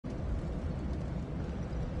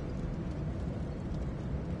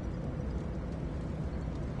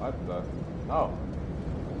What the? No.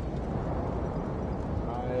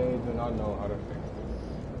 I do not know how to fix this.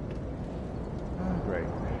 Great.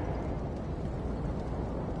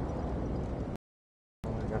 I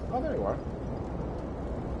guess. Oh, there you are.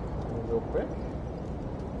 Real quick.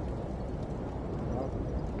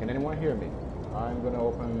 Can anyone hear me? I'm gonna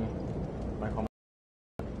open my comment.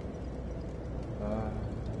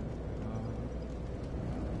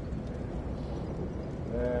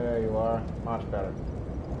 There you are. Much better.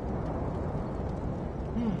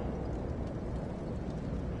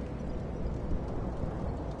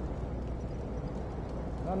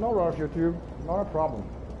 No rush, YouTube. Not a problem.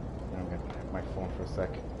 I'm gonna have my phone for a sec.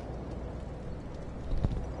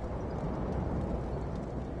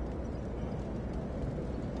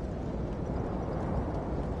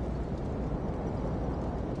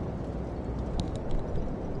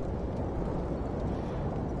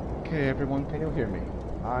 Okay, everyone, can you hear me?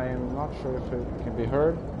 I am not sure if it can be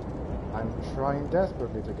heard. I'm trying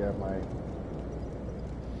desperately to get my...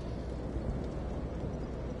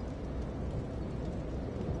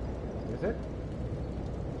 Is it?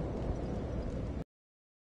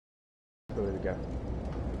 Ability to get...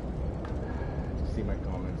 to see my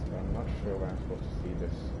comments, but I'm not sure where I'm supposed to see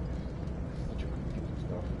this. Such a confusing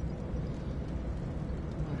stuff.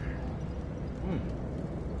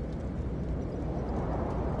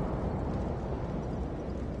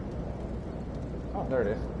 Oh, there it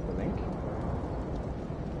is, the link.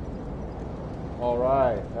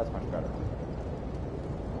 Alright, that's much better.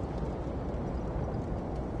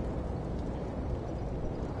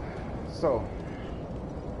 So,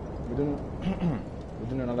 we're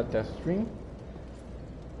doing another test stream.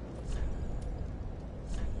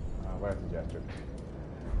 Where's the gesture?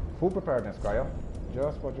 Full preparedness, Kyle.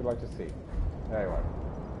 Just what you like to see. There you are.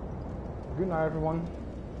 Good night, everyone.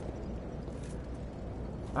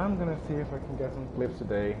 I'm gonna see if I can get some clips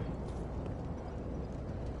today.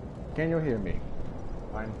 Can you hear me?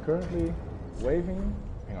 I'm currently waving.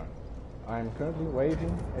 Hang on. I'm currently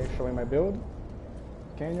waving and showing my build.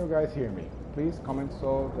 Can you guys hear me? Please comment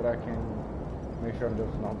so that I can make sure I'm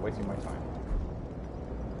just not wasting my time.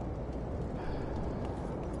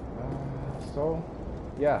 So,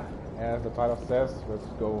 yeah, as the title says, let's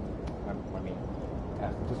go. I mean,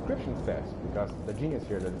 as the description says, because the genius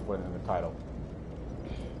here that put it in the title.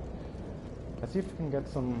 Let's see if we can get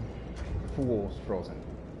some fools frozen.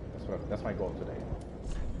 That's my goal today.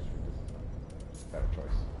 Better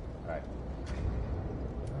choice. All right.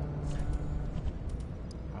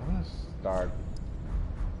 I'm gonna start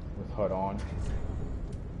with HUD on.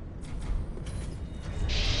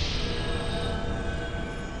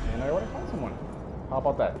 And I already found someone. How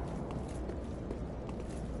about that?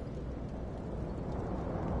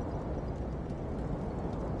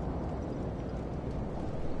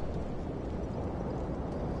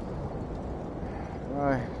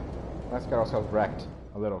 Alright, let's get ourselves wrecked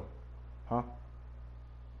a little, huh?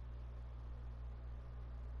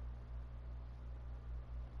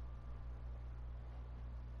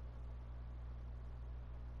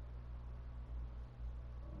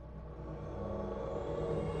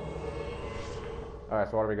 Alright,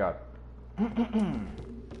 so what do we got?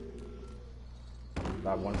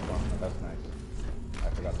 That one storm, that's nice. I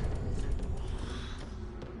forgot.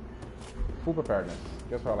 Full preparedness,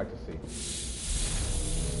 just what I like to see.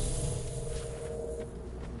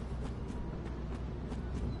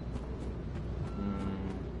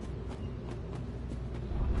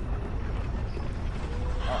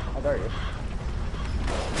 Oh, there he is.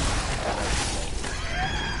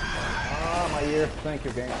 Ah, my ear. Thank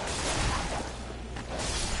you, game.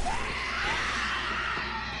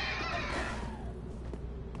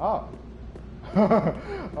 Oh.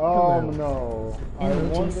 Oh no.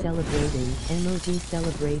 Emoji celebrating, emoji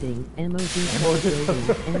celebrating, emoji celebrating,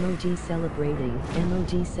 emoji celebrating,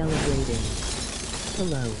 emoji celebrating.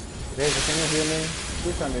 Hello. David, can you hear me?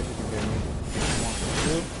 Please tell me if you can hear me. 1,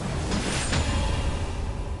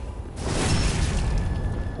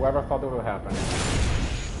 2. Whoever thought it would happen.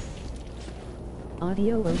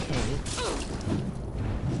 Audio okay.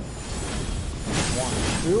 1,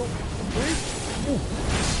 2, 3. Ooh.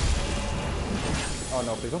 Oh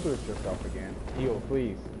no, please don't do it yourself again. Heal,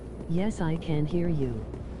 please. Yes, I can hear you.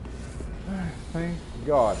 Thank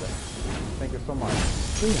God. Thank you so much.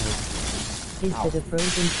 Is it a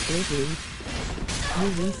frozen squidgy? You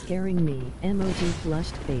re-scaring me. Emoji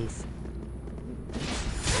flushed face.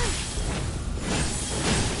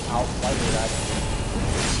 Ow, why did that?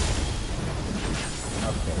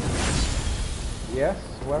 Okay. Yes,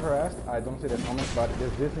 whoever asked, I don't see the comments, but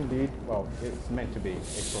is this indeed, well, it's meant to be a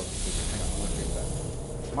frozen squidgy. Hang on, let's fix that.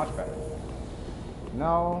 Much better.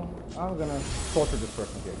 Now, I'm gonna torture this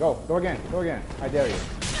person here. Go again, I dare you.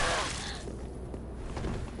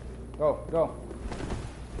 Go.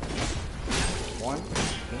 One,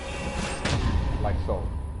 like so.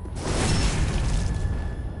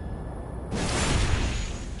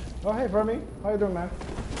 Oh, hey, Vermi. How you doing, man?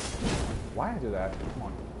 Why I do that? Come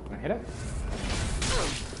on. Can I hit it?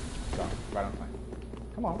 Stop. Right on time.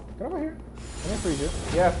 Come on. Get over here. Let me freeze you.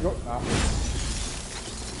 Yes, go. Okay.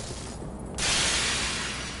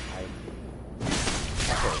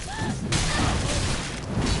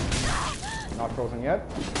 Not frozen yet.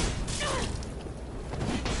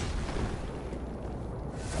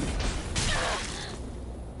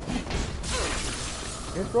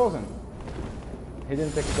 He's frozen. He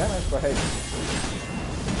didn't take damage, but hey.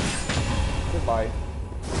 Goodbye.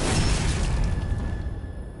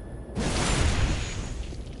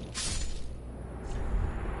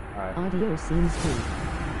 Alright. Audio seems weak.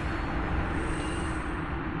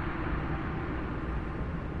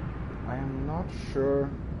 I am not sure.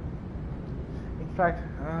 In fact,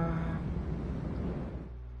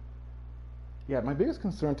 yeah, my biggest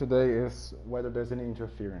concern today is whether there's any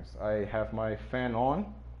interference. I have my fan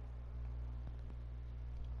on.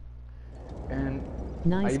 And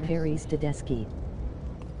Nice parries, Tedeschi.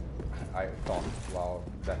 I thought while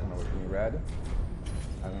Betmen was being read,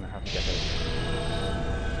 I'm gonna have to get it.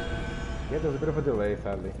 Yeah, there's a bit of a delay,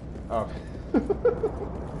 sadly. Oh.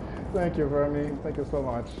 Thank you, Vermi. Thank you so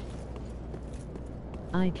much.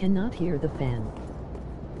 I cannot hear the fan.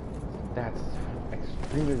 That's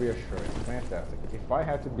extremely reassuring. Fantastic. If I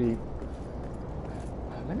had to be...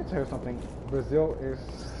 Let me tell you something. Brazil is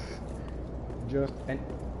just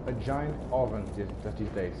a giant oven these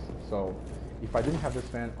days. So if I didn't have this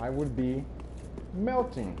fan, I would be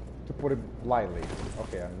melting, to put it lightly.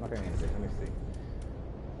 Okay, I'm not going to end it. Let me see.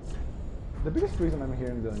 The biggest reason I'm here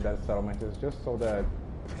in that settlement is just so that...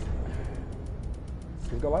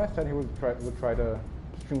 Because Goliath said he would try to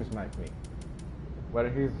stream snipe me. Whether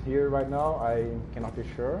he's here right now, I cannot be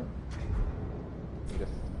sure.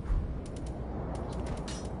 Just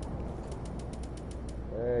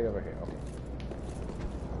way over here. Okay.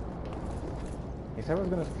 He said he was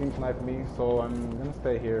gonna stream snipe me, so I'm gonna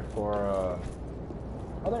stay here for.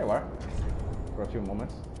 Oh, there you are. For a few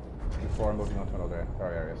moments before moving on to other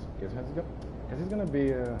areas. Because he's gonna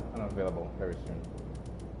be unavailable very soon.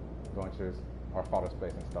 Going to our father's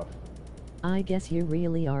place and stuff. I guess you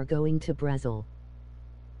really are going to Brazil.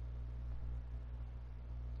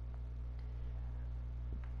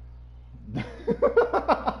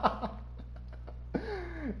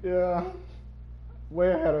 Yeah,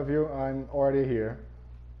 way ahead of you. I'm already here.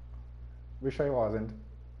 Wish I wasn't.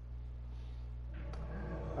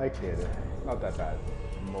 I kid. Not that bad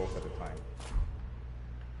most of the time.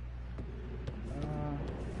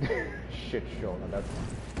 Shit show. Now that's.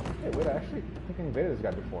 Hey, wait. I actually think I invaded this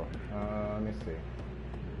guy before. Let me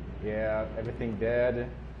see. Yeah, everything dead.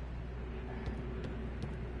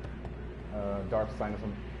 Dark sign is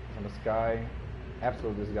on the sky.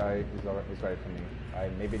 Absolutely, this guy is ready for me. I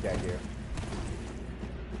may be dead here.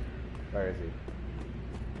 Where is he?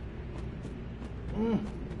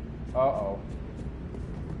 Uh-oh.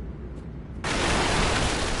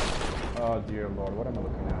 Oh dear lord, what am I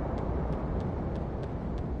looking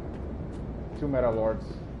at? 2 meta lords.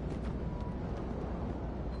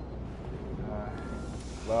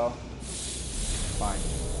 Well, fine.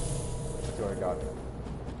 Let's see what I got.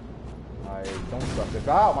 I don't trust this.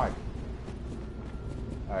 Oh my!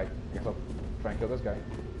 Alright, guess I'll try and kill this guy.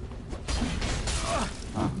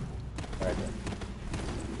 Right there.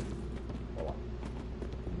 Hold on.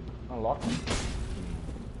 Unlock.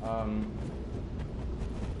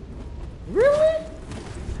 Really?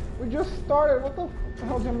 We just started. What the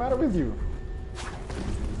hell's the matter with you?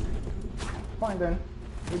 Fine then.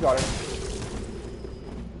 We got it.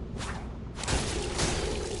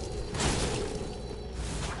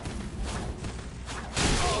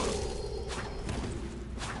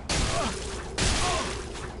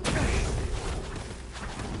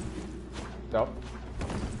 Nope.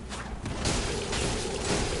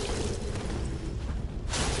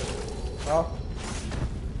 Well,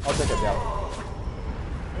 I'll take it down.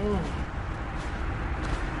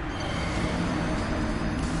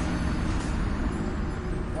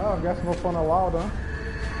 Oh, I guess no fun allowed, huh?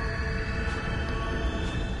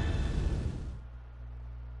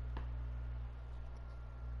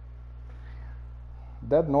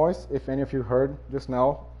 That noise, if any of you heard just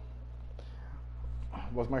now,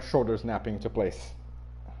 was my shoulder snapping into place.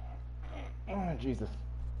 Oh, Jesus.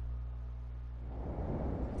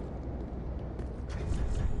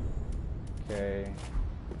 Okay.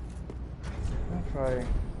 I'll try a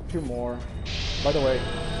few more. By the way,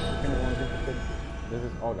 if anyone's interested, this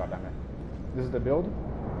is, oh god damn it. This is the build.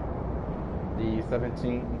 The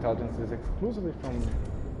 17 intelligence is exclusively from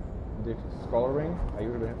the Scholar Ring. I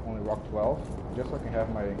usually only rock 12, just so I can have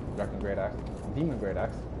my Dragon Great Axe, Demon Great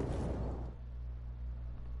Axe.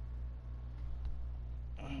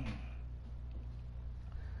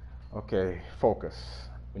 Okay, focus.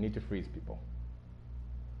 We need to freeze people.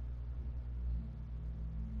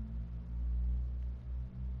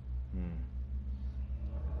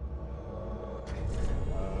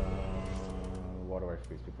 What do I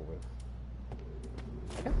freeze people with?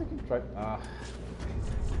 I guess I can try.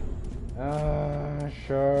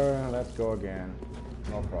 Sure, let's go again.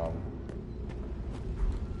 No problem.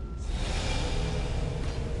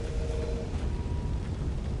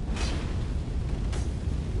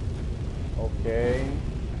 Okay.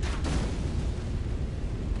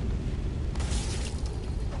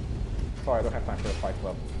 Sorry, I don't have time for a fight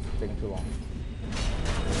club. It's taking too long.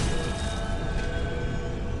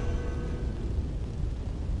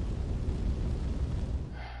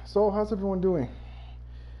 So, how's everyone doing?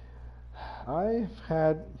 I've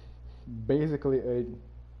had basically a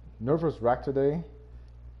nervous wreck today,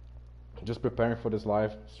 just preparing for this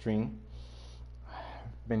live stream.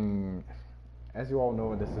 As you all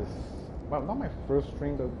know, this is, well, not my first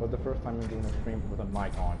stream, but the first time I'm doing a stream with a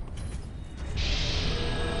mic on.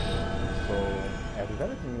 So, as with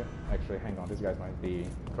everything, actually, hang on, these guys might be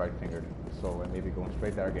right-fingered, so I may be going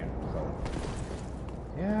straight there again, so,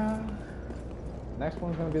 yeah. Next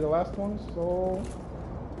one's gonna be the last one, so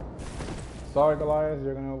sorry Goliath,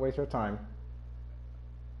 you're gonna waste your time.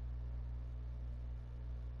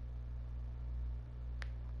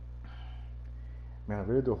 Man, I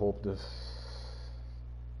really do hope this...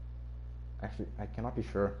 Actually, I cannot be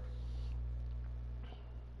sure.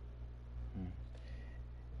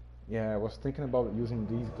 Yeah, I was thinking about using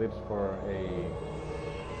these clips for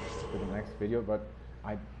the next video, but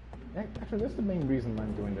actually that's the main reason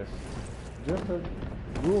I'm doing this. Just to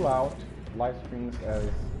rule out live streams as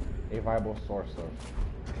a viable source of,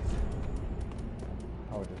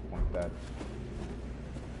 how would just point that,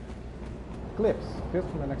 clips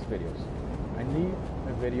from the next videos. I need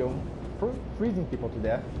a video for freezing people to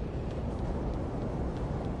death,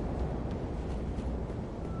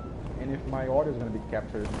 and if my audio is going to be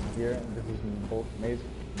captured here, this is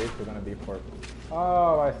basically going to be for,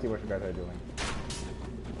 oh, I see what you guys are doing.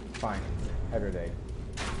 Fine, have your day.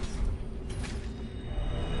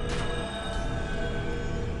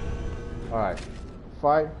 Alright,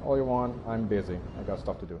 fight all you want, I'm busy. I got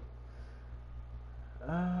stuff to do.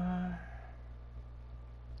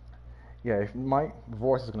 Yeah, if my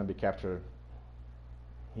voice is going to be captured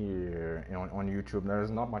here on YouTube, there's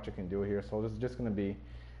not much I can do here, so this is just going to be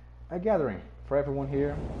a gathering for everyone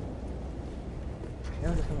here.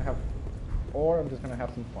 And I'm just going to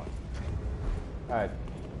have some fun. Alright,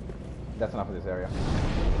 that's enough of this area.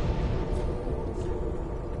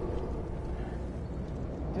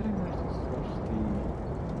 Did I manage to switch the...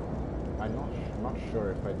 I'm not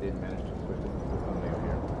sure if I did manage to switch the thumbnail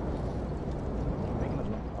here. Making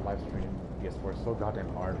a live stream PS4 is so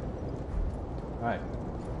goddamn hard. Alright.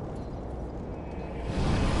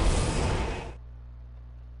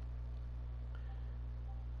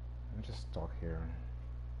 Let me just talk here.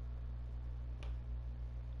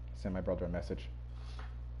 Send my brother a message.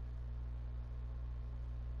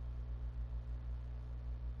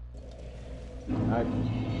 Alright.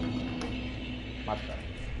 Much better.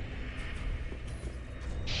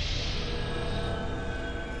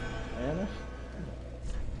 And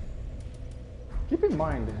keep in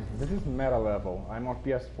mind, this is meta level. I'm on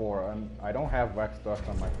PS4 and I don't have wax dust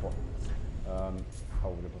on my phone. How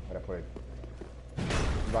would I put it?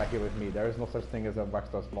 Right here with me. There is no such thing as a wax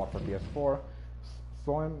dust mod for PS4.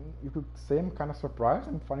 So you could say I'm kind of surprised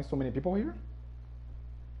I'm finding so many people here.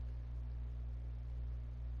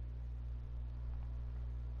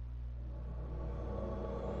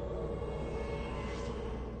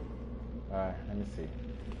 Let me see.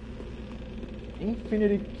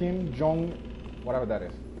 Infinity Kim Jong, whatever that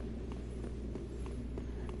is.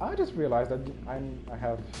 I just realized that I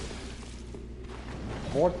have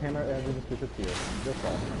more hammer and with the here. Just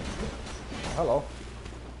all. Hello.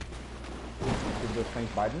 Is just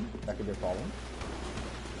Saint Biden back in their problem?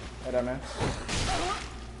 Hey there, man.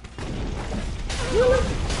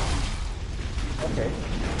 Okay.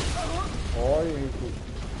 Or you need to.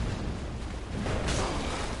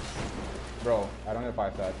 Bro, I don't know if I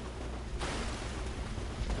said.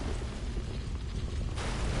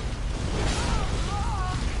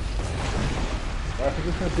 Well, if you're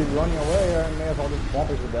just gonna keep running away, I may as well just bump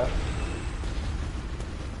it to death.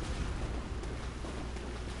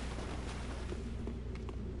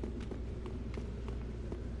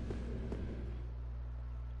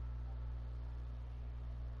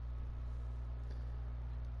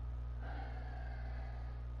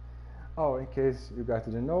 Oh, in case you guys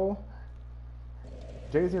didn't know,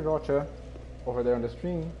 Jay-Z Rocha over there on the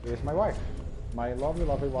stream is my wife. My lovely,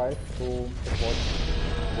 lovely wife who supports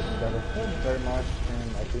this endeavor so very much,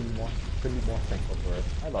 and I couldn't be more thankful for it.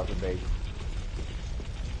 I love you, babe.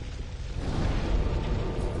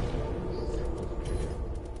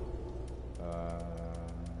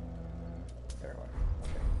 There we go.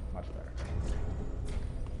 Okay, much better.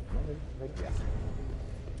 Yeah.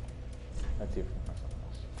 Let's see if we can find something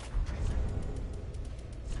else.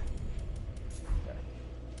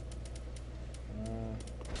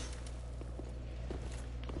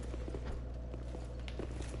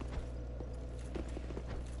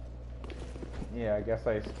 Yeah, I guess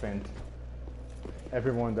I spent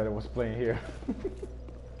everyone that was playing here.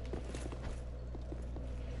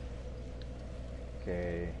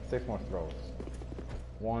 Okay, 6 more throws.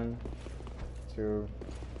 1, 2,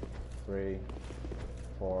 3,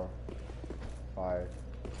 4, 5,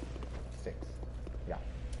 6. Yeah,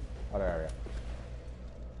 other area.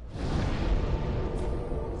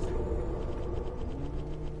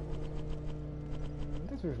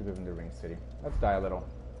 This usually live in the ring city. Let's die a little.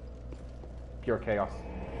 Pure chaos.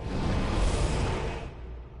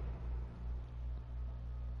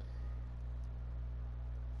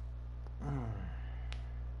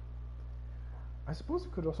 I suppose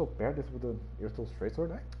you could also pair this with the Irithil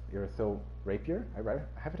Straightsword, Irithil Rapier. I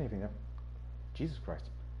have it in Jesus Christ.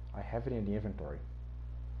 I have it in the inventory.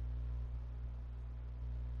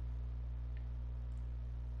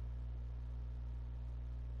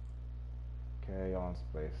 Okay, on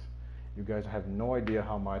place. You guys have no idea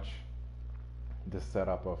how much this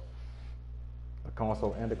setup of the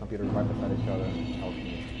console and the computer right beside each other helps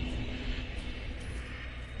me.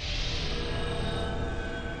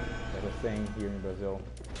 There's a saying here in Brazil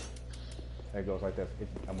that goes like this: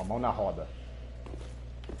 it's uma mão na roda.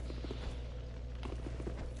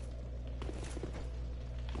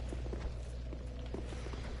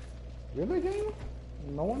 Really, game?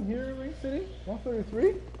 No one here in Ring City?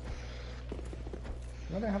 133?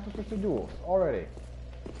 Now they have to switch to duels already.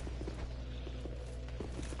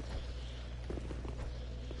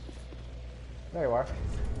 There you are.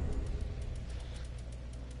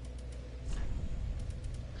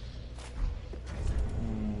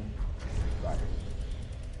 Right.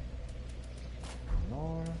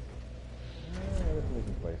 No. Yeah, everything is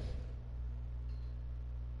in place.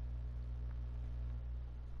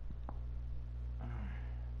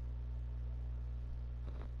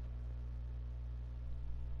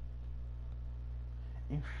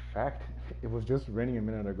 In fact, it was just raining a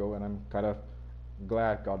minute ago, and I'm kind of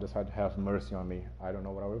glad God decided to have mercy on me. I don't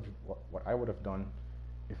know what I would have done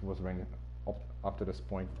if it was raining up to this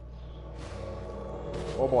point.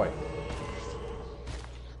 Oh boy.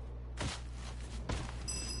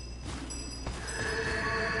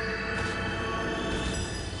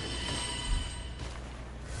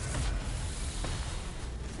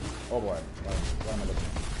 Oh boy. What am I looking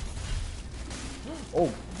at?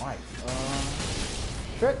 Oh my.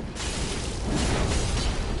 Shit.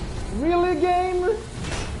 Really, game?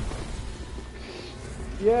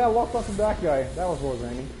 Yeah, locked onto that guy. That was what was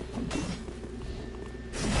raining.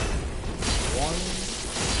 1,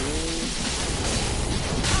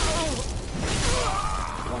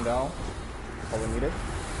 2. 1 down. All we needed.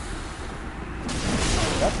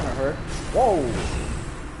 That's gonna hurt. Whoa!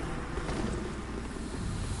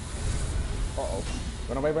 Uh-oh.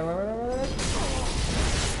 Run away, run away, run away, run away.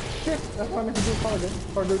 Shit! That's what I meant to do.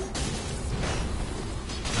 Hard dude.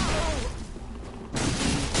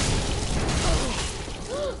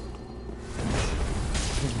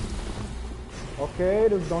 Okay,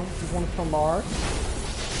 this one's from Mars.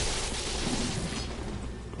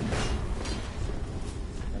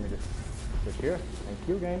 Let me just switch here. Thank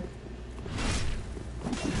you, game.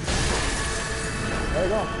 There you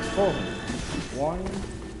go. Boom. 1,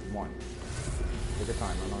 1. Take your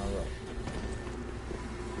time. I'm not gonna rush.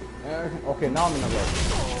 Okay, now I'm in a rush.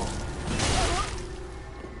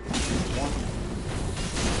 1.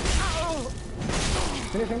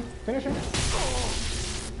 Finish him. Finish him.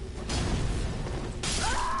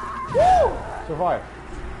 Woo! Survive.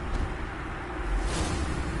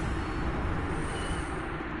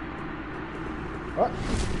 What?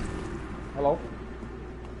 Hello.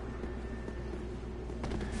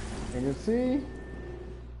 And you see,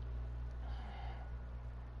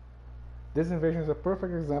 this invasion is a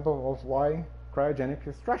perfect example of why cryogenic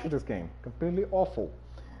is trash at this game. Completely awful.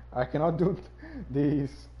 I cannot do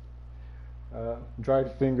these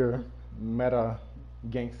dried finger meta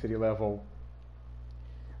gang city level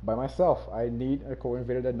by myself. I need a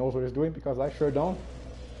co-invader that knows what he's doing, because I sure don't.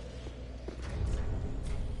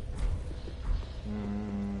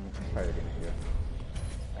 try it again here.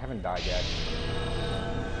 I haven't died yet.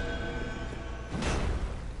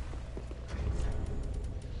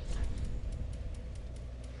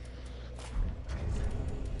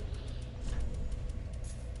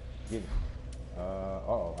 Give.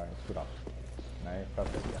 Uh-oh, I screwed up. And I felt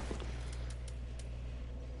this, yeah.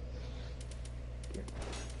 Here.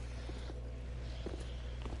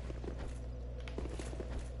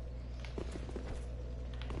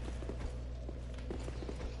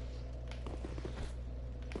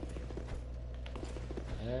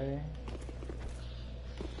 Okay.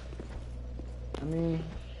 I mean,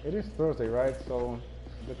 it is Thursday, right? So,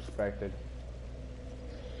 it's expected.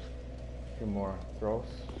 A few more throws.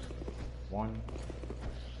 1,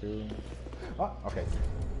 2. Ah, okay.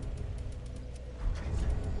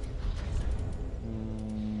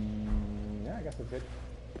 Yeah, I guess that's it.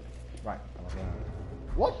 Right. I'm not gonna...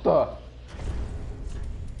 What the?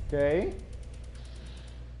 Okay.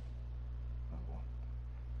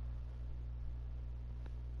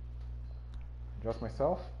 Adjust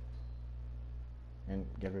myself and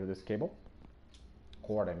get rid of this cable.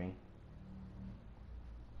 Cord, I mean.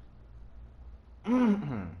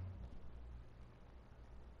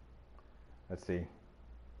 Let's see. I'm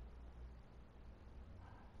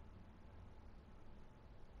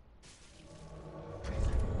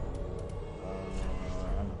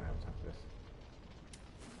not gonna have time for this.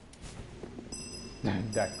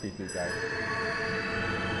 That creepy guy.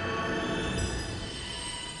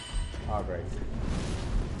 Oh, great.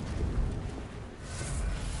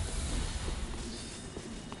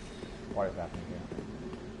 What is happening here?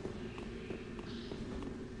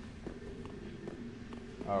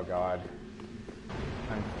 Oh God.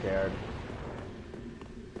 I'm scared.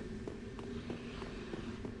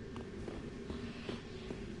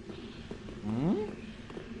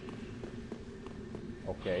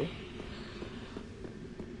 Okay.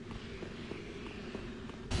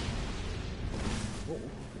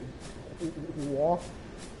 What?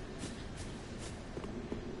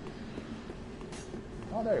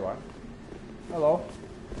 Oh, there you are. Hello.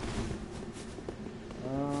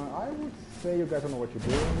 I would say you guys don't know what you're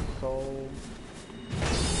doing, so...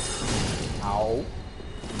 Ow.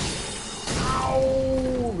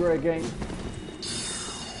 Ow! Great game.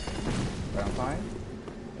 Right on time.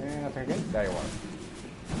 And attack again. There you are.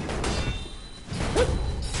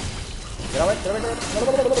 Get away, get away, get away.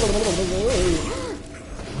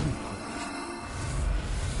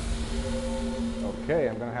 Okay,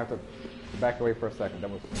 I'm gonna have to back away for a second. That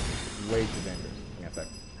was way too dangerous. Give me a sec.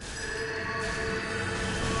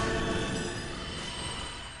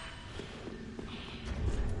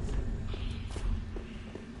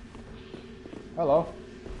 Hello.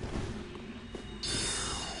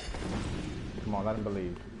 Come on, let him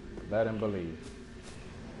believe. Let him believe.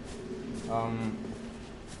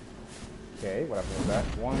 Okay, what happened with that?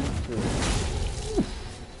 1, 2.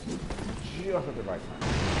 Just at the right time.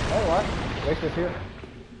 There you are. Wait this here.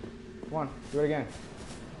 Come on, do it again.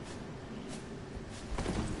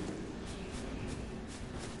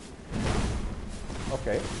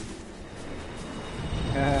 Okay.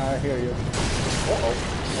 I hear you. Uh-oh.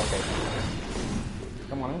 Okay.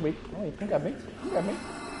 Come on, I'm weak. Oh, you can get me. You got me.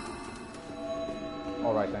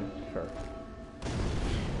 Alright then, sure.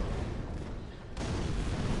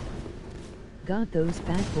 Got those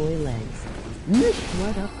fat boy legs.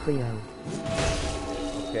 What up, Cleo?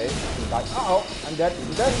 Okay, uh-oh, I'm dead,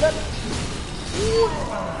 I'm dead, I'm dead.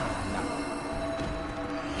 No.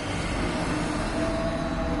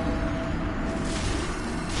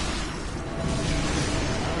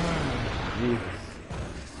 Jesus.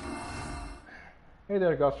 Hey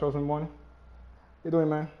there, God's Chosen One. How you doing,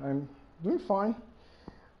 man? I'm doing fine.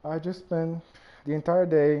 I just spent the entire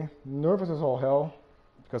day nervous as all hell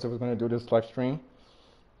because I was going to do this live stream.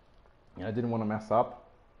 And I didn't want to mess up.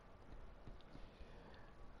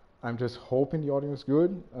 I'm just hoping the audio is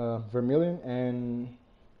good. Vermilion and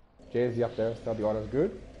JZ up there said the audio is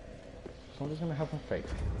good. So I'm just going to have some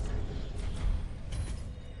faith.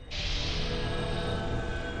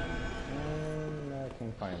 And I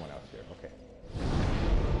can't find anyone else here. Okay.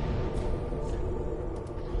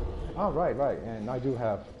 Oh, right. And I do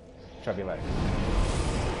have chubby legs.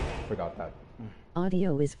 Forgot that.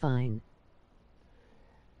 Audio is fine.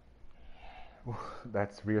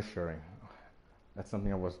 That's reassuring. That's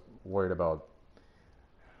something I was worried about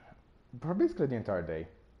for basically the entire day.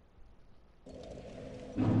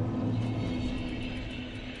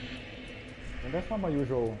 And that's not my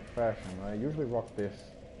usual fashion. I usually rock this.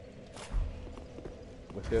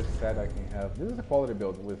 With this set I can have, this is a quality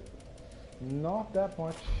build with not that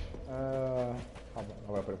much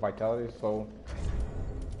however, vitality, so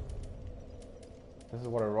This is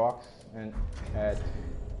water rocks, and at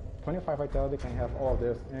 25 vitality can have all of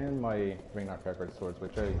this and my Ragnarok record swords,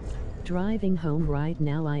 which I... Driving home right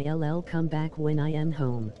now. I'll come back when I am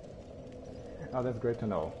home. Oh, that's great to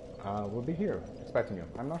know. We'll be here, expecting you.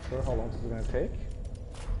 I'm not sure how long this is going to take,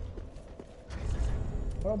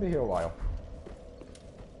 but I'll be here a while.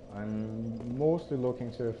 I'm mostly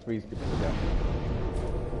looking to freeze people to death.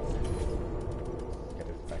 Let's get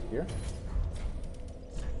this back here.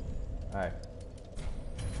 Alright.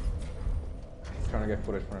 Trying to get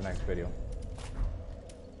footage for the next video.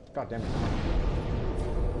 God damn it.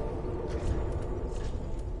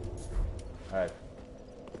 Alright.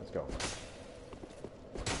 Let's go.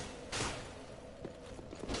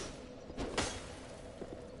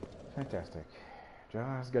 Fantastic.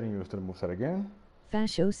 Just getting used to the moveset again.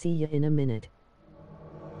 Fasho, see ya in a minute.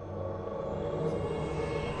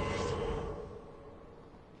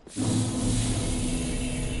 Okay,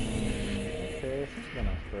 seems to be a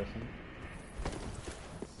nice person.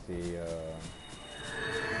 Let's see, here,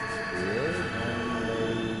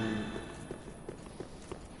 and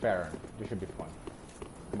Farron. This should be fun.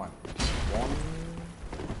 Come on. One.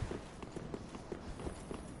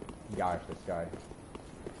 Gouge this guy.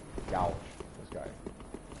 Gouge this guy.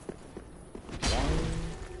 One.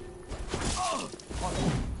 Oh.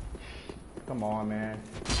 Come on, man.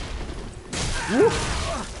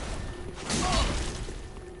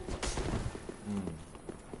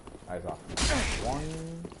 Eyes off. One.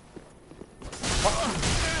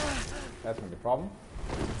 That's gonna be a problem.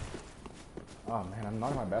 Oh man, I'm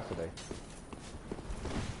not at my best today.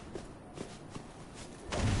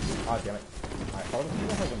 Oh damn it. I thought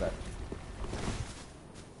it was that.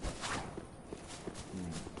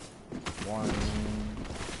 One,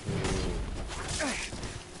 two.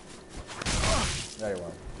 There you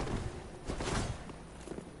are.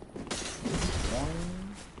 One.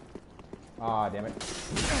 Ah, damn it.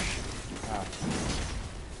 Ah.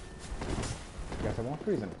 Guess I won't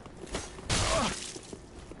freeze him.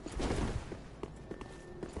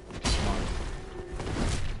 Come on.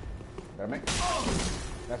 Better make.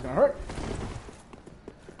 That's gonna hurt.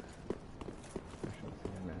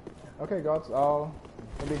 Okay, gods, I'll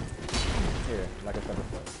be here, like I said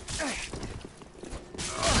before.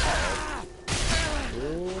 2,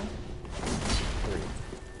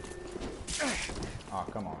 3. Oh,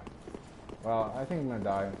 come on. Well, I think I'm gonna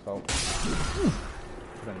die, so...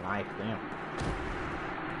 The knife, damn.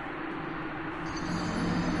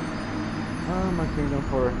 My kingdom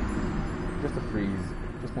for just a freeze.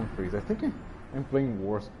 Just one freeze. I think I'm playing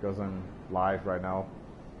worse because I'm live right now.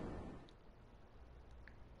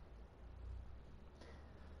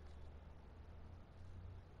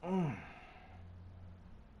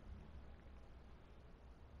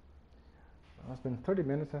 It's been 30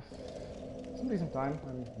 minutes. That's some decent time.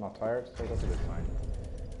 I'm not tired, so that's a good sign.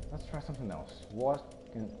 Let's try something else. What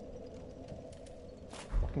can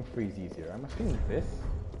freeze easier? I'm assuming this.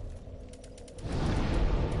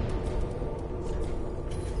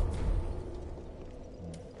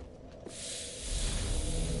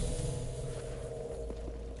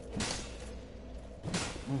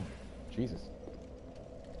 Jesus.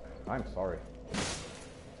 I'm sorry.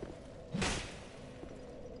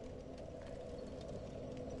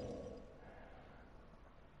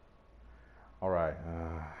 Alright,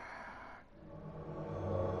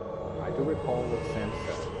 I do recall what Sam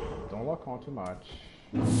said. Don't lock on too much.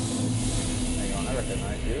 Hang on, I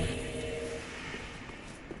recognize you.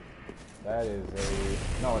 That is a...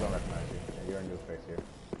 No, I don't recognize you. Yeah, you're in new space here.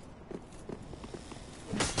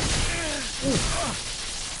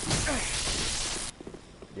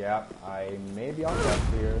 Yeah, I may be on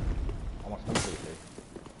death here. Almost completely.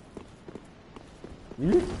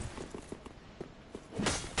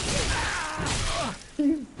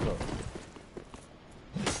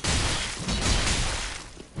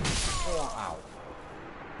 Ow.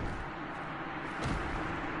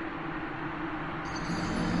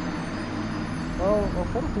 Well,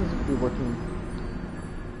 of all the things that could be working,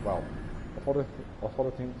 well, of all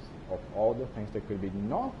the things that could be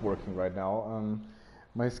not working right now,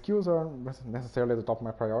 my skills aren't necessarily at the top of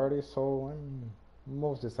my priority, so I'm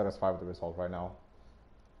mostly satisfied with the result right now.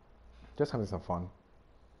 Just having some fun.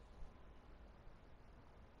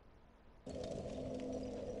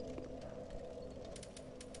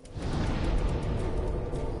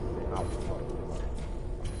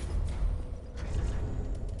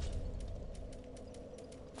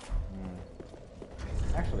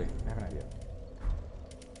 Actually, I have an idea.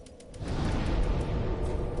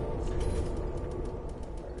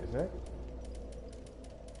 Where is it?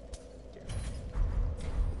 Here.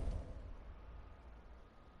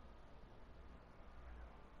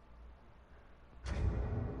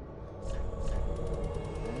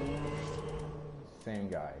 Same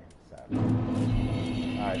guy, sadly.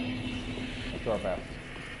 Alright, let's do our best.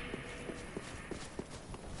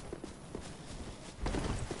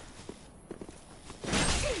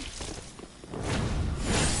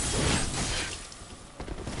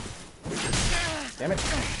 Damn it!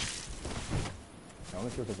 I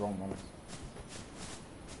only chose the wrong moments.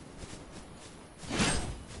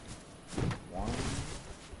 One.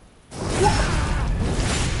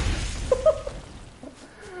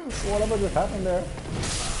 Whatever just happened there?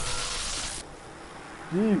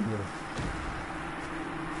 Jesus.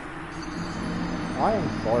 I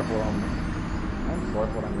am sorry for I'm sorry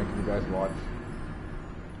for what I'm making you guys watch.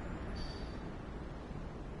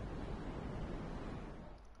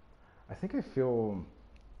 I think I feel,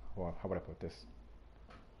 well, how would I put this?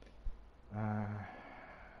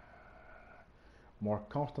 More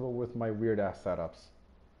comfortable with my weird ass setups.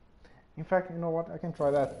 In fact, you know what? I can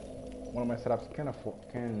try that. One of my setups can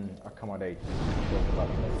accommodate those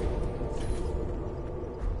buttons.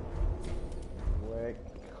 Wait,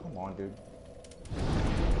 come on, dude.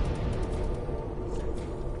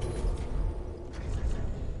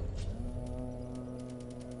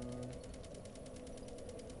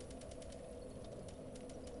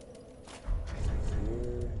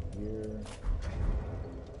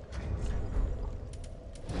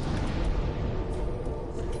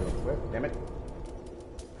 Damn it.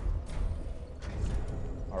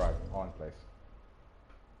 Alright, all in place.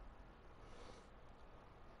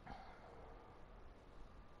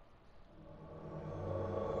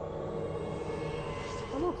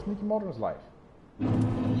 Oh look, Sneaky Modern's life. I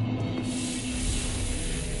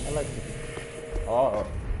like it. Oh,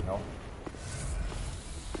 no.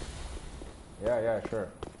 Yeah, sure.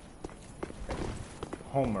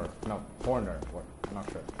 Homer, no, Horner, what? I'm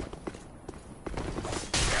not sure.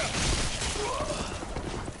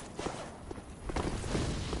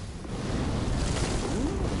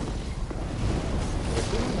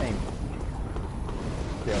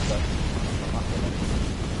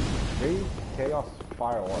 Chaos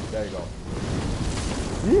Firewall, there you go.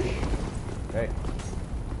 Yeesh. Hey.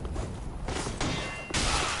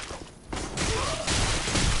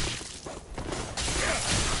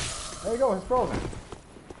 There you go, he's frozen.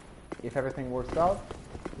 If everything works out,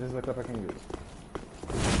 this is the clip I can use.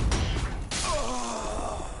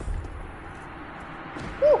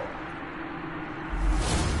 Woo!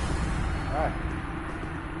 Alright.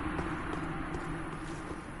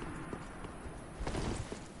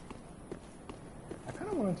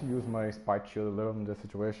 I wanted to use my spike shield a little in this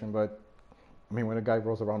situation, but I mean, when a guy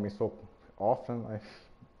rolls around me so often, I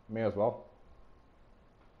may as well.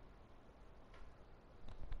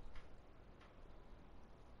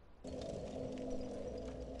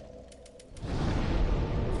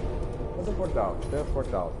 But this worked out. This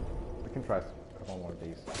worked out. We can try a couple more of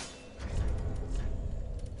these.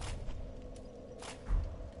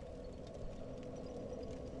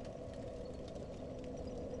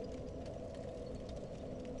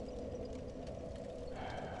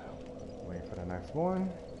 Next one,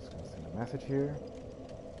 just gonna send a message here.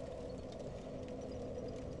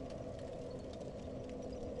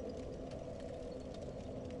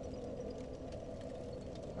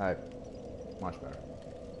 Alright, much better.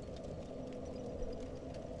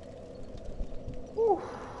 Whew.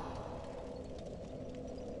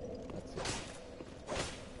 Let's see.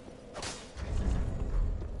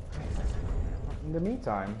 In the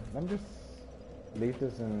meantime, let me just leave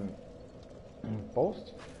this in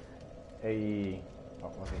post.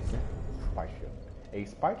 What was it again? Spike shield. A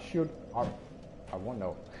spike shield, I won't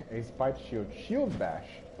know. A spike shield shield bash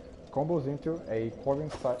combos into a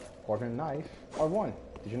quartering knife R1.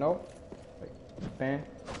 Did you know? Like, bam,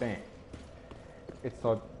 bam.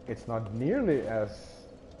 It's not nearly as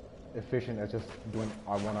efficient as just doing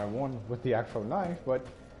R1 with the actual knife, but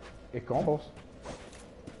it combos.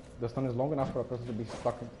 The stun is long enough for a person to be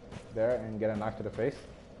stuck there and get a knife to the face.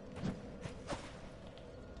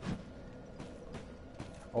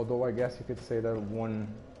 Although I guess you could say that one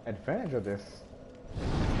advantage of this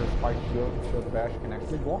is the spike shield bash can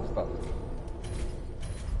actually block stuff.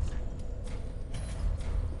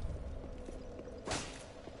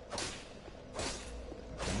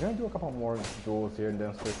 I'm gonna do a couple more duels here and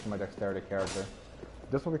then switch to my dexterity character.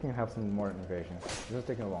 This way we can have some more invasions. This is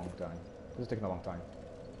taking a long time.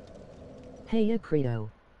 Hey, Credo.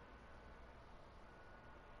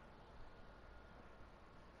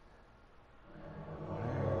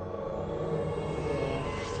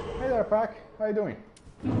 Hey there, Pack. How you doing?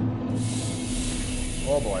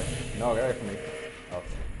 Oh boy. No, get away from me.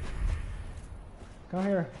 Okay. Come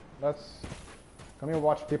here. Come here,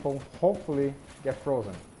 watch people hopefully get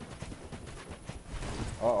frozen.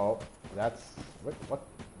 Uh-oh. That's what?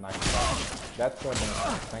 Nice. That's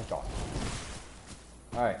thank God.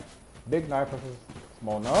 All right, big knife versus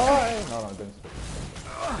small knife. No, didn't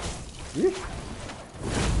switch.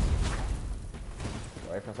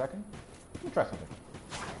 Wait for a second. Let me try something.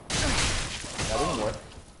 That didn't work.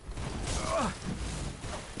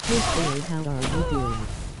 Hey Phil, how are you doing?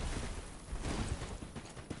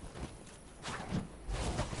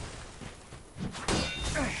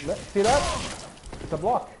 See that? It's a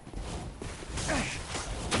block.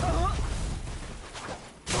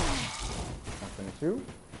 Something too.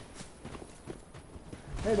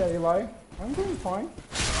 Hey there, Eli. I'm doing fine.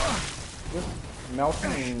 Just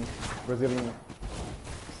melting in Brazilian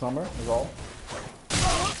summer is all.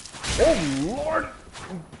 Oh Lord!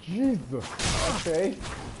 Jesus. Okay.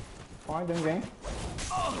 Fine then, game.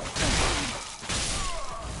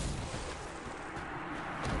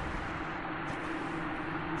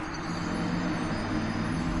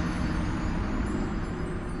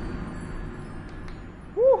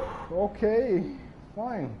 Okay,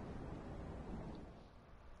 fine.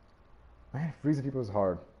 Man, freezing people is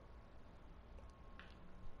hard.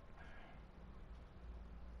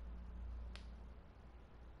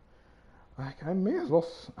 Like, I may as well.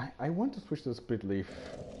 I want to switch to the split leaf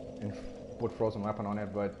and put frozen weapon on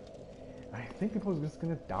it, but I think people are just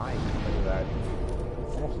gonna die because of that.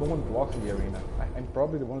 Almost no one blocks in the arena. I'm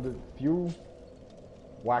probably one of the few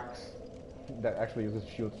whacks that actually uses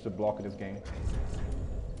shields to block in this game.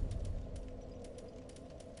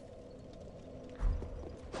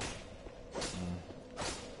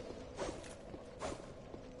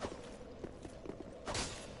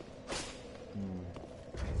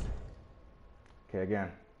 Okay,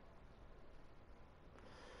 again.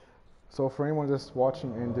 So for anyone just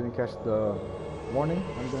watching and didn't catch the warning,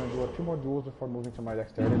 I'm going to do a few more duels before moving to my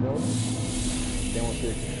dexterity build. Then we'll see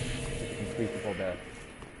if we can freeze people death.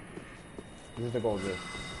 This is the goal of this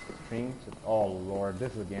stream. Oh lord,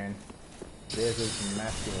 this again. This is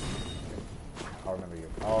massive. I'll remember you.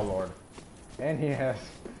 Oh lord. And he has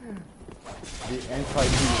the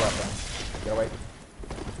anti-G weapon. Get away.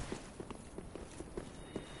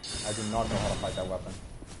 I do not know how to fight that weapon.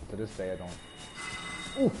 To this day, I don't.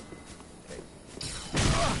 Ooh! Okay.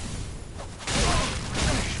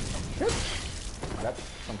 Shit! That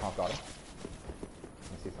somehow got it.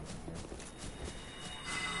 Let me see something here.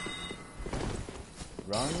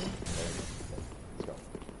 Run. There we go. Okay. Let's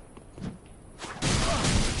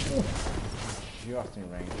go. Ooh. Just in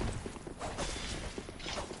range.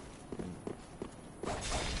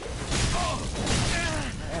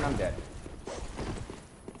 And I'm dead.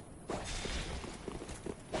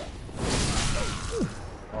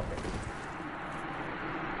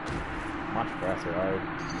 Much faster,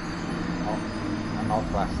 I'm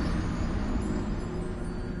outclassed.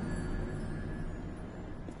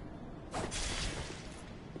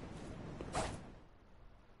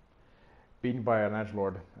 Beaten by an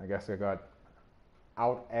edgelord. I guess I got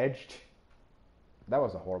out-edged. That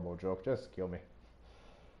was a horrible joke. Just kill me.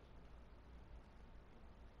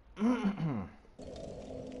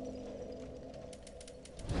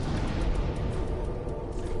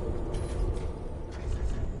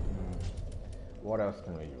 What else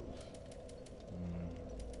can we use?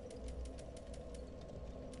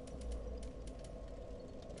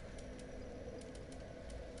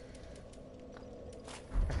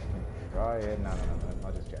 Try it. No,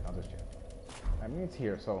 not just yet, not just yet. I mean, it's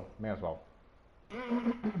here, so may as well.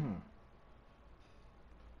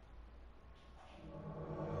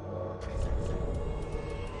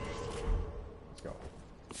 Let's go.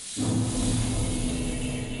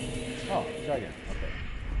 Oh, try again. Okay.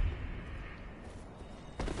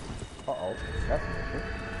 Uh-oh, that's an issue.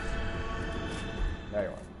 There you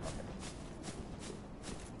are. Okay.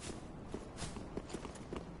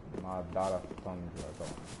 My data thunder, go.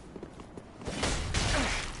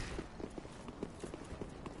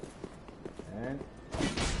 And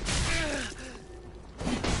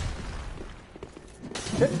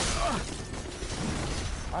shit!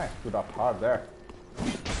 I stood up hard there.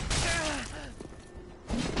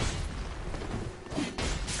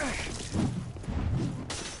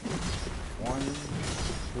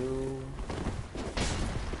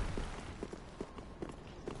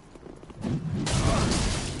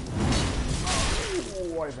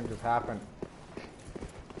 What even just happened?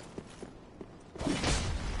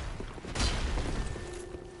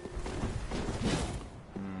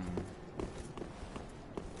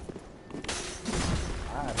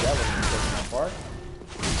 That was taking my part.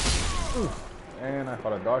 Ooh. And I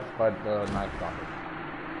thought I dodged, but the knife got it.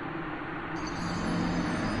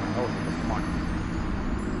 That was just fun.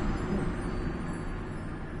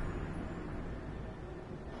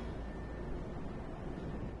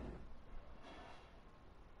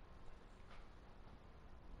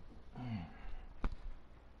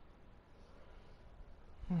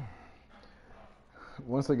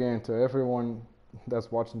 once again, to everyone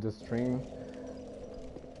that's watching this stream,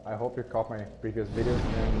 I hope you caught my previous videos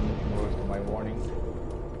and noticed my warning.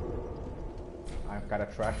 I'm kinda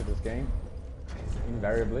trash at this game,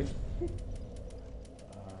 invariably. Let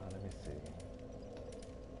me see.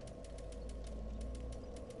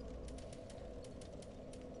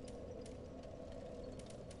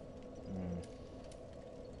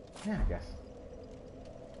 Yeah, I guess.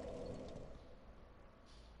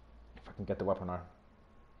 If I can get the weapon arm.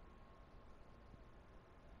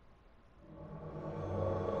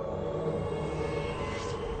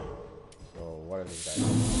 So, what is this guy?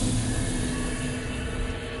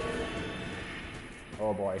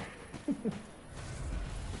 Oh boy.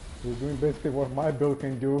 He's doing basically what my build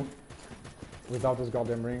can do without this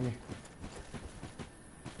goddamn ring.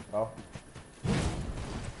 Oh.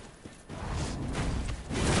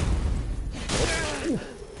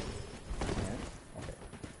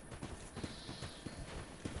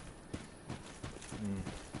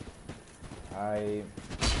 I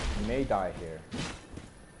may die here.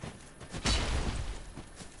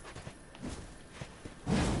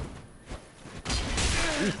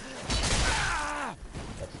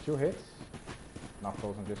 That's 2 hits. Not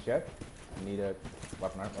frozen just yet. I need a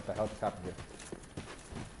weapon. What the hell just happened here?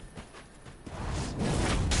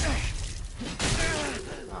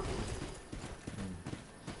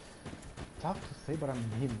 Tough to say, but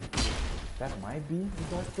I'm him. That might be the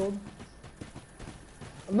Dark Dude.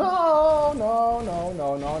 No,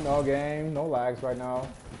 game. No lags right now.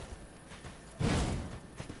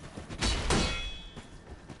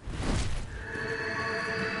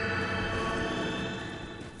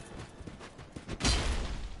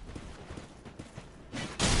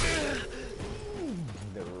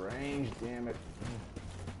 The range, damn it.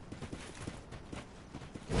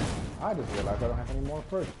 I just realized I don't have any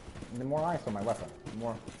more ice on my weapon.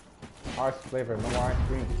 More ice flavor, no more ice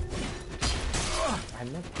cream. I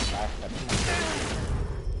meant to back that.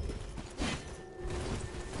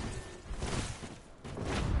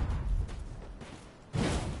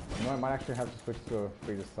 You know, I might actually have to switch to a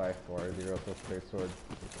free scythe or the real straight sword.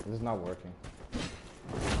 This is not working.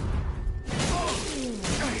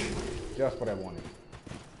 Just what I wanted.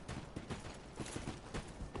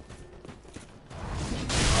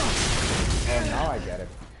 Oh, now I get it.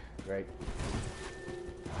 Great.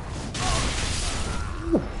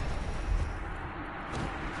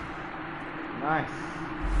 Nice.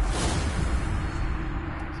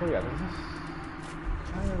 So yeah, this is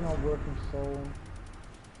kind of not working, so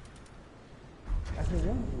actually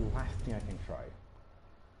one last thing I can try.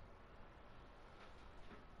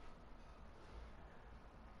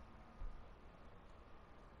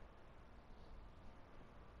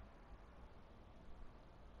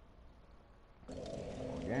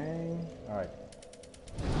 Okay, alright.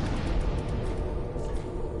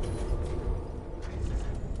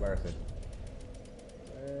 Where is it?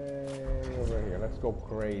 Over here. Let's go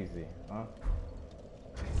crazy, huh?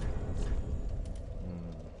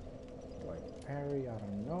 Like parry, I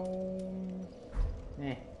don't know.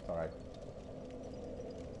 It's alright.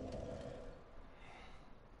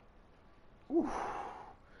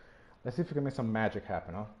 Let's see if we can make some magic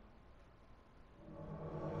happen, huh?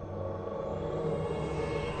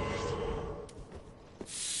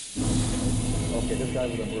 Okay, this guy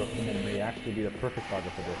with a Murakuma may actually be the perfect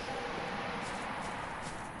target for this.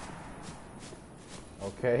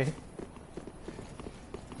 Okay.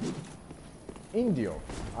 Indio.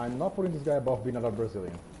 I'm not putting this guy above being another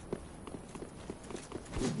Brazilian.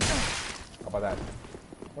 How about that?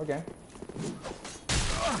 Okay.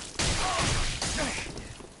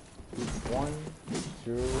 1,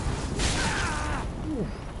 2. Ooh,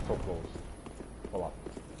 so close. Hold up.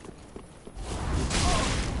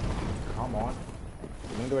 Come on.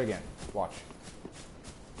 I'm gonna do it again. Watch.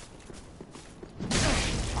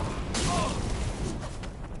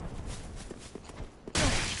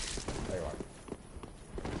 There you are.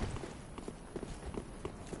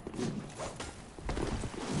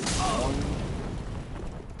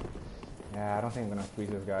 Yeah, I don't think I'm gonna squeeze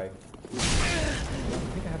this guy. I don't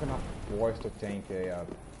think I have enough voice to tank a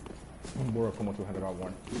Murakuma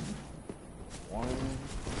 200-1. 1.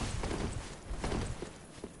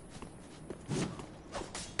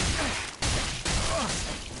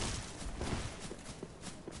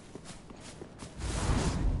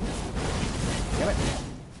 Damn it!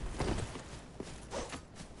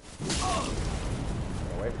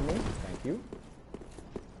 Get away from me. Thank you.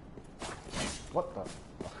 What the?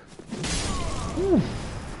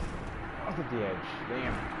 Look at the edge.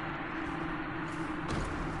 Damn.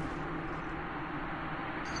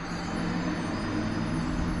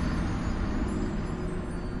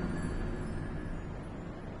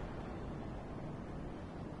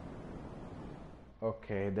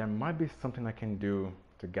 Okay, there might be something I can do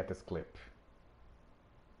to get this clip.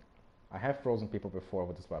 I have frozen people before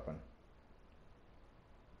with this weapon.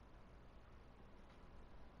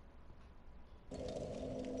 I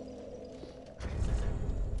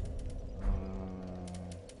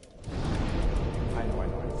know.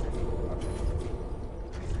 Okay.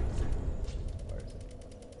 Where is it?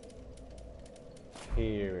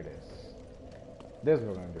 Here it is. This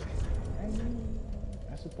we're gonna do. And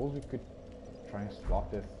I suppose we could try and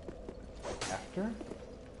swap this after?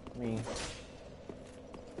 I mean,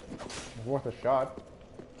 it's worth a shot.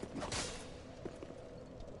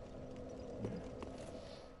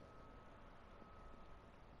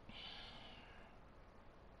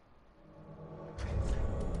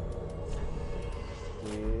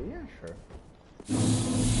 Yeah, sure.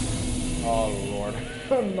 Oh lord,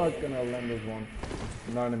 I'm not gonna land this one.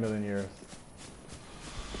 Not in a million years.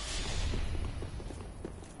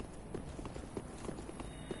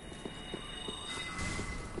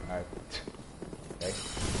 Alright. Okay.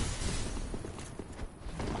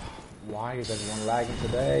 Why is everyone lagging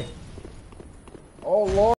today? Oh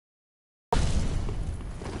lord!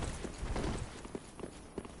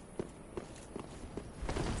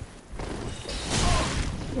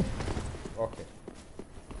 Okay.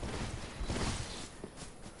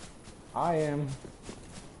 I am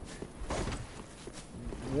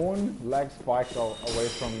one lag spike away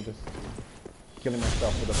from just killing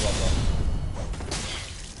myself with a blood.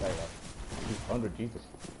 There you go. 200, Jesus.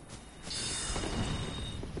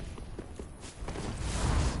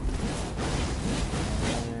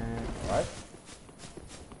 Alright.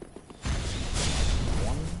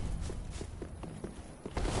 One.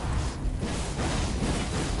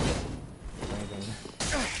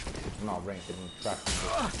 Not range, it didn't track me.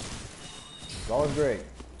 It's always great.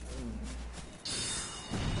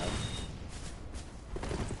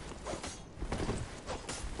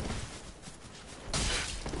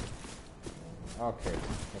 Okay,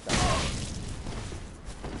 get that out.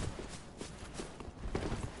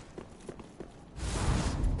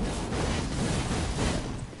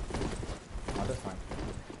 Oh, that's fine.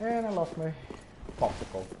 And I lost my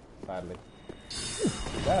popsicle, sadly.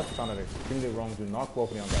 That sounded extremely wrong. Do not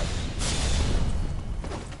quote me on that.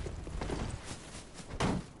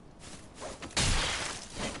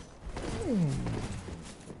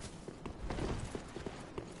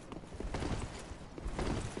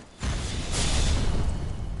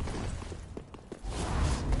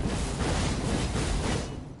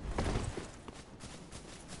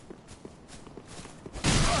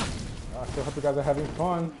 I still hope you guys are having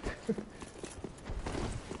fun.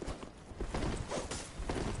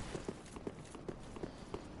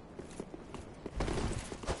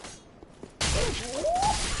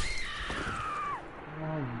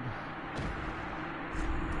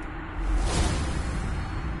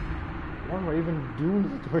 What am I even doing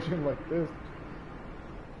in a situation like this?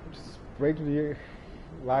 Just pray to the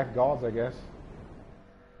life gods, I guess.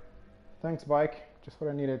 Thanks, bike. Just what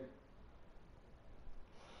I needed.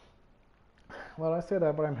 Well, I say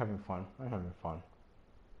that, but I'm having fun. I'm having fun.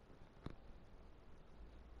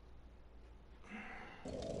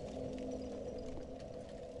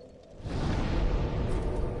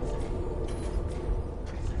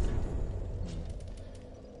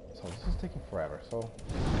 So this is taking forever, so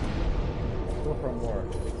let's go for a more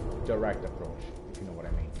direct approach, if you know what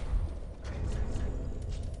I mean.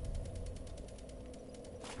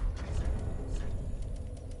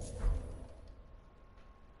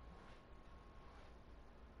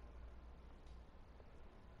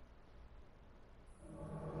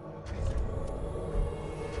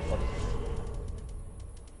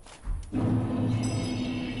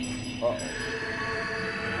 Uh-oh.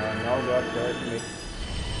 No, God, there to me.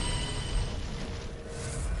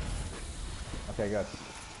 Okay, good.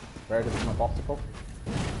 Where is my popsicle?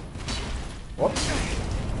 Whoops.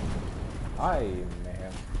 I may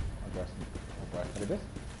have addressed it. This?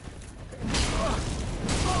 Okay.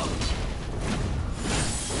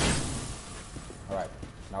 Alright,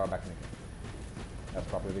 now we're back in the game. That's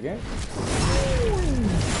probably the game.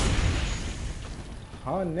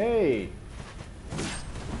 Honey!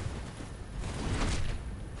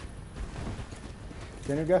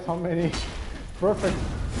 Can you guess how many perfect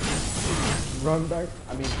run back?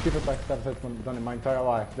 I mean, super back steps I've done in my entire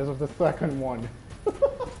life. This was the second one.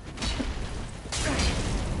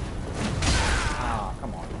 Ah,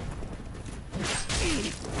 come on.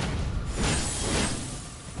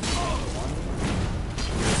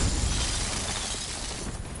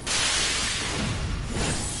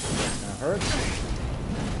 That hurt.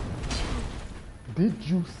 Did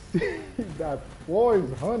you see that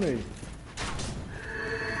poise, honey?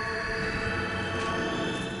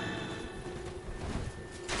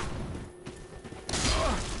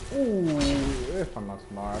 Ooh, if I'm not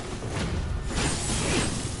smart.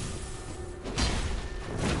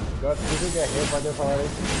 Good. Did we get hit by this already?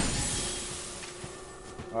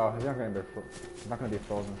 Oh, he's not gonna be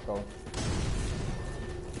frozen, so.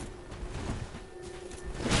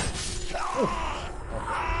 Ooh.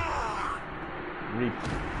 Okay. Reap.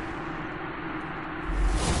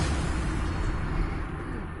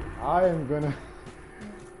 I'm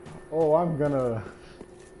gonna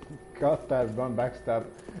cut that gun backstab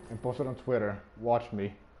and post it on Twitter. Watch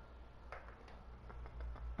me.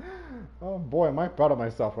 Oh boy, am I proud of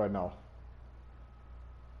myself right now.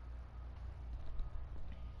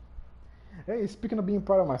 Hey, speaking of being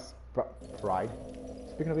proud of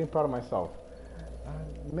speaking of being proud of myself,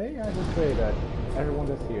 may I just say that everyone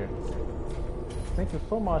that's here, thank you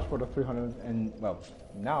so much for the 300 and, well,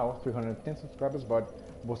 now 310 subscribers, but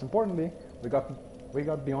most importantly, we got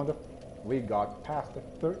past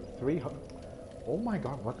the 300. Oh my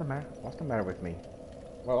god, what's the matter with me?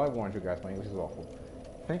 Well, I warned you guys, my English is awful.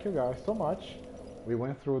 Thank you guys so much. We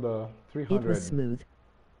went through the 300. It was smooth.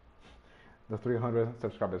 The 300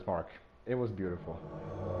 subscribers mark. It was beautiful.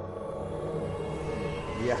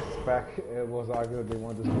 Yes, back it was arguably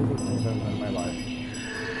one of the smoothest things I've done in my life.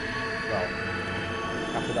 Well,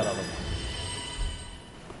 after that other one.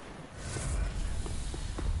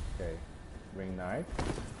 Okay, ring knight.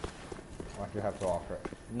 What do you have to offer?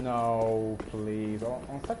 No, please.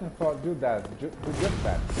 On second thought, do that. Do just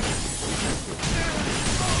that.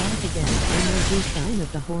 Once again, emoji sign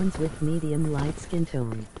of the horns with medium light skin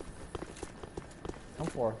tone. Come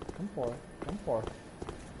forth, come forth, come forth.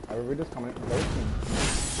 I will read this comment very soon.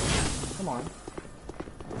 Come on.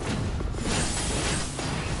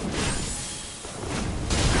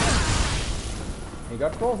 He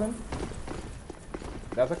got frozen.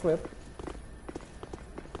 That's a clip.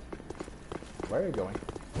 Where are you going?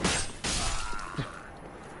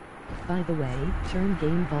 By the way, turn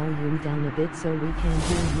game volume down a bit so we can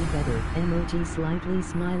hear you better. Emoji slightly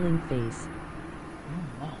smiling face.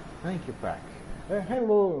 Oh, thank you, Pack.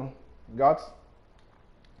 Hello, God's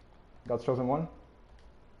chosen one.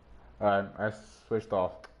 I switched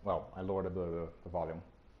off. Well, I lowered a bit of the volume.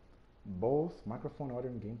 Both microphone, audio,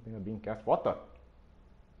 and gameplay are being cast. What the?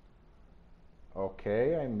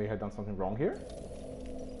 Okay, I may have done something wrong here.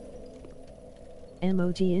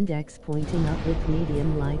 Emoji index pointing up with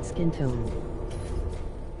medium light skin tone.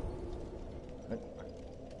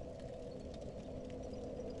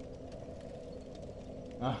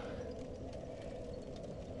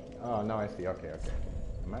 Oh, now I see. Okay.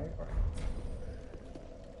 Am I?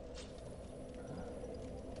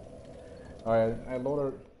 Alright, I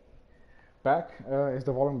loaded back. Is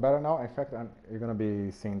the volume better now? In fact, you're gonna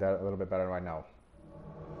be seeing that a little bit better right now.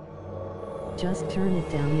 Just turn it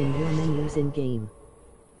down in your menus in game.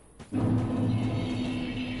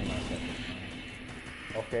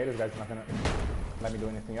 Okay, this guy's not gonna let me do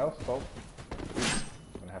anything else, so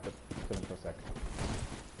I'm gonna have to sit him for a sec.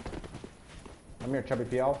 Come here, chubby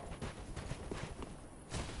PL.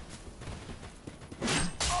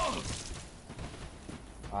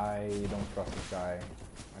 I don't trust this guy.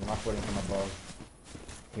 I'm not waiting from above,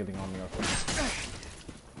 healing on me or something.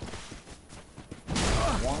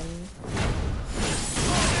 One.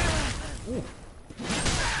 Ooh.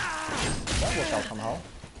 That worked out somehow.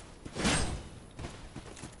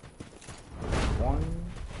 One.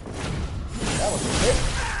 That was a hit.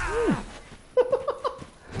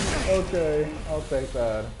 Okay, I'll take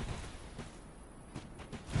that.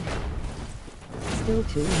 Still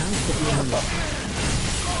too loud to be honest.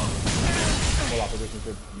 Full opposition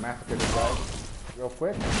to massacre this guy real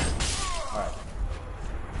quick. Alright.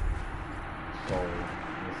 So,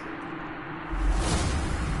 let's see.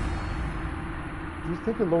 Do you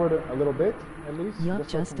think it lowered it a little bit, at least? Yup,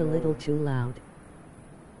 just a little too loud.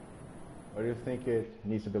 Or do you think it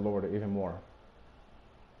needs to be lowered even more?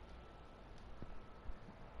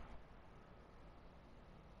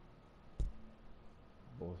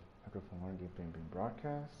 Both microphone and gameplay being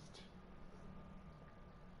broadcast.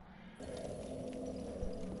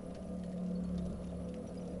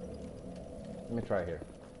 Let me try here.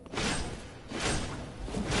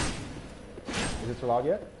 Is it too loud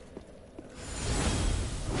yet?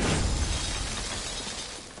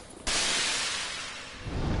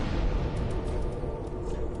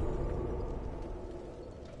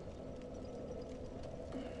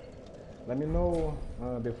 Let me know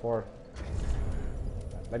before.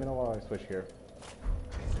 Let me know while I switch here.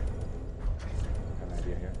 Have an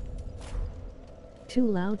idea here. Too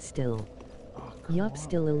loud still. Oh, Yup,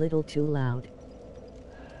 still a little too loud.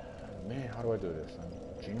 Man, how do I do this? I'm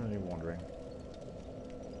genuinely wondering.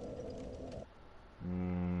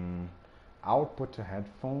 output to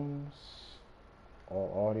headphones,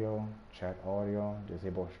 all audio, chat audio,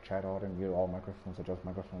 disable chat audio, mute all microphones, adjust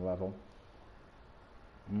microphone level.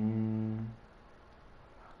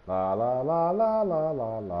 La la la la la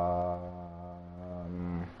la la.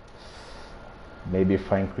 Maybe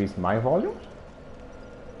if I increase my volume?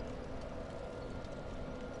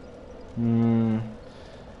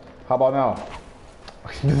 How about now?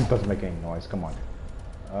 This doesn't make any noise, come on.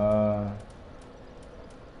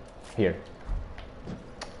 Here.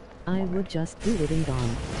 I would just do it and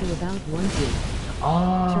gone to about 1 gig.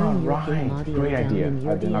 Ah, Turn your right. game audio Great down idea. in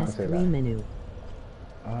your I did not consider DS3 that. menu.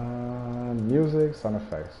 Music, sound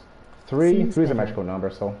effects. Three is a magical number,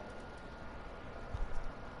 so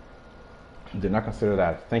did not consider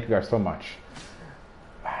that. Thank you guys so much.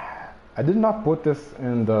 I did not put this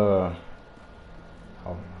in the,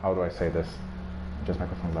 how do I say this? Just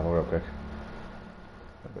microphone level real quick.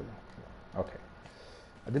 Okay.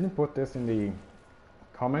 I didn't put this in the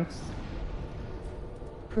comments.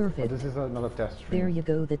 Perfect. But this is another test stream. There you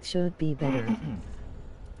go, that should be better.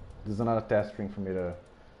 This is another test stream for me to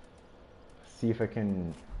see if I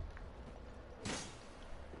can.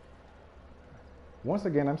 Once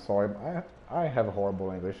again, I'm sorry, I have a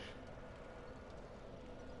horrible English.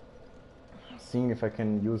 Seeing if I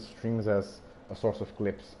can use streams as a source of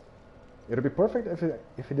clips. It would be perfect if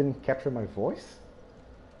it didn't capture my voice,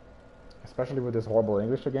 especially with this horrible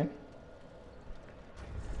English again.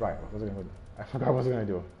 Right, what was I gonna do? I forgot what I was gonna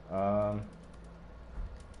do.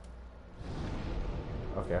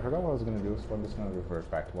 Okay, I forgot what I was gonna do, so I'm just gonna revert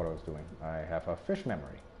back to what I was doing. I have a fish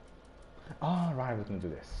memory. Oh, right, I was gonna do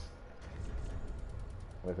this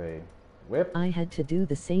with a whip. I had to do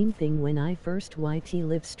the same thing when I first YT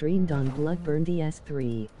live streamed on Bloodburn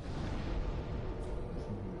DS3.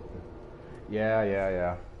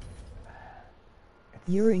 Yeah.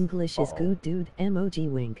 Your English is good, dude. Emoji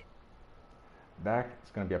wink.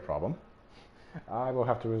 That's gonna be a problem. I will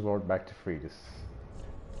have to resort back to freeze.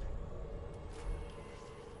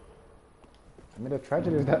 I mean, the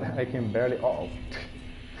tragedy is that I can barely. Uh-oh.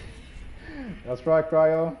 That's right,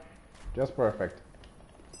 Cryo. Just perfect.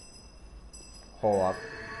 Hold up.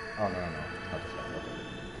 Oh, no. Not just that. Okay.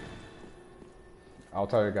 I'll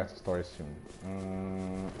tell you guys the story soon.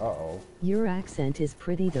 Uh-oh. Your accent is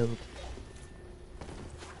pretty dope.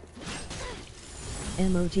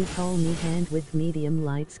 Emoji call me hand with medium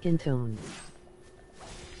light skin tone.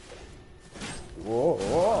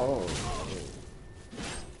 Whoa.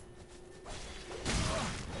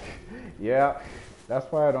 Yeah, that's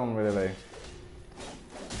why I don't really.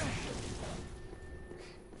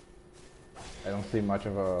 I don't see much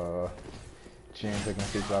of a chance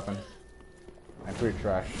against these weapons. I'm pretty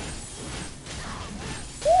trash.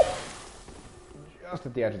 Just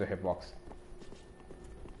at the edge of the hitbox.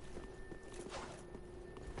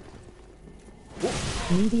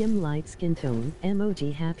 Medium light skin tone.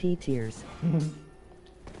 Emoji happy tears.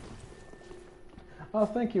 Oh,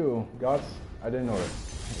 thank you, gods. I didn't notice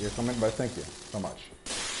your comment, but thank you so much.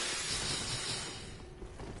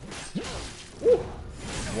 Woo.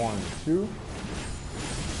 1, 2.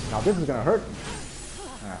 Now this is gonna hurt.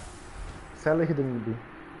 Sadly, he didn't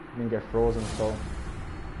get frozen, so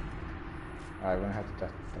alright, we're gonna have to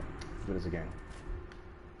do this again.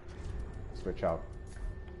 Switch out.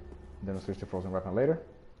 Then we'll switch to frozen weapon later.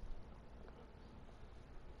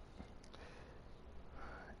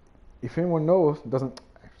 If anyone doesn't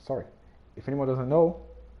know,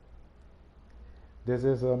 this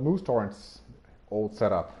is a Moose Torrent's old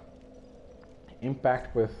setup.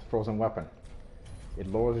 Impact with frozen weapon. It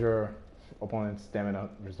lowers your opponent's stamina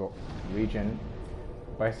regen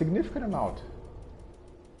by a significant amount.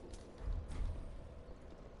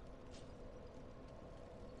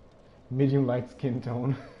 Medium light skin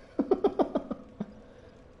tone.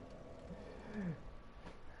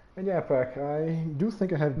 And yeah, Pack, I do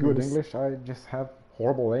think I have good English. I just have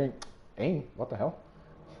horrible aim. What the hell?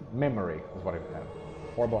 Memory is what I have.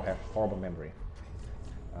 Horrible memory.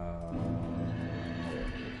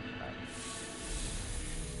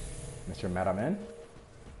 Mr. Metaman.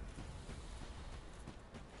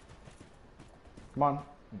 Come on.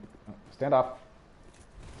 Stand up.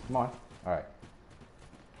 Come on. Alright.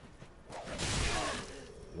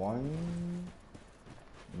 1.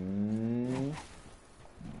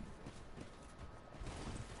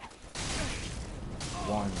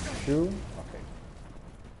 1, 2. Okay.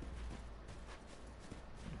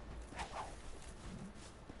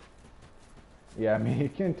 Yeah, I mean, he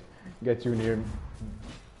can't get too near,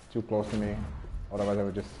 too close to me. Otherwise, I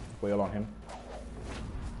would just wail on him.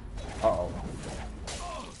 Uh-oh.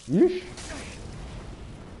 Yeesh.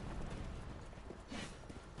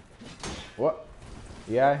 What?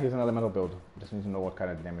 Yeah, he's an elemental build. Just need to know what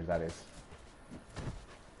kind of damage that is.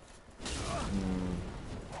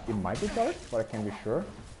 It might be dark, but I can't be sure.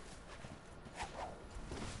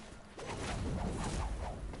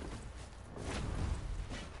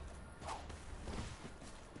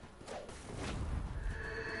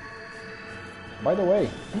 By the way,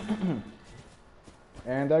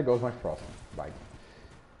 and there goes my Frostbite.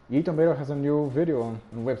 Tomato has a new video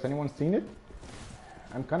on Whips. Anyone seen it?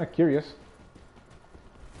 I'm kind of curious.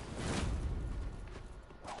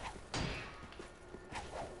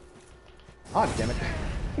 Ah, damn it.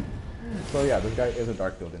 So yeah, this guy is a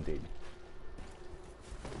dark build indeed.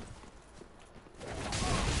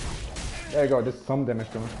 There you go, just some damage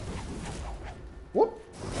to him. Whoop!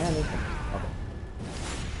 And it's okay.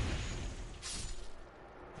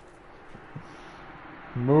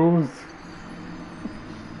 Moves.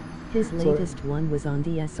 His latest one was on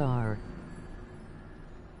DSR.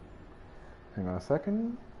 Hang on a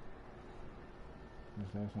second.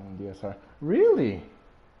 His latest one on DSR. Really?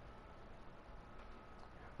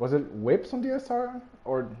 Was it whips on DSR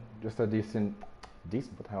or just a decent,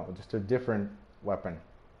 what the hell? Just a different weapon.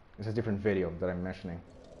 It's a different video that I'm mentioning.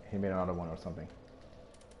 He made another one or something.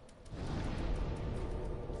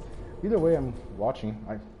 Either way, I'm watching.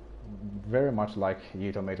 I very much like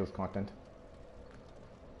Tomato's content.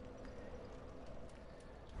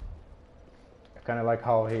 I kind of like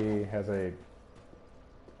how he has a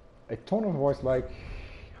tone of voice, like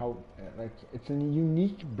how like it's a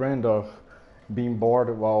unique brand of being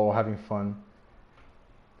bored while having fun.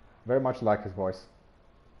 Very much like his voice.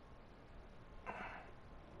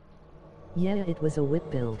 Yeah, it was a whip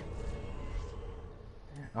build.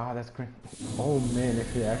 Ah, that's great. Oh man,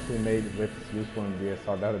 if he actually made whips useful in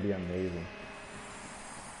DSR, that would be amazing.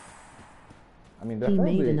 I mean, he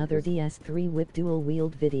made another DS3 whip dual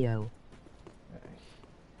wield video.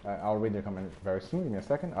 I'll read the comment very soon. Give me a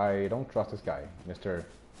second. I don't trust this guy, Mr.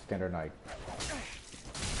 Standard Knight.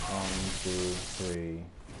 1, 2, 3.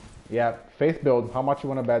 Yeah, faith build. How much you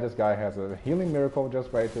want to bet this guy has a healing miracle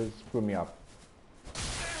just ready to screw me up?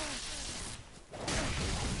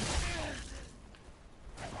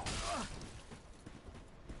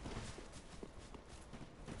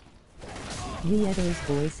 Liedo's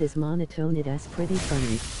voice is monotone. It is pretty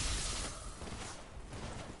funny.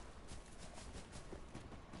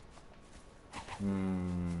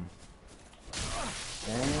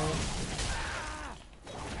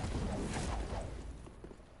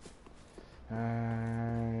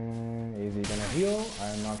 Is he gonna heal?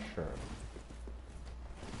 I'm not sure.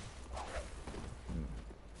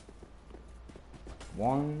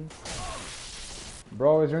 One.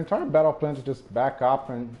 Bro, is your entire battle plan to just back up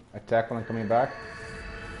and attack when I'm coming back?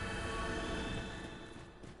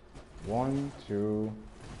 1, 2.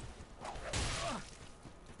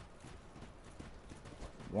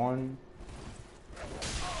 1.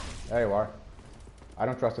 There you are. I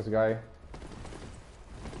don't trust this guy.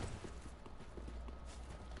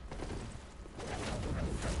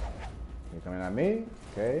 You're coming at me?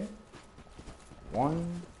 Okay.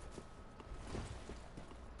 1.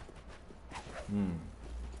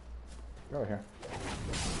 Get over here.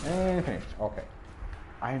 And finished. Okay.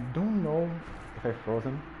 I don't know if I froze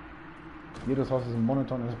him. Lido's house is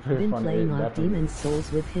monotone. It's pretty been fun. playing off Demon's Souls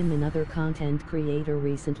with him, another content creator,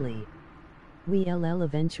 recently. We LL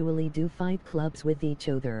eventually do fight clubs with each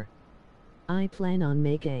other. I plan on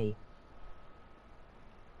make a.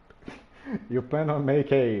 You plan on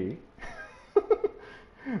make a.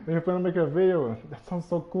 You plan on make a video. That sounds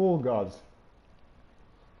so cool, gods.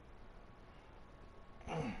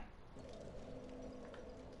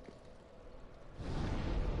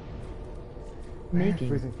 Making.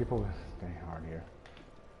 Freezing people is getting hard here.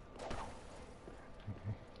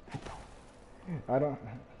 I don't.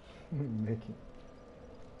 Making.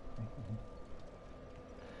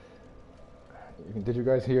 Did you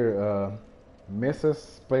guys hear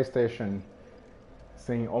Mrs. PlayStation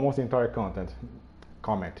saying almost the entire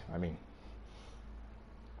comment, I mean.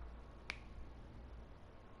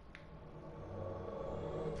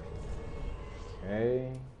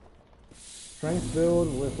 Okay. Strength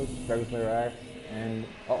build with a Dragon Slayer axe and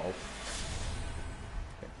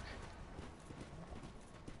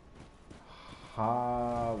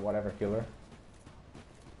whatever killer.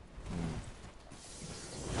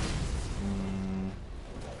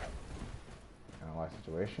 Analyze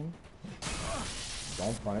situation.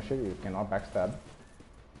 Don't punish it, you cannot backstab.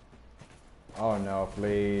 Oh no,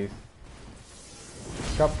 please.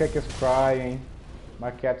 Cupcake is crying.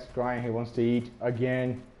 My cat's crying, he wants to eat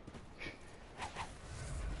again.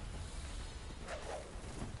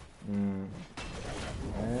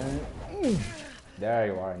 There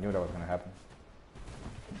you are, I knew that was gonna happen.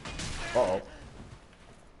 Uh-oh.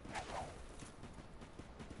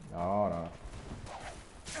 No, no.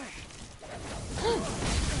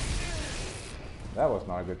 That was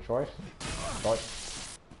not a good choice. But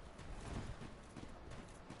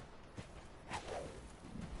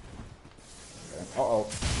uh-oh.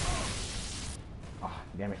 Ah,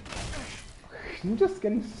 damn it. I'm just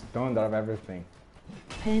getting stunned out of everything.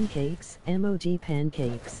 Pancakes, emoji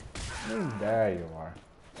pancakes. There you are.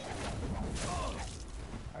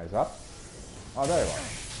 Eyes up. Oh, there you are.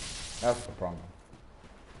 That's the problem.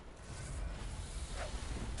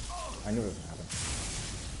 I knew it was gonna happen.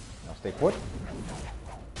 Now stay put.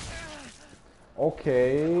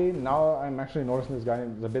 Okay, now I'm actually noticing this guy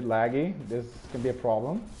is a bit laggy. This can be a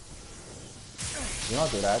problem. Do not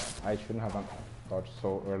do that. I shouldn't have dodged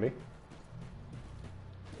so early.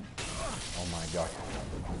 Oh my god.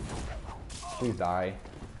 Please die.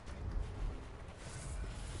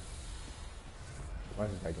 What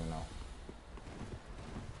is this guy doing now?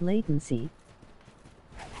 Latency.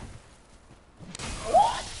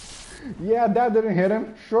 Yeah, that didn't hit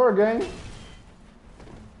him. Sure, game.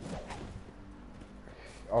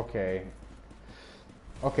 Okay.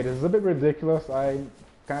 Okay, this is a bit ridiculous. I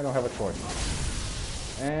kind of don't have a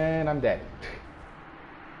choice. And I'm dead.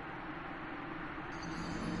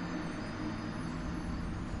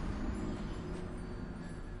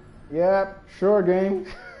 Yep, sure, game.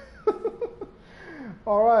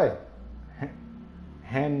 Alright.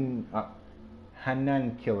 Hanan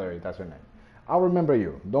Killer, that's her name. I'll remember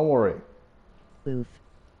you, don't worry. Oof.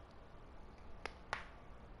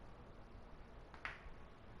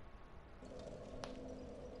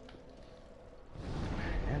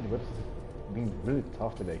 Man, the whips is being really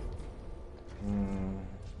tough today.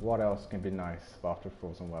 What else can be nice after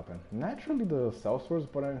frozen weapon? Naturally the sellswords,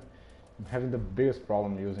 but I'm having the biggest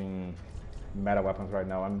problem using meta weapons right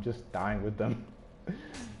now. I'm just dying with them.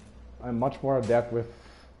 I'm much more adept with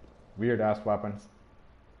weird ass weapons.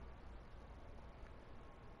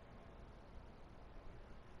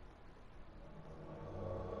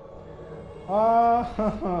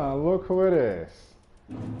 Ah, look who it is.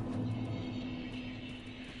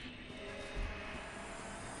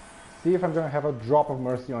 See if I'm gonna have a drop of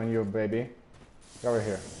mercy on you, baby. Get over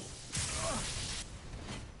here.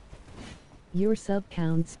 Your sub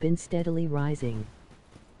count's been steadily rising.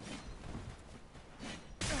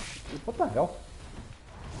 What the hell?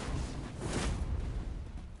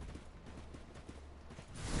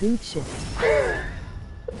 Good shit.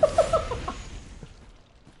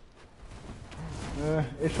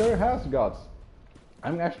 It sure has guts.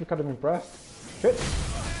 I'm actually kind of impressed. Shit.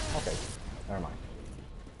 Okay, never mind.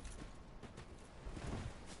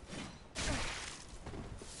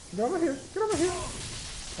 Get over here. Get over here.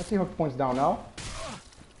 Let's see how it points down now.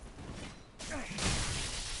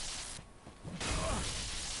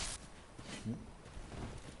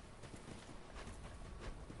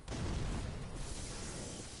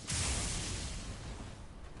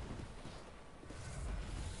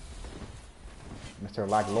 Mr.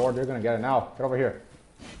 Lag Lord, you're gonna get it now. Get over here.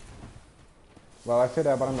 Well, I say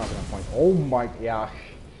that, but I'm not gonna point. Oh my, yeah.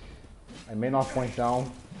 I may not point down,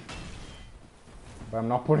 but I'm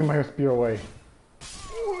not putting my spear away.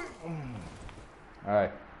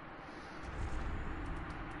 Alright.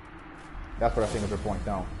 That's what I think of your point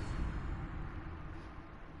down.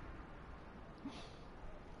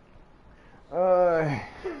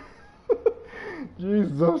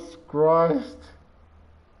 Jesus Christ.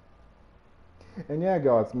 And yeah,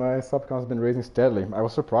 guys, my sub count has been raising steadily. I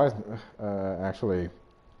was surprised, actually,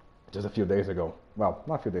 just a few days ago. Well,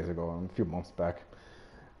 not a few days ago, a few months back.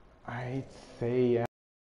 I'd say...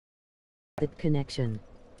 Good connection.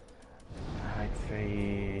 I'd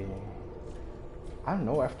say... I don't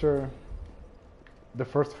know, after the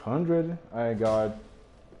first 100, I got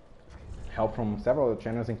help from several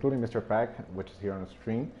channels, including Mr. Pack, which is here on the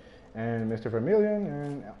stream, and Mr. Vermilion,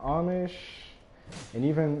 and Amish, and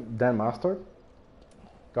even Dan Master.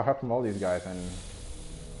 Got help from all these guys, and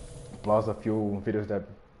plus a few videos that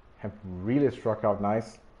have really struck out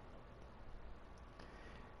nice.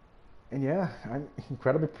 And yeah, I'm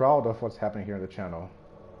incredibly proud of what's happening here on the channel.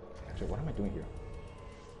 Actually, what am I doing here?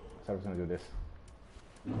 I thought I was gonna do this.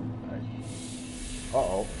 Alright.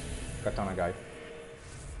 Uh-oh. Katana guy.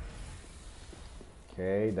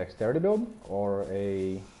 Okay, dexterity build or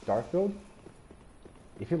a dark build.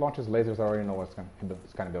 If he launches lasers, I already know what kind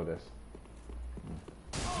of build is.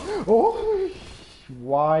 Oh!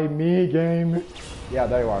 Why me, game? Yeah,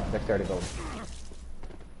 there you are, dexterity build.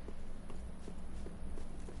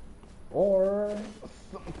 Or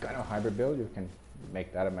some kind of hybrid build, you can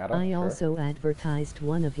make that a meta. I sure. also advertised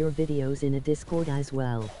one of your videos in a Discord as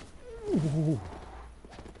well. Ooh.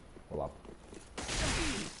 Hold up.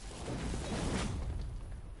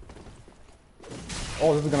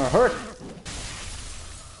 Oh, this is gonna hurt!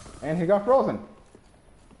 And he got frozen.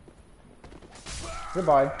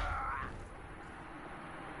 Goodbye.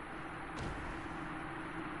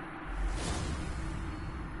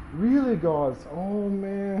 Really, guys? Oh,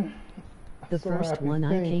 man. The So first happy. one I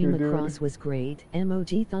Thank came you, dude. across was great.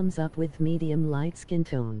 Emoji thumbs up with medium light skin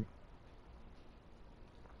tone.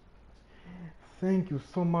 Thank you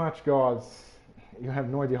so much, guys. You have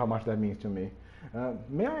no idea how much that means to me.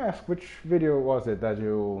 May I ask which video was it that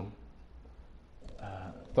you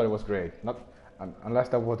thought it was great? Not unless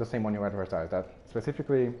that was the same one you advertised. That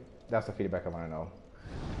specifically, that's the feedback I want to know.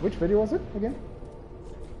 Which video was it again?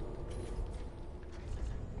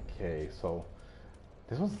 Okay, so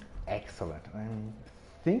this was excellent. I'm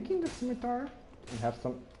thinking the scimitar and have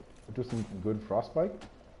do some good frostbite.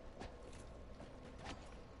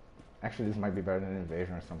 Actually, this might be better than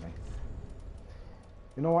invasion or something.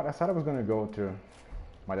 You know what? I said I was going to go to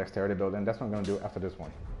my dexterity build, and that's what I'm going to do after this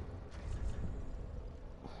one.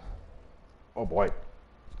 Oh boy.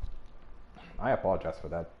 I apologize for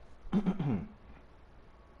that.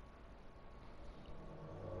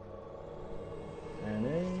 And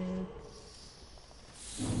it's...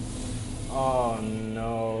 Oh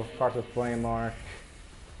no, part of flame mark.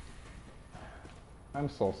 I'm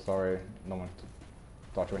so sorry. No one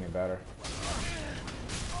taught you any better.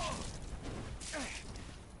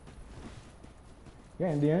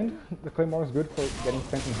 Yeah, in the end, the claymore is good for getting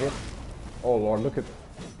phantom hits. Oh lord, look at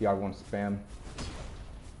the R1 spam.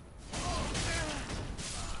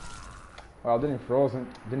 Well, didn't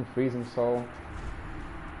freeze him, so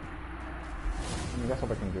I mean, that's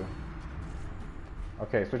what I can do.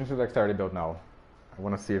 Okay, switching to the dexterity build now. I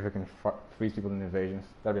want to see if I can freeze people in invasions.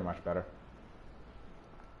 That'd be much better.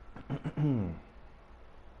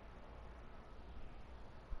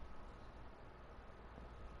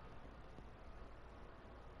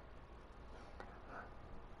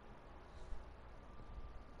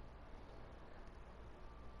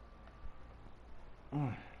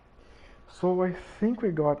 So I think we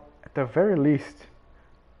got, at the very least,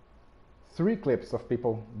 3 clips of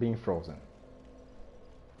people being frozen.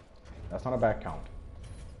 That's not a bad count.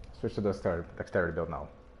 Switch to the dexterity build now.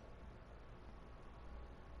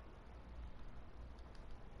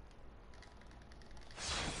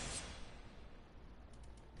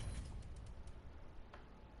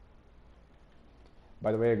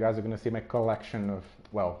 By the way, guys, you're going to see my collection of,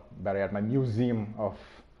 well, better yet, my museum of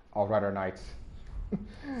Outrider Knights.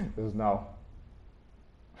 This is now.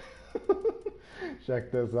 Check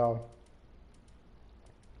this out.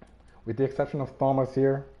 With the exception of Thomas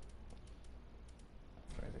here.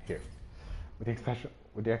 Where is it? Here.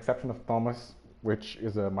 With the exception of Thomas, which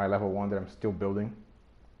is my level 1 that I'm still building.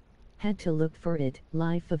 Had to look for it.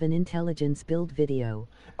 Life of an Intelligence build video.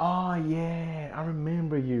 Oh yeah, I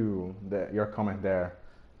remember your comment there.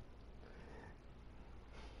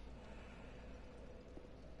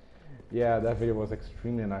 Yeah, that video was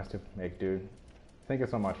extremely nice to make, dude. Thank you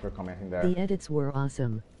so much for commenting there. The edits were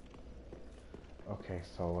awesome. Okay,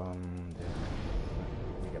 so let me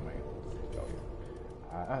get my oh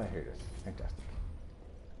yeah. Here it is. Fantastic.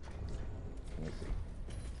 Let me see.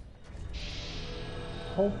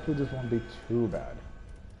 Hopefully this won't be too bad.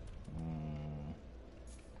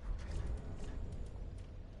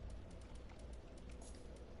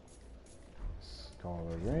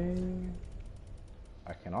 Scholar ring.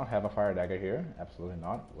 I cannot have a fire dagger here. Absolutely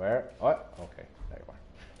not. Where? What? Okay, there you are.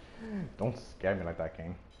 Don't scare me like that,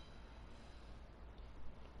 King.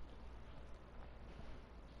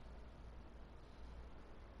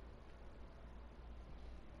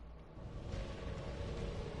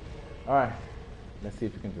 Alright, let's see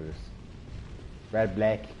if we can do this. Red,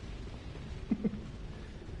 black.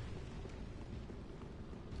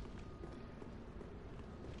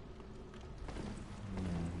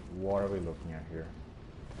 What are we looking at here?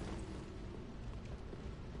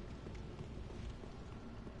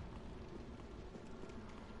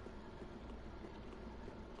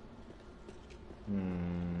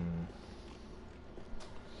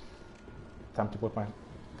 Time to put my...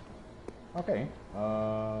 Okay.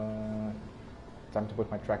 Time to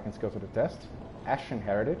put my tracking skills to the test. Ashen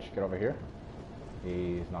Heritage, get over here.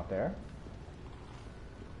 He's not there.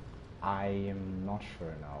 I am not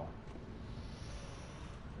sure now.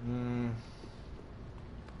 I'm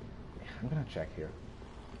gonna check here.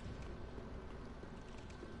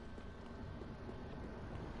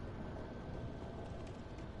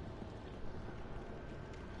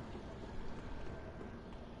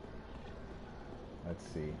 Let's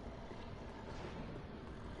see.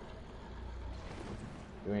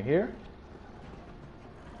 Doing here?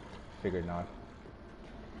 figured not.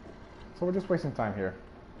 So we're just wasting time here,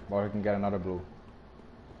 while we can get another blue,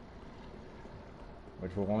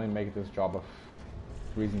 which will only make this job of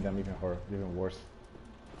freezing them even worse.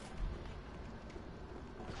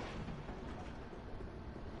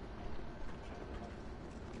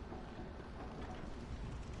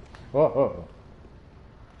 Oh,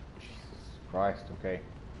 Jesus Christ! Okay.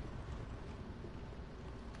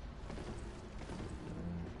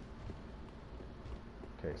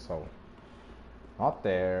 Okay, so not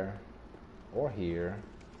there or here.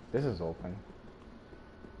 This is open.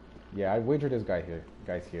 Yeah, I wager this guy's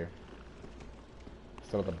here.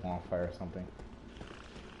 Still at the bonfire or something.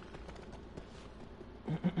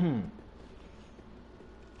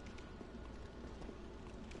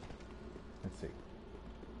 Let's see.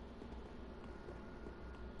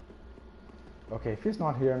 Okay, if he's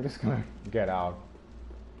not here, I'm just gonna get out.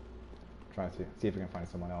 Try to see if we can find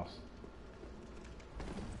someone else.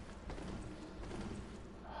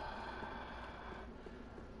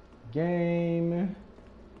 Game,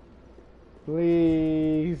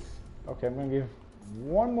 please. Okay, I'm gonna give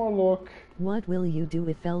one more look. What will you do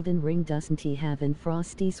if Elden Ring doesn't have an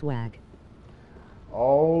frosty swag?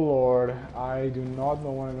 Oh Lord, I do not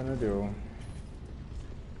know what I'm gonna do.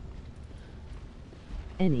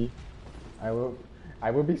 Any. I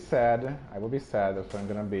will be sad. I will be sad. That's what I'm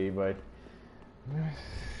gonna be. But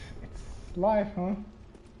it's life, huh?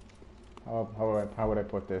 How would I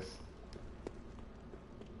put this?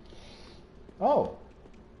 Oh,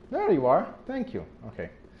 there you are. Thank you. Okay.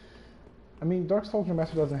 I mean, Dark Souls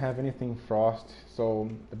Remastered doesn't have anything frost, so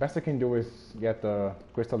the best I can do is get the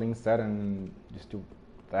crystalline set and just do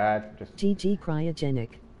that. Just GG cryogenic.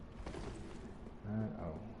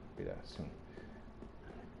 I'll be that soon.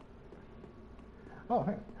 Oh,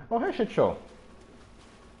 hey. Oh, hey, shit show.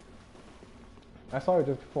 I saw you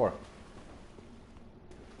just before.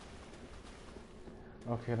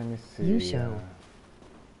 Okay, let me see. You show.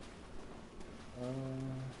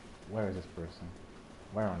 Where is this person?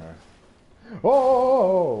 Where on earth?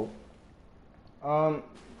 Oh!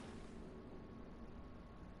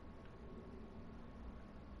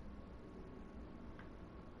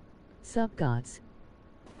 Sup gods.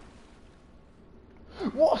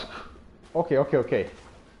 What? Okay.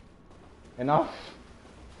 Enough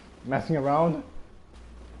messing around.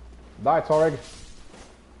 Die, Toreg.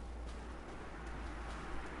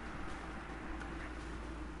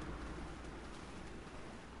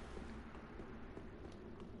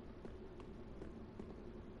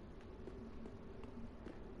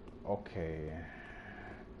 Okay.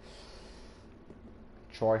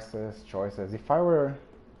 Choices. If I were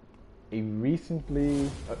a recently...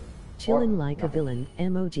 Chillin' like a villain,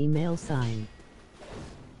 emoji male sign.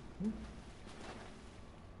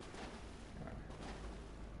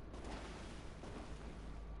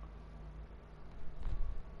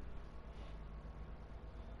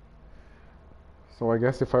 So I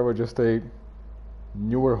guess if I were just a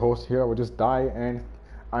newer host here, I would just die, and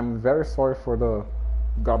I'm very sorry for the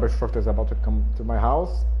garbage truck that's about to come to my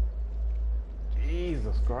house.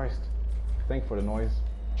 Jesus Christ. Thank you for the noise.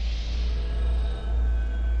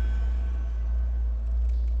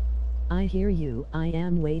 I hear you, I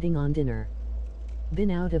am waiting on dinner.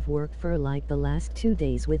 Been out of work for like the last 2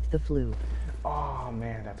 days with the flu. Oh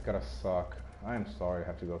man, that's gotta suck. I am sorry I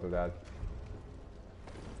have to go through that.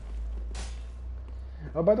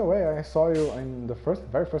 Oh, by the way, I saw you in the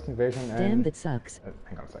very first invasion and... Damn, that sucks.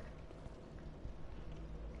 Hang on a sec.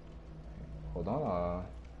 Hold on.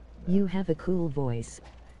 You have a cool voice.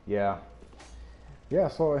 Yeah. Yeah,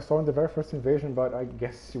 so I saw in the very first invasion, but I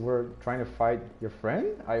guess you were trying to fight your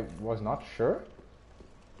friend? I was not sure.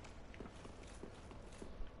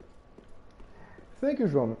 Thank you,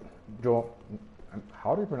 Joe.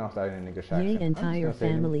 How do you pronounce that in an English accent? Yay, entire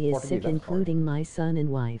family is sick, including my son and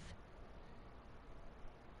wife.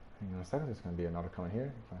 Hang on a second, there's going to be another comment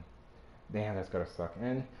here. Damn, that's gotta suck.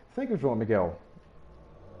 And thank you, Joe Miguel.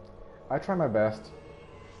 I try my best.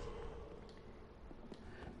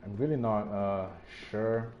 I'm really not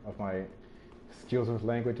sure of my skills with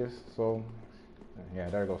languages, so yeah,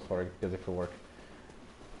 there goes for it. Does it for work?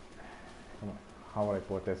 How would I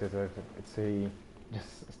put this?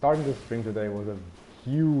 Just starting this stream today was a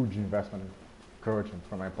huge investment of courage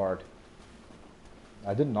for my part.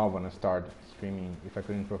 I did not want to start streaming if I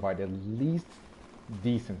couldn't provide at least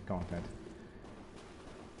decent content.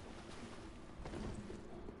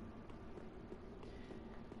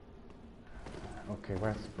 Okay,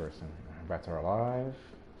 where's this person? Rats are alive.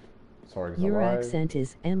 Sorry, Your alive. accent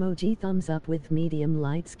is emoji thumbs up with medium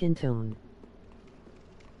light skin tone.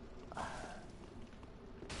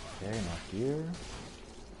 Okay, not here.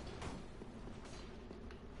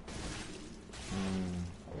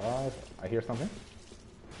 Alive. I hear something.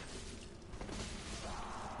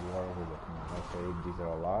 What are we looking at? Okay, these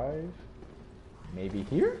are alive. Maybe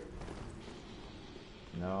here?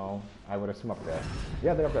 No, I would assume up there.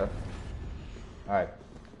 Yeah, they're up there. Alright.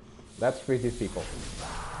 Let's freeze these people.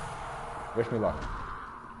 Wish me luck.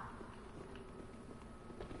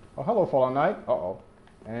 Oh, hello, Fallen Knight. Uh-oh.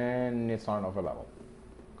 And it's on another level.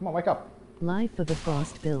 Come on, wake up. Live for the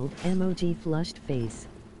Frost build, emoji flushed face.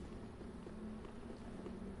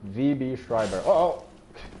 VB Schreiber. Uh-oh.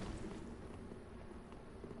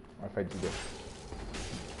 What if I do this?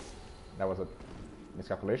 That was a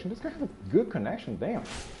miscalculation. This guy has a good connection. Damn.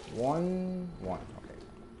 1-1. Okay.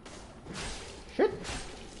 Shit.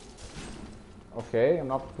 Okay, I'm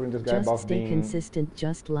not putting this guy above Just being... stay consistent,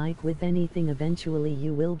 just like with anything, eventually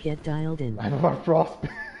you will get dialed in. I'm above Frostbite.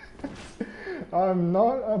 I'm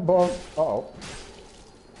not above... Uh-oh.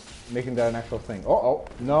 Making that an actual thing. Uh-oh.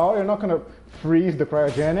 No, you're not gonna freeze the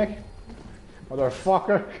cryogenic.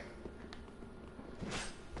 Motherfucker.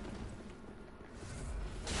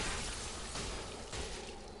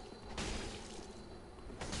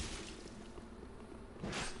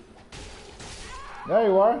 There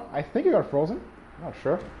you are. I think you got frozen. Not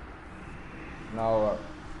sure. Now,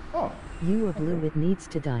 oh. You are blue, it needs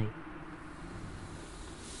to die.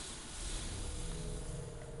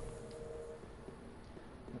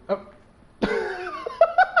 Oh.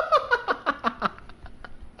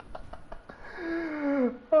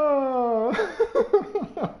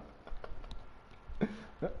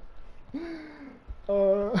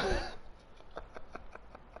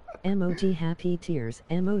 Emoji happy tears,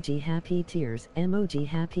 emoji happy tears, emoji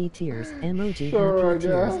happy tears, emoji Sure, happy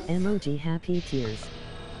tears, emoji happy tears.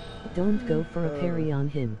 Don't go for a parry on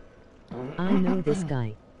him. I know this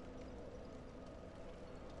guy.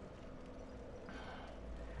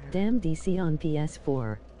 Damn DC on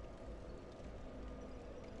PS4.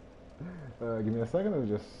 Give me a second to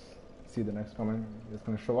just see the next comment is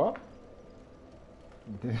going to show up.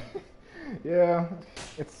 Yeah,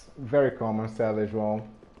 it's very common, sadly as well.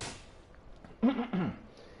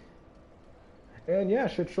 And yeah,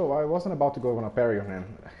 shit show. I wasn't about to go on a parry on him.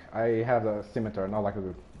 I have a scimitar, not like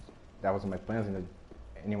that was in my plans,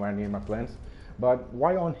 anywhere near my plans. But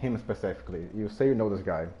why on him specifically? You say you know this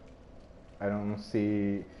guy. I don't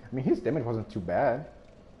see... I mean, his damage wasn't too bad.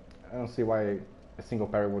 I don't see why a single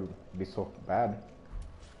parry would be so bad.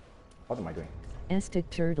 What am I doing? Estic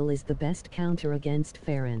Turtle is the best counter against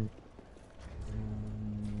Farron.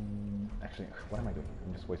 Actually, what am I doing?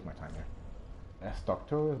 I'm just wasting my time here. Estic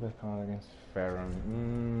Turtle is the best counter against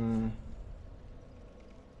Farron.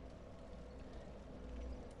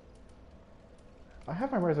 I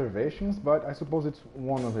have my reservations, but I suppose it's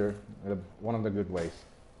one of the good ways.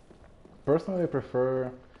 Personally, I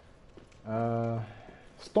prefer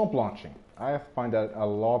stomp launching. I find that a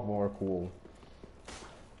lot more cool.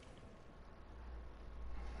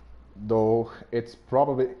 Though it's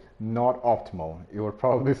probably not optimal. You would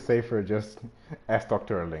probably safer just Estic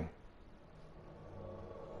Turtling.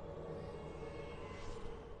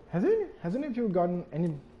 Has any of you gotten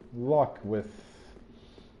any luck with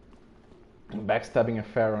backstabbing a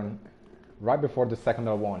Farron right before the second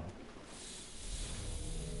L1?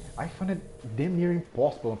 I find it damn near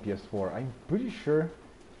impossible on PS4. I'm pretty sure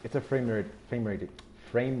it's a frame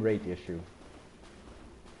rate issue.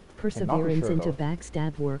 Perseverance sure, into though.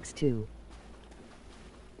 backstab works too.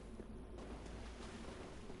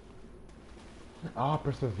 Ah,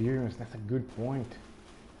 perseverance. That's a good point.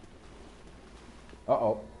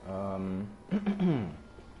 Uh-oh.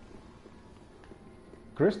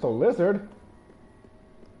 Crystal Lizard?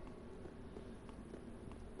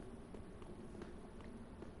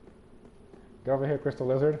 Get over here, Crystal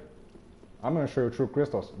Lizard. I'm gonna show you true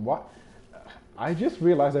crystals. What? I just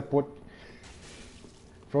realized I put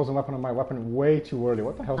frozen weapon on my weapon way too early.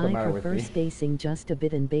 What the hell's the matter with me? I prefer spacing just a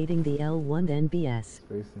bit and baiting the L1 then BS.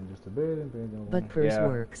 Spacing just a bit and baiting the L1. But pers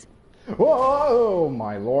works. Whoa,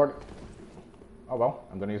 my lord. Oh well,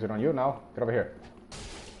 I'm gonna use it on you now. Get over here.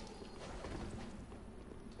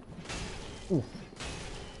 Oof.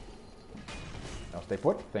 Now stay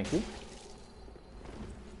put, thank you.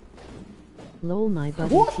 Lol, my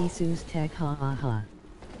buddy Tisu's tech, ha ha ha.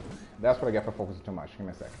 That's what I get for focusing too much. Give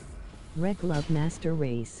me a sec. Reg Love Master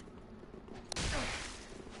Race.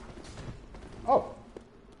 Oh.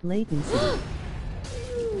 Latency.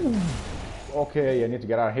 Okay, I need to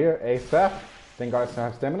get out of here ASAP. Thank God I still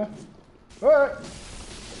have stamina. Alright.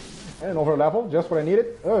 And over level, just what I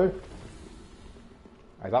needed. Eyes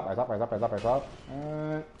up, eyes up, eyes up, eyes up, eyes up.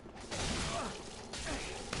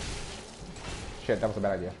 Shit, that was a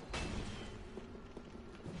bad idea.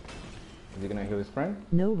 Is he gonna heal his friend?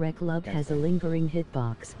 No Reclub Can't has say. a lingering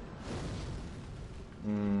hitbox.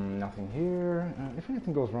 Nothing here. If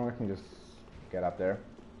anything goes wrong, I can just get up there.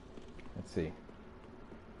 Let's see.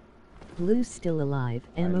 Blue's still alive,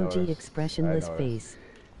 emoji I expressionless noticed. face.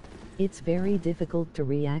 It's very difficult to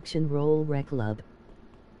reaction roll Reclub.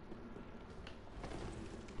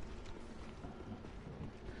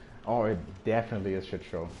 Oh, it definitely is shit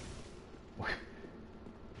show.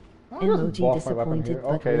 Emoji disappointed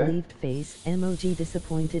but Okay, relieved face. Emoji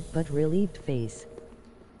disappointed but relieved face.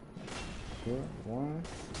 Here, one.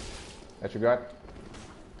 That you got?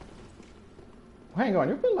 Hang on,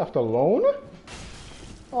 you've been left alone?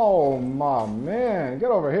 Oh my man, get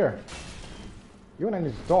over here. You and I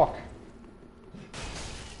need to talk.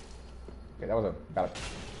 Okay, that was a bad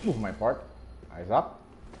move on my part. Eyes up.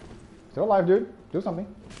 Still alive, dude. Do something.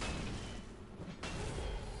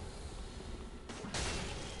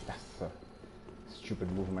 That's a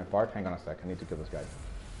stupid move on my part. Hang on a sec, I need to kill this guy.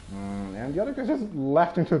 And the other guy just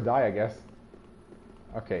left him to die, I guess.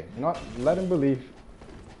 Okay, you know what? Let him believe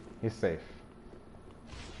he's safe.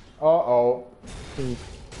 Uh-oh.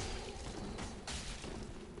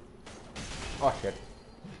 Oh, shit.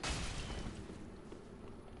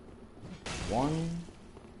 One.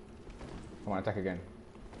 Come on, attack again.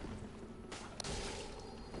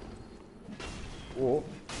 Oh.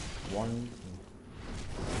 One.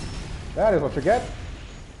 That is what you get.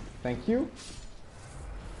 Thank you.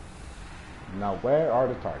 Now, where are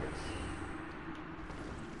the targets?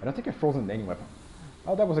 I don't think I frozen any weapon.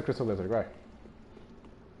 Oh, that was a crystal lizard, right?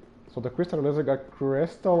 So the crystal lizard got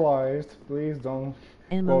crystallized. Please don't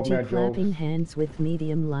Emoji clapping hands with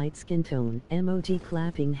medium light skin tone. Emoji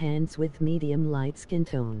clapping hands with medium light skin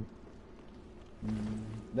tone.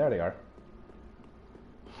 There they are.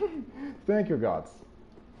 Thank you, gods.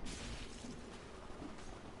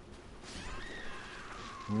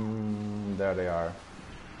 There they are.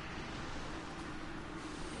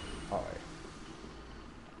 Alright.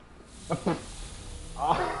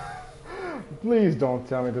 Please don't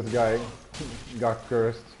tell me this guy got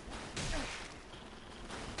cursed.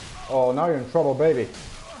 Oh, now you're in trouble, baby.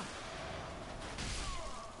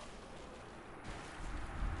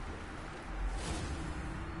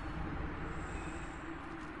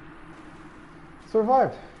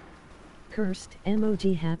 Survived. Cursed.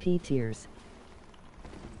 Emoji happy tears.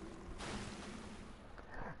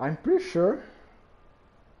 I'm pretty sure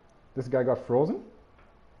this guy got frozen.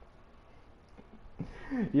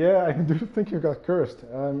 Yeah, I do think you got cursed.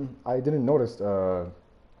 I didn't notice.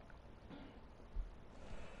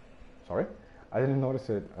 Sorry, I didn't notice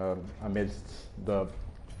it amidst the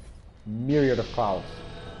myriad of clouds.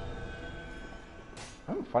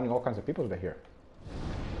 I'm finding all kinds of people here.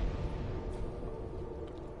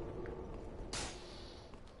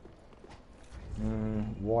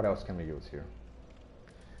 What else can we use here?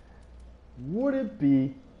 Would it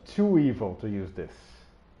be too evil to use this?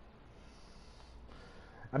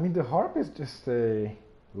 I mean, the harp is just a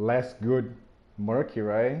less good murky,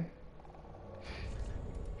 right?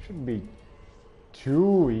 Shouldn't be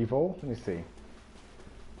too evil. Let me see.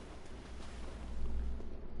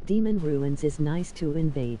 Demon Ruins is nice to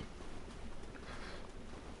invade.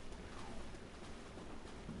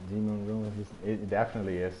 Demon Ruins, it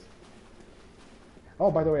definitely is. Oh,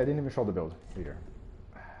 by the way, I didn't even show the build either.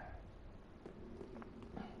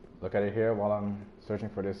 Look at it here while I'm searching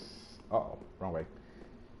for this. Uh-oh, wrong way.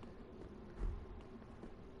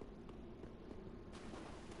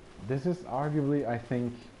 This is arguably, I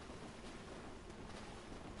think,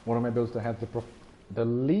 one of my builds that has the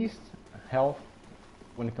least health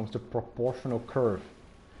when it comes to proportional curve.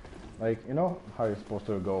 Like, you know how you're supposed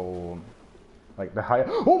to go, like the higher.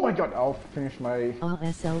 Oh my god! I'll finish my.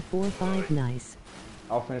 ASL45 nice.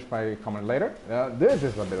 I'll finish my comment later. This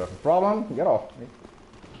is a bit of a problem. Get off me.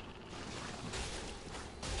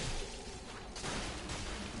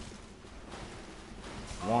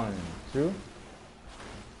 One, two.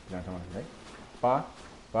 Gentlemen, right? Pa.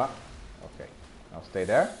 Okay. I'll stay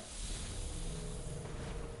there.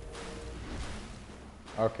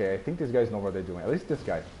 Okay, I think these guys know what they're doing. At least this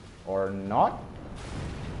guy. Or not?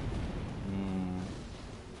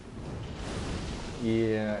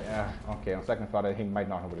 Yeah, okay, on second thought, I think he might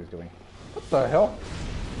not know what he's doing. What the hell?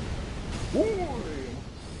 Ooh.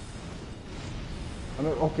 I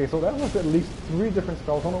mean, okay, so that was at least 3 different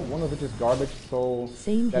spells, one of which is garbage, so...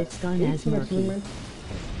 Same hitstun as Murky.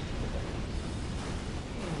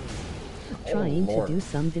 Trying to do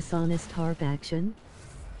some dishonest harp action.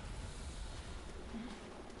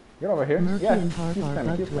 Get over here. Murky Yeah, and harp are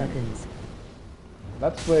bugged weapons.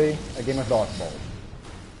 Let's play a game of dodgeball.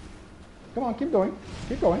 Come on, keep going.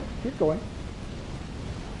 Keep going. Keep going.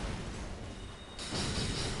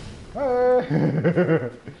 Hey.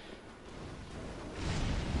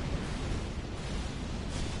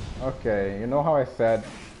 Okay, you know how I said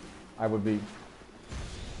I would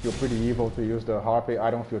feel pretty evil to use the harpy? I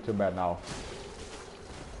don't feel too bad now.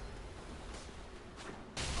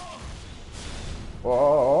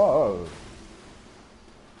 Whoa!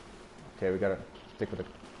 Okay, we gotta stick with the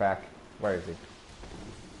back. Where is he?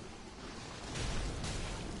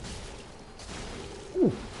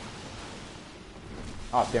 Ooh.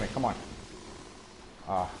 Ah, damn it! Come on.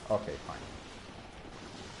 Ah, okay, fine.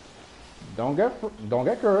 Don't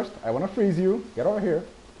get cursed. I wanna freeze you. Get over here.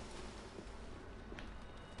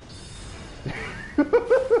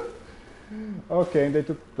 Okay, and they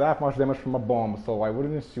took that much damage from a bomb, so I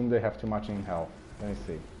wouldn't assume they have too much in health. Let me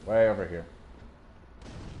see. Way over here.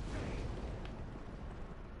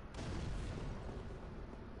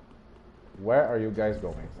 Where are you guys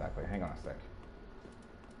going exactly? Hang on a sec.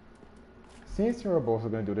 Since you're both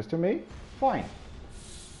going to do this to me, fine.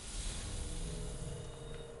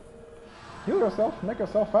 Heal yourself, make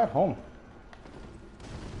yourself at home.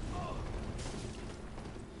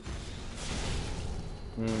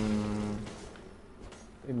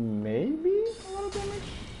 It may be a lot of damage?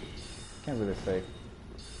 Can't really say.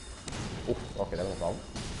 Oof, okay, that was a problem.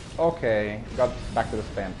 Okay, got back to the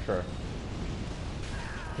spam, sure.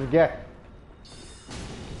 Forget.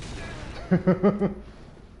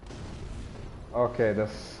 Okay,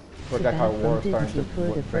 this projectile war is starting to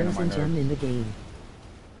put a drain on my frozen gem in the nerves. game.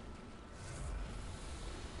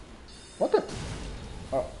 What the?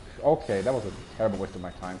 Oh, okay, that was a terrible waste of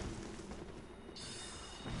my time.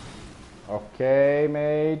 Okay,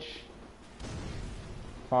 mage.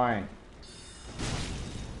 Fine.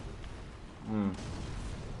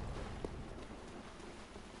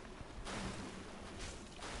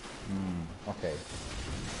 Okay.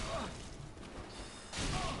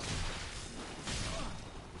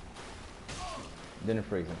 Didn't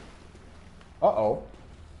freeze him. Uh-oh.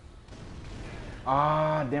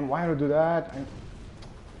 Ah, damn, why did I do that?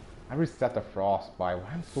 I reset the Frostbite.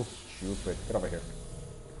 Why am I so stupid? Get over here.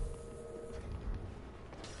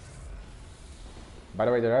 By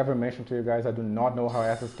the way, did I ever mention to you guys I do not know how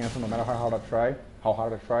S's cancel no matter how hard I try? How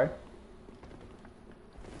hard I try?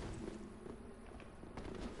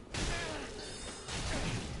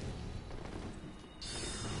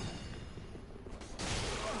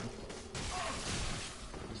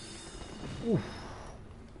 Oof.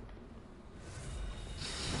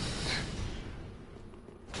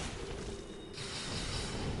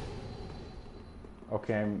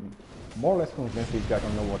 Okay, I'm more or less convinced these guys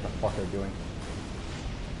don't know what the fuck they're doing.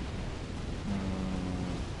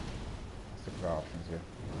 Let's look for our options here.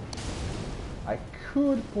 I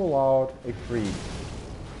could pull out a freeze.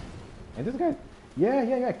 And this guy,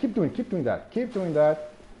 yeah, keep doing that. Keep doing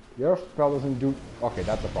that. Your spell doesn't do, okay,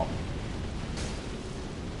 that's the problem.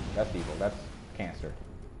 That's evil, that's cancer.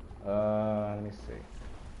 Let me see.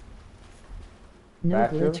 No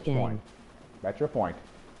Back your glitch gang. point. Back your point.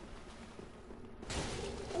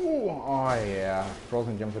 Ooh, oh yeah,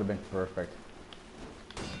 frozen gems would have been perfect.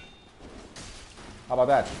 How about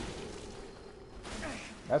that?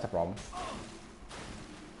 That's a problem.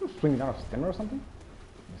 Swinging out of stamina or something?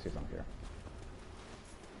 Let me see something here.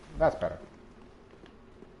 That's better.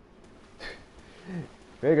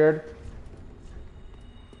 Figured.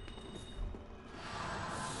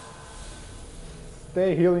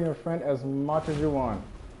 Stay healing your friend as much as you want.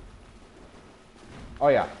 Oh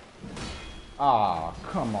yeah. Ah,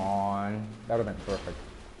 come on. That would have been perfect.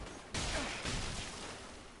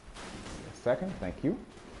 A second, thank you.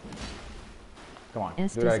 Come on, do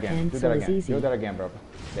that again. Do that again. Do that again, bro.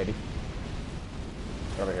 Baby.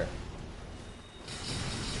 Get over here.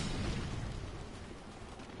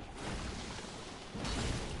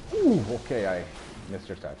 Ooh, okay, I missed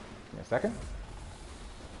your stat. Give me a second.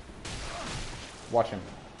 Watch him.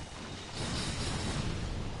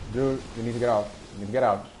 Dude, you need to get out. You need to get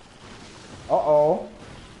out. Uh-oh.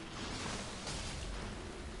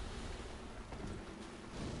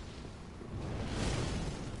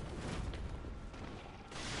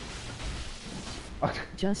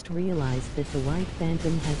 Just realized that the white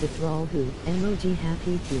phantom has a thrall who, emoji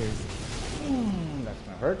happy tears. That's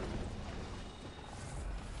gonna hurt.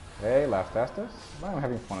 Okay, last Estes. I'm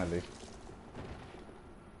having fun at least.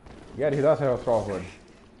 Yeah, he does have a thrall hood.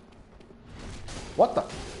 What the?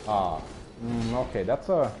 Ah, okay, that's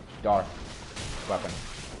a dark weapon.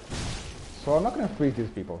 So I'm not gonna freeze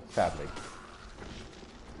these people, sadly.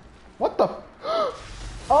 What the?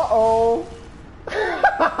 Uh-oh!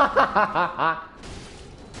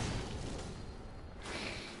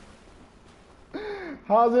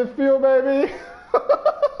 How's it feel, baby?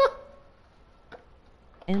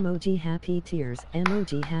 Emoji happy tears.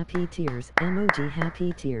 Emoji happy tears. Emoji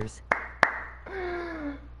happy tears.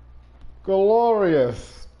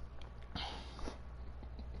 Glorious!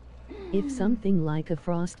 If something like a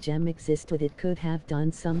frost gem existed, it could have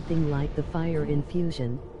done something like the fire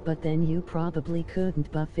infusion, but then you probably couldn't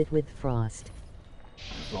buff it with frost.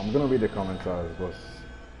 So I'm gonna read the comments. I was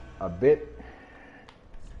a bit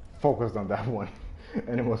focused on that one,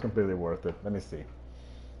 and it was completely worth it. Let me see.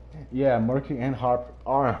 Yeah, Murky and Harp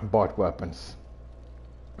are bot weapons.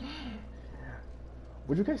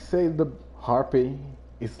 Would you guys say the Harpy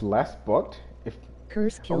is less bugged? If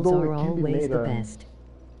Curse kills although are it can be always made the best.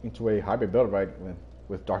 into a hybrid build, right?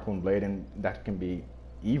 With Darkmoon Blade, and that can be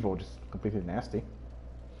evil, just completely nasty.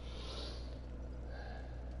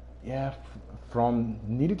 Yeah, from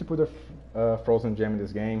needing to put a frozen gem in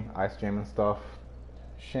this game, ice gem and stuff.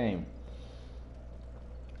 Shame.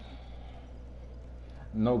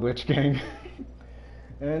 No glitch gang.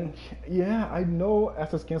 And yeah, I know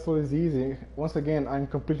SS cancel is easy. Once again, I'm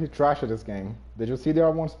completely trash at this game. Did you see the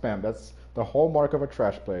R1 spam? That's the hallmark of a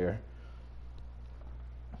trash player.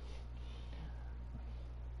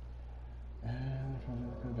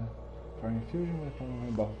 Fire infusion,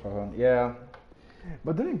 yeah.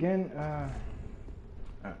 But then again,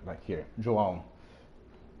 like here, João.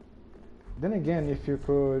 Then again, if you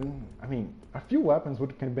could, I mean, a few weapons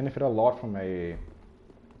can benefit a lot from a.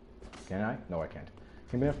 Can I? No, I can't.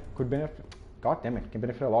 Could benefit. God damn it! Can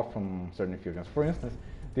benefit a lot from certain infusions. For instance,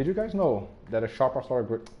 did you guys know that a sword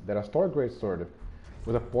grade sword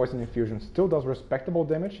with a poison infusion still does respectable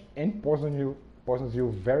damage and poisons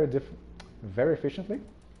you very efficiently?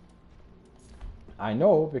 I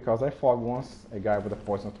know because I fought once a guy with a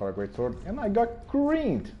poison sword grade sword and I got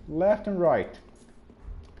creamed left and right.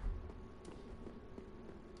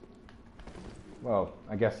 Well,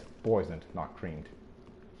 I guess poisoned, not creamed.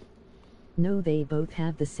 No, they both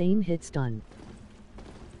have the same hit stun.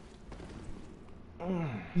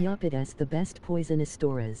 Yup, it has the best poisonous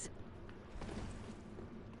storas.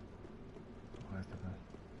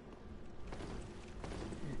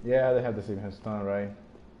 Yeah, they have the same hit stun, right?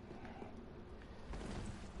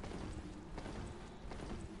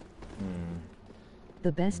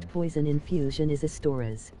 The best poison infusion is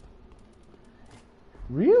Astora's.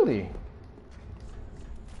 Really?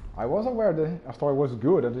 I was aware that Astora was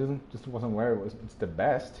good. I just wasn't aware it's the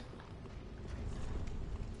best.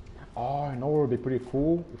 Oh, I know what would be pretty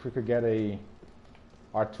cool if we could get a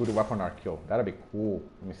R2 to weapon art kill. That'd be cool.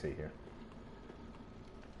 Let me see here.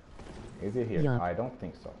 Is it here? Yup. I don't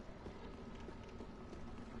think so.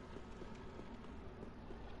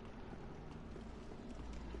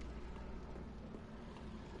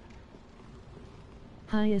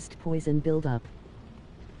 Highest poison buildup.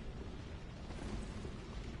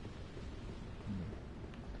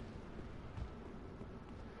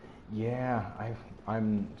 Yeah,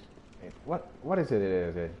 I'm. What is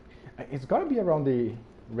it? It's got to be around the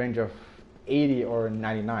range of 80 or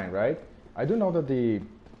 99, right? I do know that the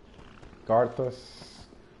Garthus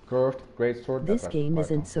curved greatsword. This game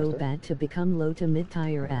isn't so bad to become low to mid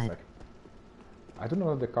tier at. I do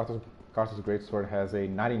know that the Garthus greatsword has a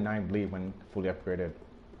 99 bleed when fully upgraded.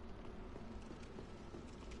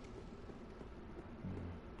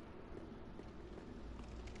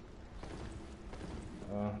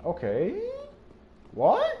 Okay.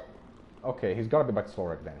 What? Okay, he's gotta be back to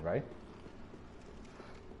Sorek then, right?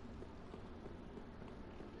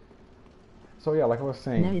 So yeah, like I was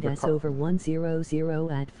saying. Nidas over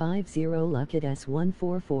 100 at 50 luck at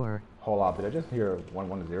S144. Hold up, did I just hear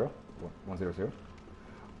 110? 100?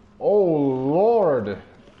 Oh lord!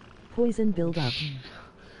 Poison buildup.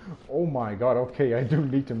 Oh my god, okay, I do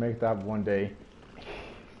need to make that one day.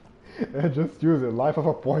 Just use it, life of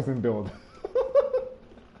a poison build.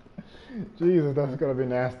 Jesus, that's gonna be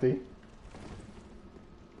nasty.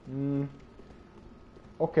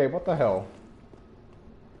 Okay, what the hell?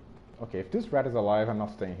 Okay, if this rat is alive, I'm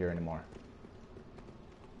not staying here anymore.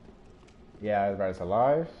 Yeah, the rat is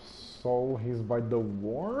alive, so he's by the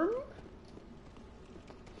worm?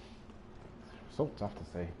 So tough to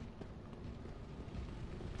say.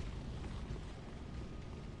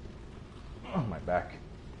 Oh, my back.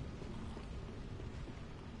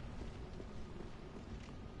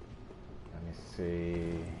 Let me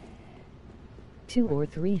see. 2 or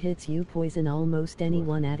 3 hits you poison almost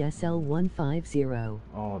anyone at SL150.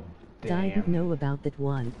 Oh, damn. Didn't know about that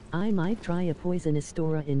one. I might try a poison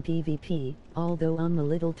Astora in PvP, although I'm a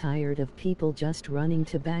little tired of people just running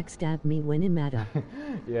to backstab me when in meta.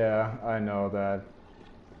 Yeah, I know that.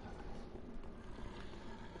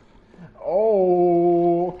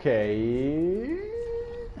 Okay.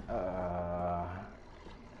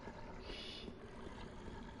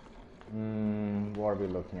 we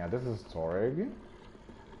looking at? This is Sorg.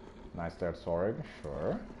 Nice there, Sorg.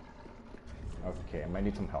 Sure. Okay, I might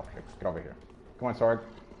need some help. Get over here. Come on, Sorg.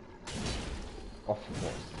 Of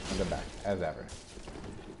course, in the back, as ever.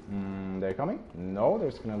 They're coming? No, they're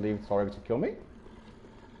just gonna leave Sorg to kill me.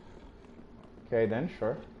 Okay, then,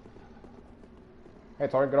 sure. Hey,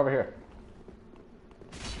 Sorg, get over here.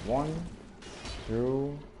 1,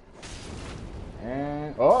 2,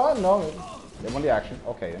 and... Oh, no! They won the action.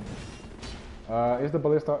 Okay, then. Is the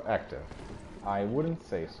ballista active? I wouldn't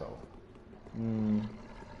say so.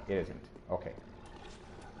 It isn't. Okay.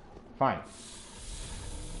 Fine.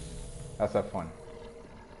 Let's have fun.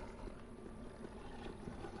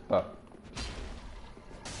 But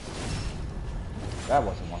that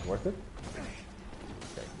wasn't much worth it. Okay.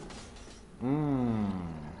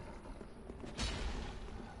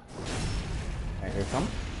 And here comes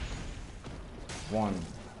 1,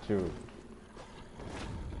 2.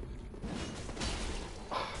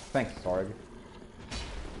 Thanks, Sorg.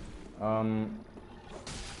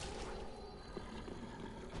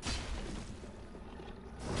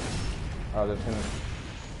 Oh, there's gonna...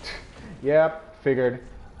 Yep, figured.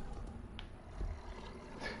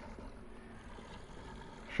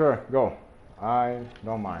 Sure, go. I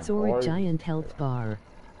don't mind. Sorg giant health bar.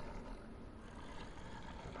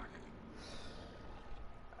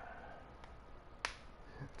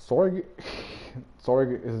 Sorg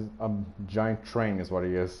is a giant train, is what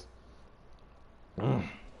he is.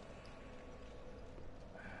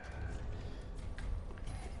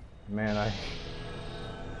 Man,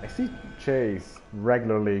 I see Chase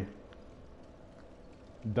regularly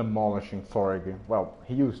demolishing Sorg. Well,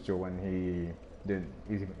 he used to when he did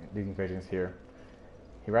these invasions here.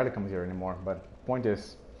 He rarely comes here anymore, but point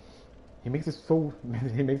is, he makes it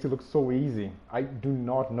look so easy. I do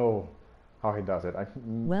not know how he does it.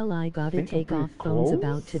 Well, I gotta take off. Phone's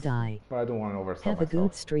about to die. But I don't want to oversell Have myself. a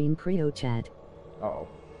good stream, Creo chat. Uh-oh.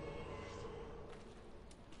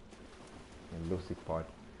 Lucy pod.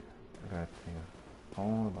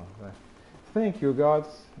 Thank you, gods.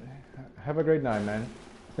 Have a great night, man.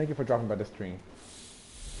 Thank you for dropping by the stream.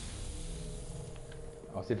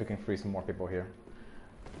 I'll see if we can free some more people here.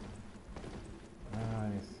 Let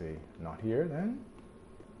me see. Not here, then?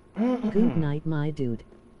 Good night, my dude.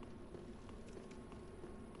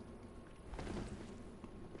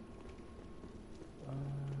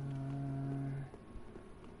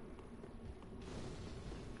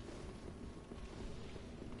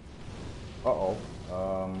 Uh-oh.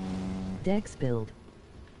 Dex build.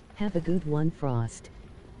 Have a good one, Frost.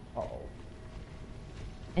 Uh-oh.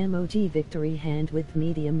 MOG victory hand with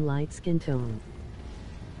medium light skin tone.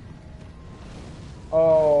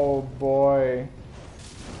 Oh, boy.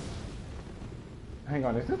 Hang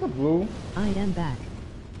on, is this a blue? I am back.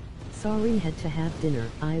 Sorry, had to have dinner.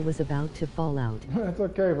 I was about to fall out. It's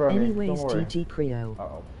okay, bro. Anyways, don't worry. GG Creo.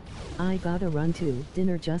 Uh-oh. I gotta run too.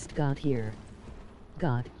 Dinner just got here.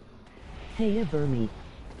 God. Hey, Vermi.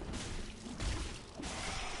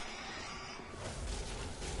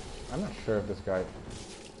 I'm not sure if this guy...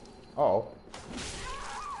 Uh-oh.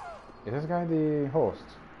 Is this guy the host?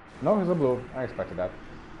 No, he's a blue. I expected that.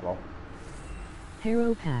 Hello.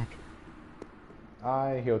 Hero pack.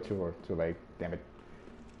 I healed too late. Damn it.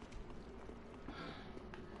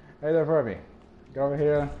 Hey there, Vermi. Get over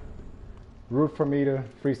here. Root for me to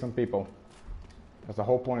free some people. That's the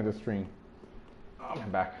whole point of the stream. Oh, my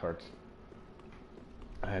back hurts.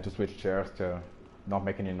 I had to switch chairs to not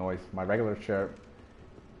make any noise. My regular chair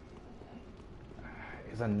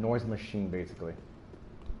is a noise machine, basically.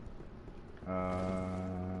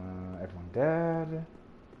 Everyone dead.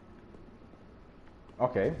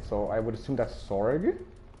 Okay, so I would assume that's Sorg.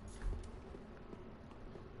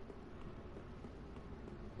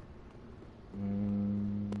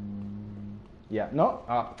 Yeah, no.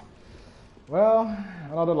 Well,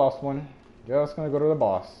 another lost one. Just gonna go to the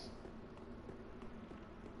boss.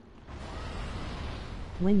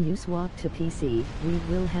 When you swap to PC, we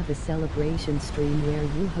will have a celebration stream where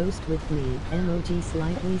you host with me, MOG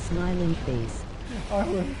slightly smiling face.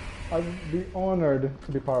 I'd be honored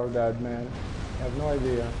to be part of that, man. I have no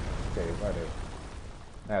idea. Okay, where are they?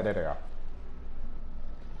 Yeah, there they are.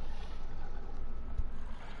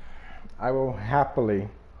 I will happily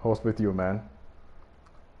host with you, man.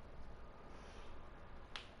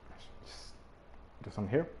 Just do some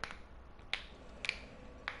here.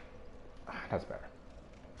 That's better.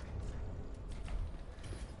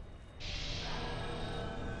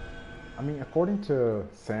 I mean, according to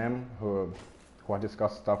Sam, who I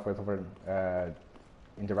discussed stuff with over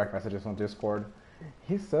in direct messages on Discord,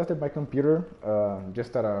 he says that my computer,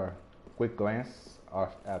 just at a quick glance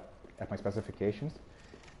at my specifications,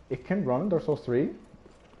 it can run Dark Souls 3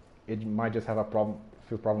 it might just have a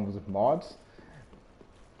few problems with mods.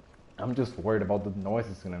 I'm just worried about the noise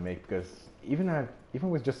it's gonna make, because even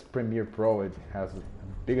with just Premiere Pro, it has the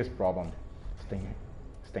biggest problem staying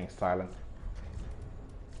silent.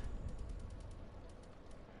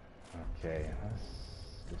 Okay, let's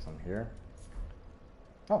do some here.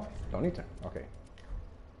 Oh, don't need to. Okay.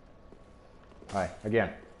 Hi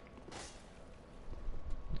again.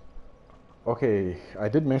 Okay, I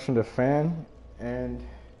did mention the fan, and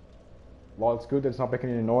while it's good that it's not making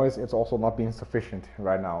any noise, it's also not being sufficient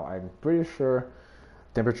right now. I'm pretty sure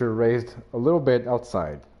temperature raised a little bit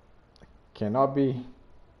outside. I can't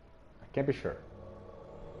be sure.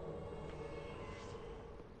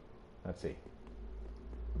 Let's see.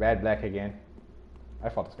 Red, black again. I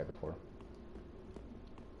fought this guy before.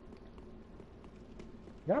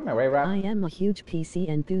 Get out of my way, Rat. I am a huge PC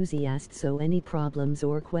enthusiast, so any problems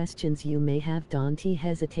or questions you may have, don't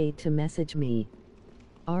hesitate to message me.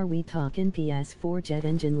 Are we talking PS4 jet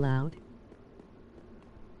engine loud?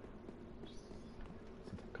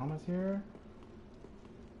 See the comments here.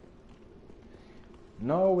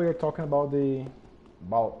 No, we're talking about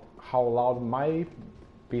how loud my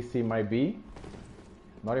PC might be.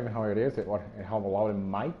 Not even how it is, or how loud it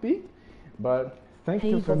might be. But thank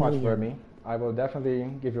you so much for me. I will definitely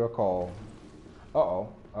give you a call. Uh-oh.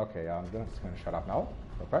 Okay, I'm just gonna shut up now.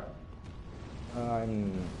 Okay.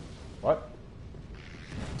 What?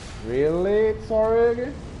 Really?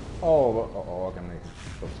 Sorry? Oh, okay, I'm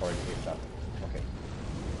so sorry to hear that. Okay.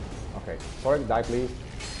 Okay, sorry, die please.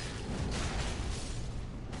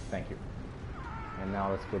 Thank you. And now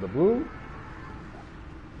let's go to blue.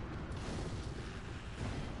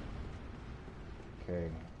 Okay.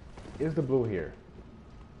 Is the blue here?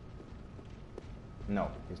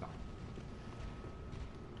 No, he's not.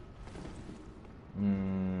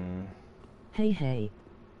 Hey.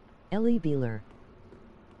 Ellie Beeler.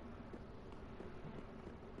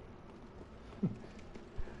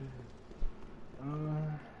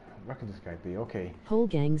 Where could this guy be? Okay. Whole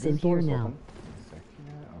gang's in here now.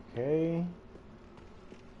 Okay.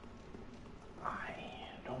 I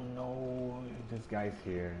don't know if this guy's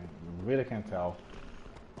here. Really can't tell.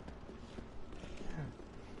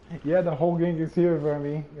 Yeah, the whole gang is here,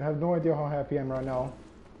 Vermi. You have no idea how happy I am right now.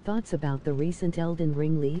 Thoughts about the recent Elden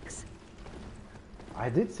Ring leaks? I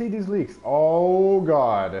did see these leaks. Oh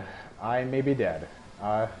god, I may be dead.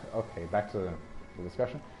 Okay, back to the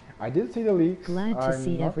discussion. I did see the leaks. Glad to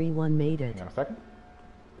see everyone made it. Hang on a second.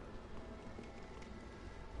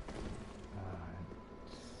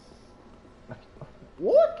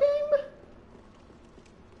 What game?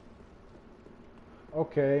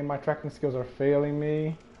 Okay, my tracking skills are failing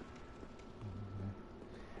me.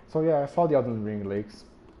 So yeah, I saw the Elden Ring leaks.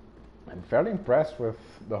 I'm fairly impressed with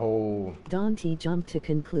the whole... Dante jumped to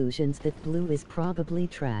conclusions that blue is probably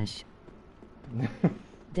trash.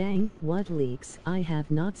 Dang, what leaks? I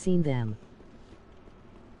have not seen them.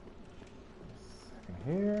 Second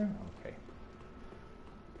here, okay.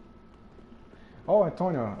 Oh,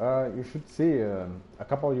 Antonio, you should see a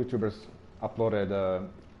couple of YouTubers uploaded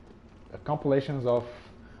compilations of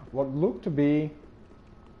what looked to be...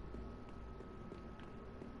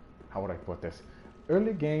 How would I put this?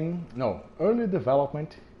 Early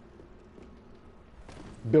development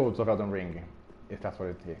builds of Elden Ring, if that's what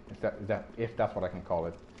it is. If that's what I can call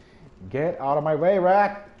it. Get out of my way,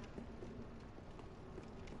 rat!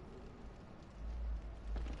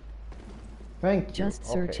 Thank you. Just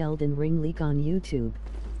search Elden Ring leak on YouTube.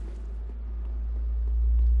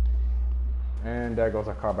 And there goes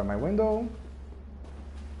a car by my window.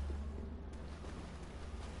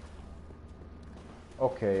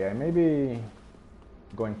 Okay, I may be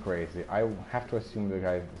going crazy. I have to assume the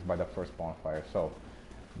guy is by the first bonfire. So,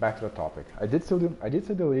 back to the topic. I did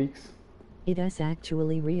see the leaks. It is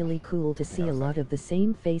actually really cool to see a lot of the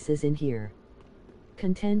same faces in here.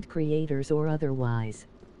 Content creators or otherwise.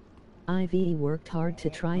 I've worked hard to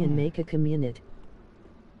try and make a community.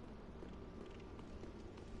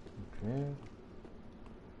 Okay.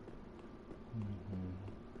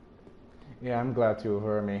 Yeah, I'm glad you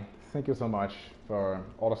heard me. Thank you so much for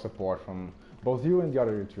all the support from both you and the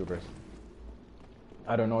other YouTubers.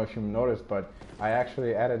 I don't know if you noticed, but I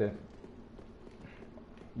actually added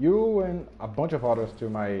you and a bunch of others to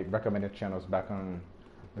my recommended channels back on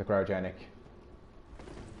the Cryogenic.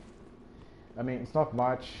 I mean, it's not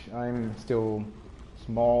much. I'm still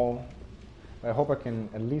small. I hope I can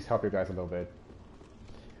at least help you guys a little bit.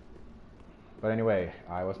 But anyway,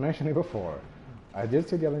 I was mentioning before, I did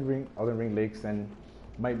see the Elden Ring leaks, and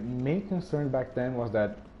my main concern back then was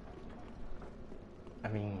that, I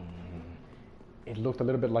mean, it looked a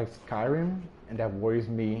little bit like Skyrim, and that worries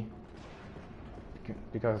me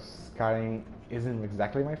because Skyrim isn't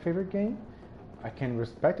exactly my favorite game. I can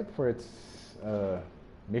respect it for its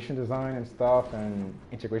mission design and stuff, and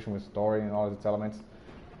integration with story and all its elements.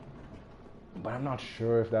 But I'm not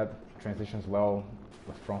sure if that transitions well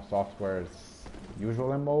with From Software's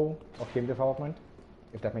usual MO of game development,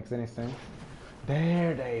 if that makes any sense.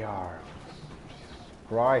 There they are. Jesus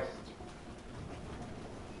Christ.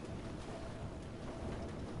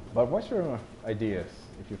 But what's your ideas,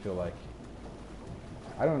 if you feel like?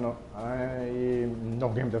 I don't know. I'm no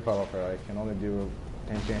game developer. I can only do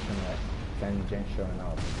tangential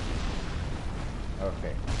analysis.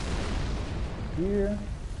 Okay. Here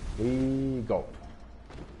we go.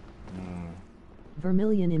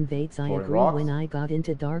 Vermilion invades. I Throwing agree. rocks. When I got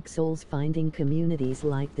into Dark Souls, finding communities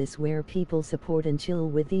like this where people support and chill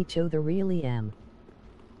with each other really am.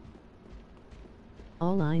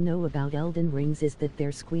 All I know about Elden Rings is that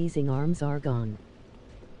their squeezing arms are gone.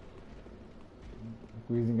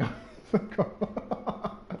 Squeezing arms are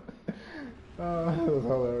gone. That was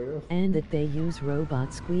hilarious. And that they use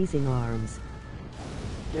robot squeezing arms.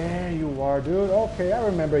 There you are, dude. Okay, I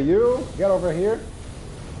remember you. Get over here.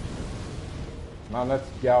 Now let's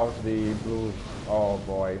gouge the blue. Oh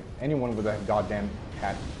boy. Anyone with a goddamn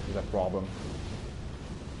cat is a problem.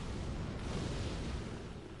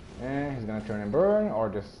 And he's gonna turn and burn, or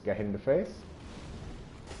just get hit in the face.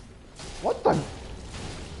 What the?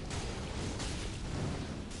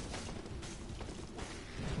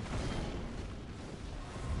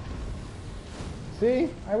 See?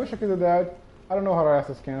 I wish I could do that. I don't know how to ask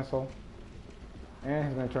this cancel. And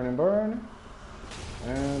he's gonna turn and burn.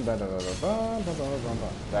 And there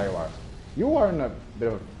you are. You are in a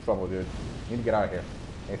bit of trouble, dude. You need to get out of here.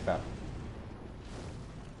 ASAP.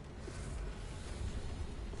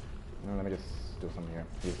 Let me just do something here.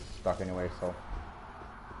 He's stuck anyway, so.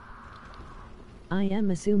 I am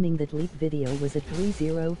assuming that leak video was a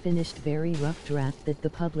 3-0 finished very rough draft that the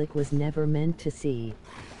public was never meant to see.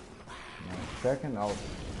 1 second, I'll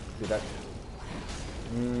see that.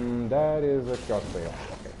 That is a chaos fail.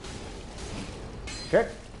 Okay. Shit!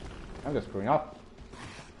 I'm just screwing up.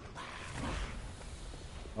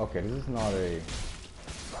 Okay, this is not a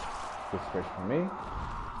good situation for me.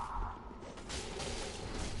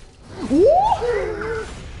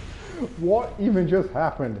 What even just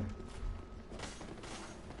happened?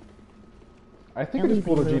 I think I just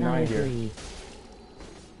pulled a G9 here.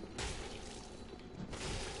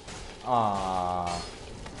 Ah,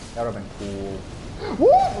 that would have been cool.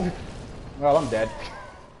 Woo! Well, I'm dead.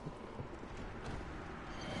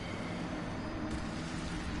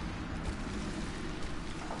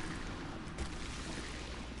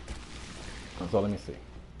 So let me see.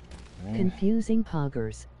 Confusing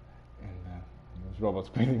poggers. And those robots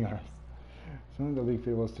squeezing arms. Some of the leak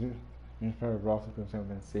field was to infer rocks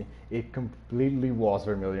and see. It completely was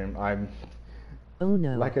Vermilion. Oh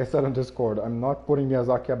no. Like I said on Discord, I'm not putting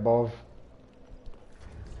Miyazaki above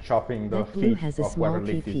chopping the That blue feet has a of small whoever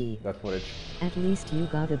leaked PP. that footage. At least you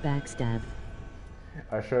got a backstab.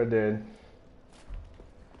 I sure did.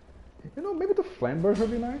 You know, maybe the flamberge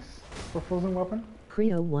would be nice for frozen weapon.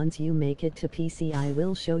 Creo, once you make it to PC, I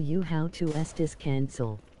will show you how to Estes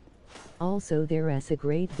cancel. Also, there is a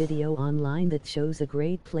great video online that shows a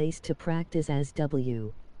great place to practice as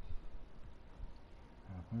W.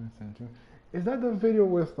 Is that the video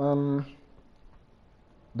with the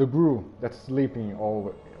Gru that's sleeping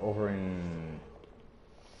over in?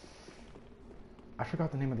 I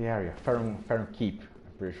forgot the name of the area. Ferrum Keep,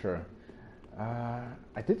 I'm pretty sure.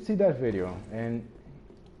 I did see that video, and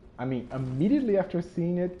I mean, immediately after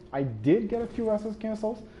seeing it, I did get a few SS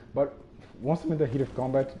cancels, but once I'm in the heat of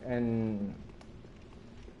combat and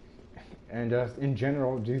just in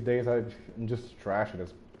general these days, I'm just trash at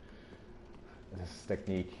this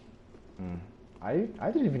technique. I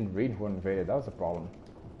didn't even read who invaded. That was the problem.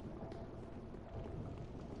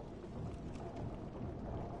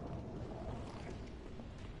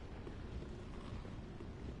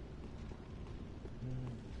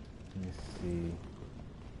 Let me see.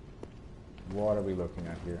 What are we looking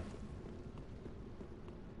at here?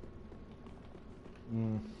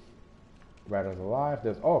 Rattlers alive.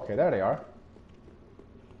 There's. Oh, okay, there they are.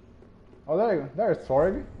 Oh, there's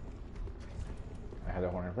Sorg. I had a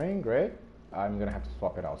hornet ring. Great. I'm gonna have to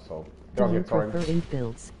swap it out. So Do you get Sorg. prefer ink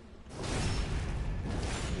builds?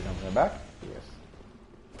 You jump in the back. Yes.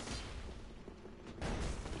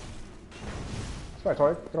 That's right,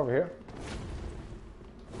 Sorg. Get over here.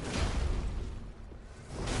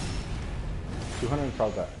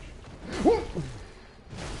 212 damage.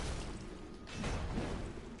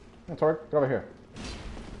 And Torg, get over here.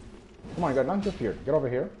 Come on, you got not just here. Get over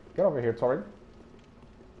here. Get over here, Torg.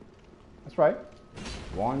 That's right.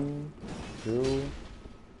 1, 2.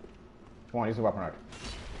 Come on, use the weapon art.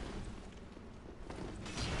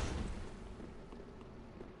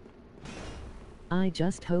 I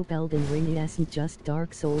just hope Elden Ring isn't just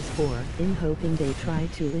Dark Souls 4, in hoping they try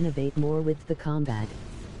to innovate more with the combat.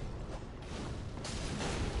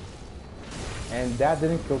 And that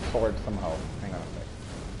didn't kill Sword somehow. Hang on a sec.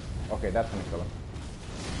 Okay, that's gonna kill him.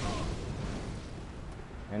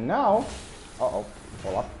 And now... Uh-oh.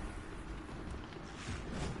 Hold up.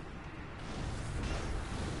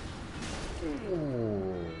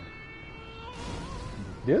 Ooh.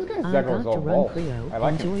 This guy's I dagger is got to all run balls. Creo. I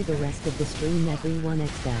like Enjoy him. the rest of the stream, everyone.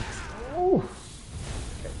 Xbox. Ooh.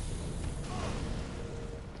 Okay.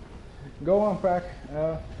 Go on, Pack.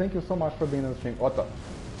 Thank you so much for being on the stream. What the?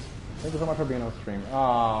 Thank you so much for being on the stream.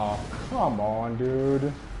 Oh, come on,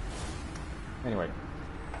 dude. Anyway.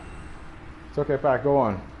 It's okay, Pack. Go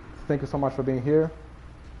on. Thank you so much for being here.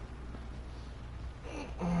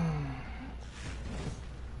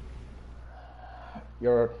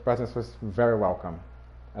 Your presence was very welcome.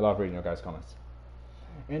 I love reading your guys' comments.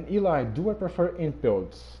 And Eli, do I prefer int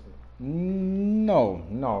builds? No,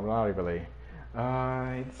 not really.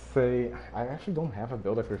 I'd say I actually don't have a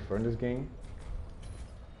build I prefer in this game.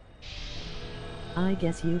 I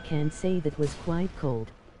guess you can say that was quite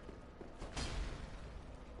cold.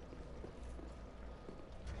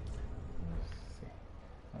 Let's see.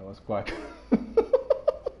 That was quite.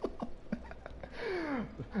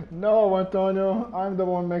 No, Antonio, I'm the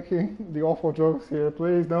one making the awful jokes here.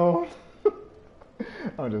 Please, no.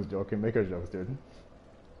 I'm just joking. Make your jokes, dude.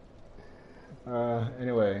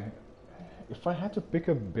 Anyway, if I had to pick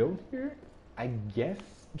a build here, I guess...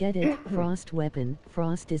 Get it? Frost weapon.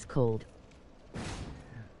 Frost is cold.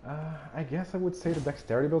 I guess I would say the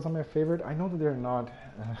dexterity builds are my favorite. I know that they're not...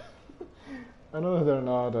 I know that they're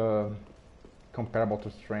not comparable to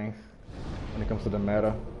strength when it comes to the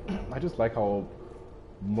meta. I just like how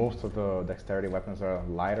most of the dexterity weapons are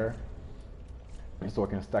lighter, so I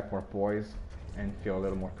can stack more poise and feel a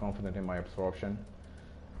little more confident in my absorption.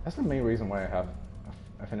 That's the main reason why I have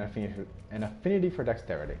an affinity for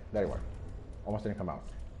dexterity. There you are. Almost didn't come out.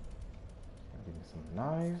 Give me some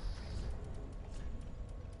knives.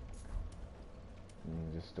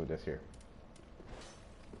 Just do this here.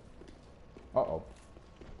 Uh-oh.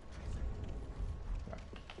 Yeah.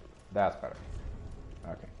 That's better.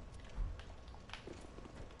 Okay.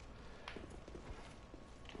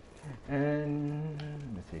 And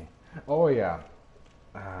let's see. Oh yeah.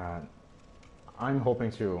 I'm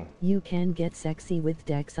hoping to. You can get sexy with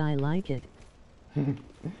Dex. I like it. My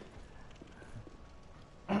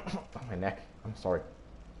neck. I'm sorry.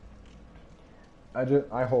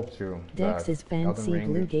 I hope to. Dex is fancy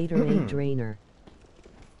blue Gatorade drainer.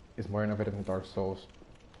 Is more innovative than Dark Souls.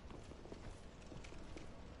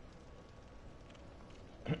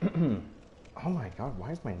 Oh my god,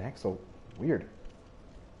 why is my neck so weird?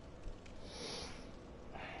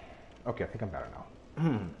 Okay, I think I'm better now.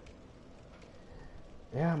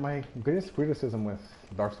 Yeah, my greatest criticism with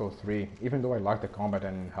Dark Souls 3, even though I like the combat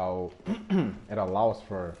and how it allows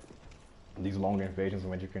for these long invasions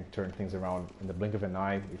when you can turn things around in the blink of an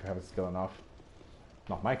eye if you have the skill enough.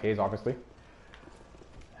 Not my case, obviously.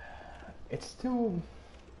 It's still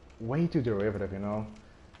way too derivative, you know?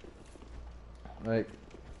 Like,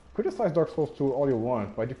 criticize Dark Souls 2 all you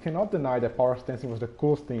want, but you cannot deny that power stancing was the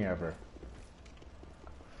coolest thing ever.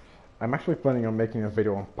 I'm actually planning on making a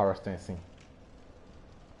video on power stancing.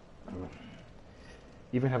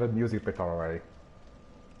 Even have a music picked out already.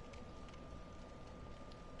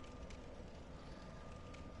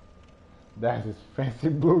 That is fancy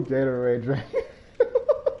blue Gatorade drink.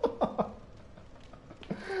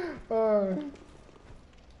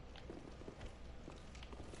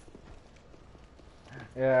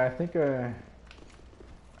 Yeah, I think I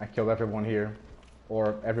killed everyone here,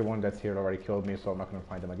 or everyone that's here already killed me, so I'm not gonna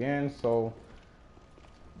find them again. So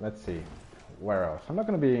let's see, where else? I'm not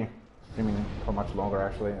gonna be streaming for much longer.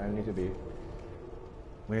 Actually, we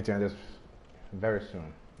need to end this very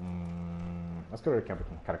soon. Let's go to the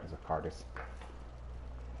characters of Cardis.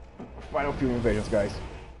 Final few invasions, guys.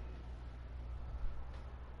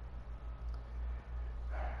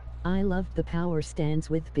 I love the power stands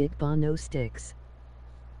with big Bono sticks.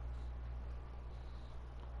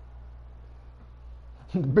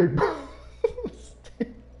 Big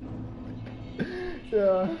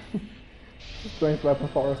yeah. Strength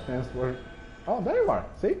weapons power stance were. Oh, there you are.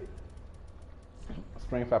 See?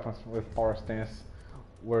 Strength weapons with power stance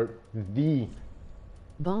were the.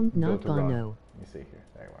 Bong, not Bono. Let me see here.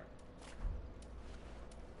 There you are.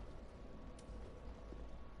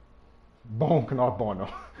 Bonk, not Bono.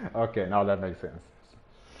 Okay, now that makes sense.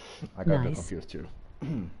 I got a bit confused too.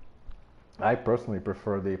 I personally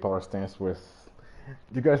prefer the power stance with.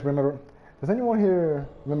 Do you guys remember? Does anyone here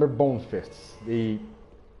remember Bone Fists? The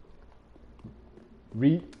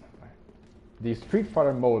Street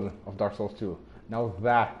Fighter mode of Dark Souls 2. Now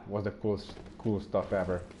that was the coolest stuff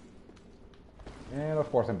ever. And of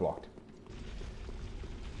course I'm blocked.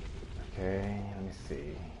 Okay, let me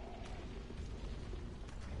see.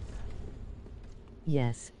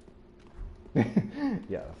 Yes.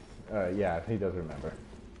 Yes. Yeah, he does remember.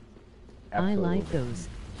 Absolutely. I like those.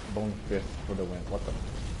 Bone Fist for the win. What the?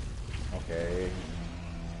 Okay.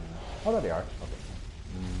 Oh, there they are. Okay.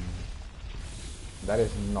 That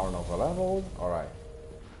is not overleveled. Alright.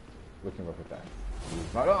 We can work with that.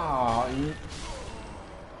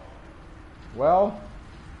 Well,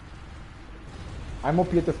 I'm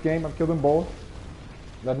OP at this game. I've killed them both.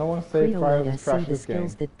 Let no one say prior to crash this game.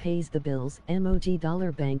 Skills that pays the bills. MOG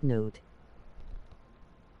dollar banknote.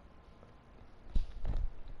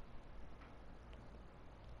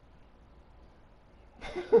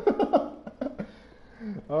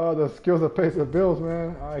 Oh, the skills that pays the bills,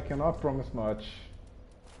 man. I cannot promise much.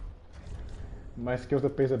 My skills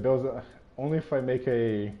that pays the bills only if I make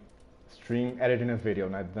a stream editing a video.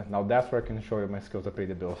 Now that's where I can show you my skills that pay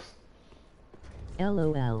the bills.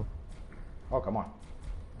 LOL. Oh, come on.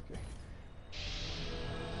 Okay.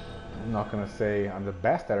 I'm not gonna say I'm the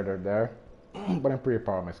best editor there, but I'm pretty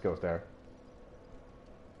proud of my skills there.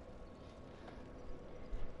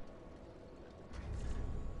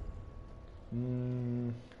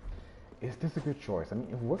 Is this a good choice? I mean,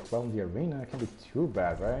 it works well in the arena. It can't be too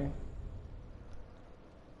bad, right?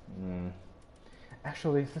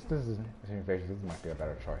 Actually, since this is an invasion, this might be a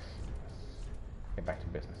better choice. Let's get back to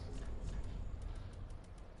business.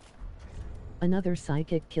 Another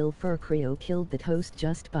psychic kill for Creo killed that host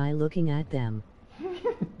just by looking at them.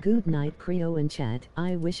 Good night, Creo and chat.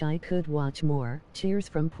 I wish I could watch more. Cheers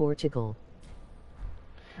from Portugal.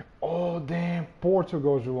 Oh, damn,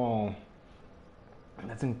 Portugal, João.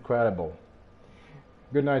 That's incredible.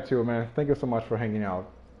 Good night too, man. Thank you so much for hanging out.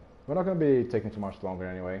 We're not going to be taking too much longer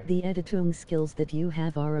anyway. The editing skills that you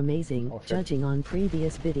have are amazing, judging on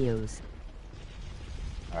previous videos.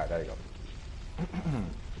 Alright, there you go.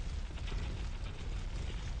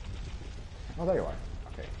 Oh, there you are.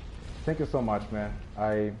 Okay. Thank you so much, man.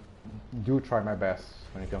 I do try my best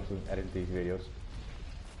when it comes to editing these videos.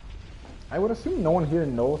 I would assume no one here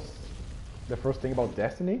knows the first thing about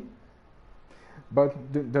Destiny. But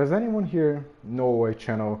does anyone here know a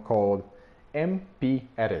channel called MP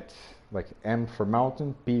Edit? Like M for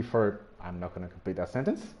mountain, P for... I'm not going to complete that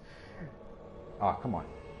sentence. Ah, come on.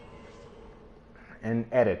 And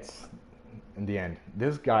edits in the end.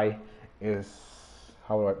 This guy is...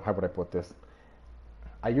 How would I put this?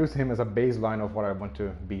 I use him as a baseline of what I want to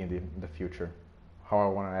be in the future. How I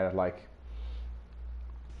want to edit, like...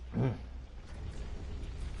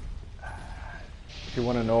 If you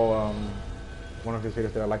want to know one of his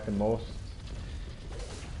videos that I like the most,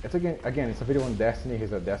 it's again it's a video on Destiny.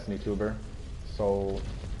 He's a Destiny tuber, so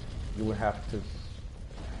you would have to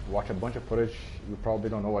watch a bunch of footage. You probably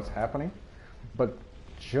don't know what's happening, but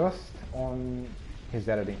just on his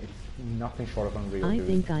editing, it's nothing short of unreal. I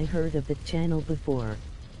think I heard of the channel before.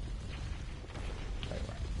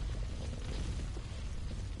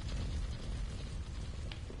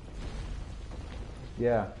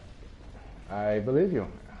 Yeah, I believe you.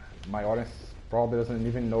 My audience probably doesn't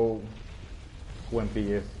even know who MP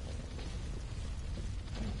is.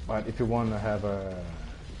 But if you want to have a,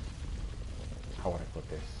 how would I put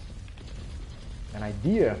this? An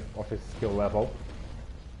idea of his skill level.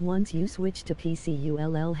 Once you switch to PC,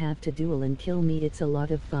 you'll have to duel and kill me. It's a lot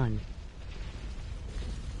of fun.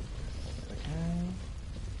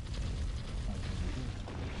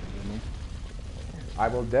 I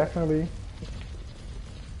will definitely.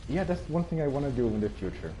 Yeah, that's one thing I want to do in the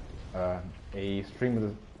future. A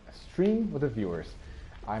stream with the viewers.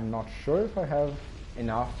 I'm not sure if I have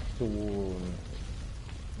enough to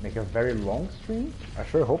make a very long stream. I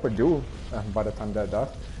sure hope I do by the time that does.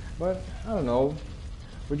 But I don't know.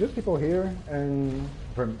 We're just people here, and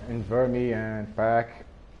Vermi and Pack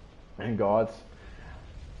and Gods.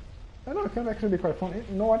 I know it can actually be quite fun.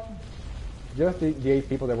 You know what? Just the 8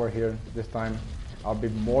 people that were here this time. I'll be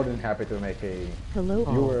more than happy to make a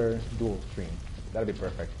viewer dual stream. That'd be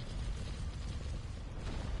perfect.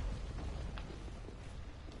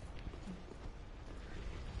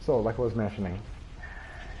 So, like I was mentioning,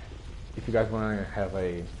 if you guys want to have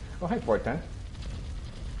a... Oh, hey, Portent.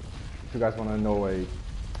 If you guys want to know a...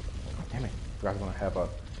 Oh, damn it. If you guys want to have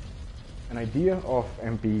an idea of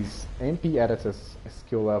MP editors'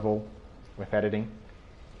 skill level with editing,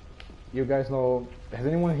 you guys know... Has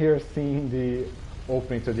anyone here seen the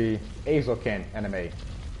opening to the Azoken anime.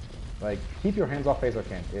 Like, keep your hands off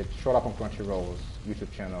Azoken. It showed up on Crunchyroll's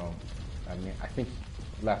YouTube channel, I think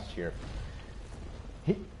last year.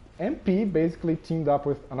 MP basically teamed up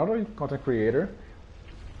with another content creator.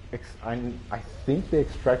 I think they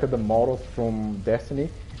extracted the models from Destiny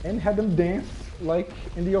and had them dance like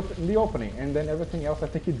in the opening, and then everything else I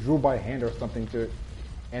think he drew by hand or something to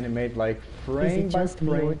animate like frame by frame. Is it just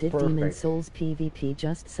me or did Demon Souls PvP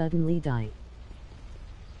just suddenly die?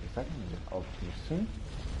 I'll see you soon.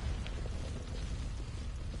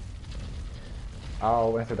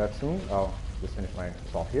 I'll answer that soon. I'll just finish my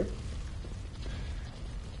thought here.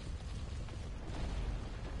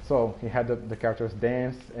 So he had the characters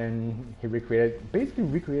dance, and he basically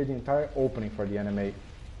recreated the entire opening for the anime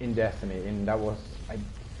in Destiny, and that was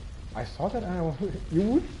I saw that, and you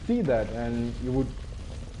would see that, and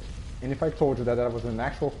if I told you that that was an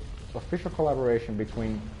actual official collaboration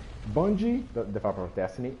between Bungie, the developer of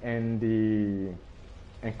Destiny, and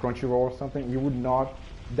Crunchyroll or something, you would not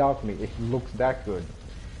doubt me. It looks that good.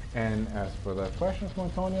 And as for the questions from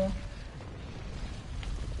Antonio,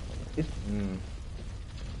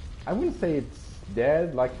 I wouldn't say it's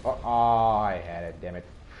dead, like, I had it, damn it.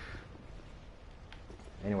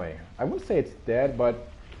 Anyway, I wouldn't say it's dead, but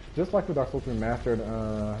just like with Dark Souls Remastered,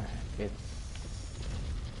 it's,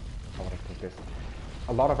 how would I put this?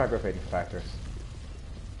 A lot of aggravating factors.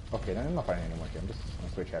 Okay, then I'm not fighting anymore here, I'm just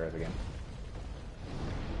gonna switch areas again.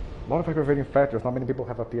 A lot of aggravating factors. Not many people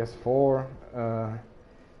have a PS4.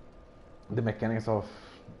 The mechanics of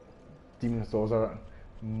Demon Souls are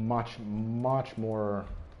much more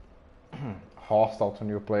hostile to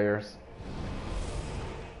new players.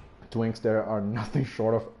 Twinks there are nothing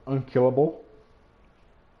short of unkillable.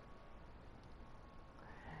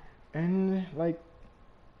 And like,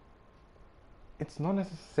 it's not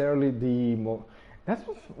necessarily the most. That's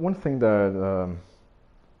one thing that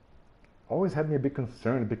always had me a bit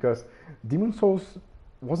concerned, because Demon Souls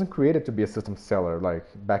wasn't created to be a system seller like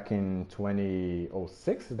back in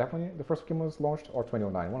 2006. Is that when the first game was launched, or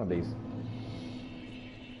 2009? One of these.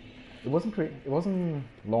 It wasn't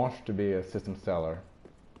launched to be a system seller.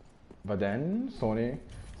 But then Sony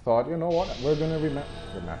thought, you know what, we're gonna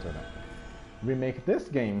remake this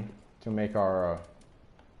game to make our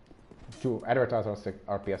to advertise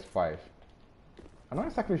our PS5. I'm not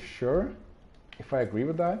exactly sure if I agree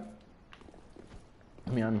with that. I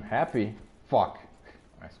mean, I'm happy. Fuck,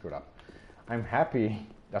 I screwed up. I'm happy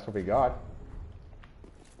that's what we got.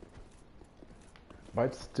 But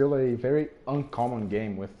it's still a very uncommon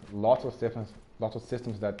game with lots of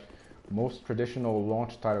systems that most traditional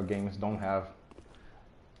launch title games don't have.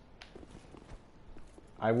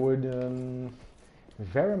 I would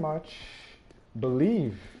very much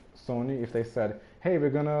believe Sony if they said, hey, we're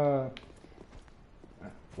gonna...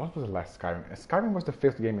 What was the last Skyrim? Skyrim was the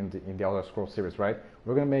 5th game in the Elder Scrolls series, right?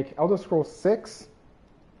 We're gonna make Elder Scrolls 6,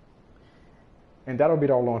 and that'll be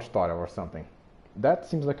our launch title or something. That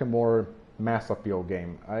seems like a more mass appeal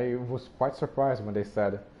game. I was quite surprised when they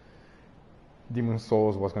said Demon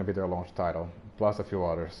Souls was going to be their launch title, plus a few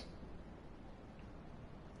others.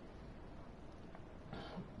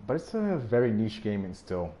 But it's a very niche game and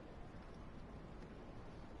still.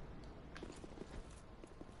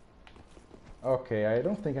 Okay, I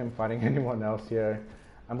don't think I'm fighting anyone else here.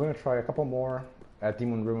 I'm going to try a couple more at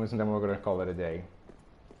Demon Ruins, and then we're going to call it a day.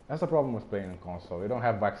 That's the problem with playing on console. You don't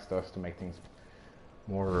have back stuff to make things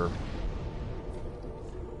more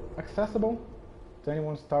accessible to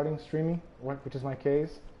anyone starting streaming, which is my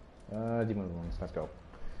case. Demon Ruins, let's go.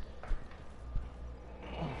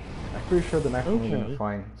 I'm pretty sure the next one we're gonna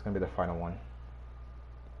find is gonna be the final one.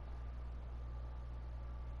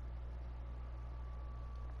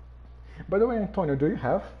 By the way, Antonio, do you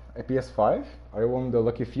have a PS5? Are you one of the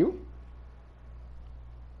lucky few?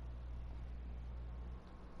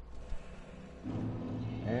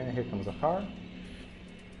 And here comes a car.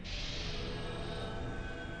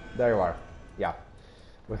 There you are. Yeah.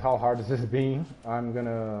 With how hard this is being, I'm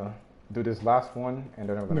gonna do this last one, and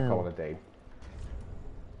then I'm gonna call it a day.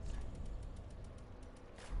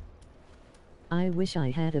 I wish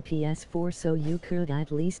I had a PS4 so you could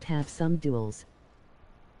at least have some duels.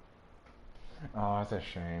 Oh, that's a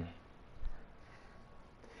shame.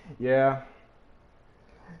 Yeah.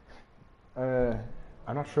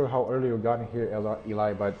 I'm not sure how early you got in here,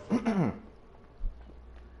 Eli, but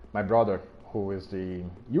my brother, who is the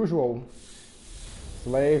usual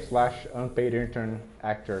slave/unpaid intern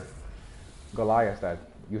actor, Goliath, that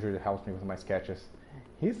usually helps me with my sketches,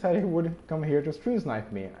 he said he would come here to stream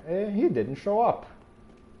snipe me. He didn't show up.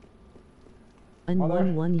 And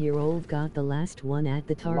one-year-old got the last one at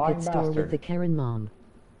the Target store with the Karen mom.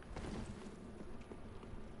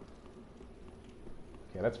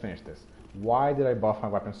 Okay, let's finish this. Why did I buff my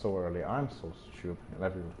weapon so early? I'm so stupid.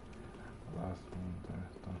 Last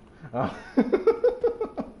one. Oh.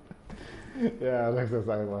 Yeah, that's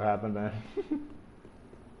exactly what happened, man.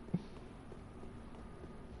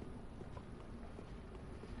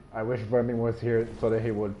 I wish Vermin was here so that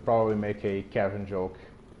he would probably make a Kevin joke.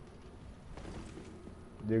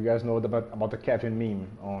 Do you guys know about the Kevin meme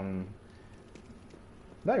on...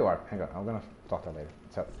 There you are. Hang on, I'm gonna talk that later.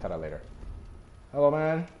 Tell that later. Hello,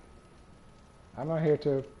 man. I'm not here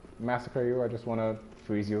to massacre you. I just want to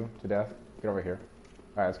freeze you to death. Get over here.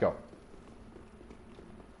 Alright, let's go.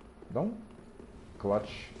 Don't clutch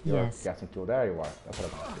your gassing tool. There you are. That's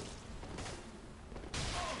what I want to do.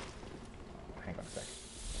 Hang on a sec.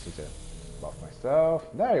 Just need to buff myself.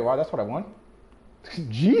 There you are. That's what I want.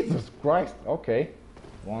 Jesus Christ. Okay.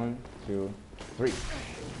 1, 2, 3.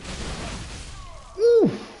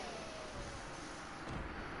 Oof.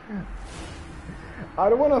 I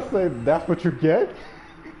don't want to say that's what you get,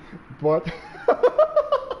 but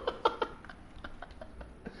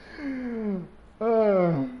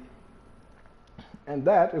and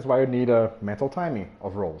that is why you need a mental timing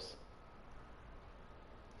of rolls.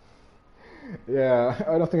 Yeah,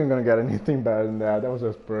 I don't think I'm gonna get anything better than that. That was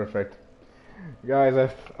just perfect. Guys,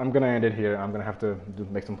 I'm gonna end it here. I'm gonna have to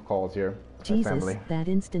make some calls here. Jesus, that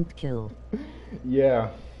instant kill.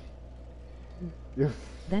 Yeah.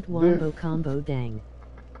 That wombo combo, dang.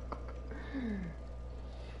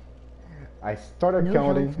 I started no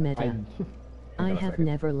counting. Health meta. I have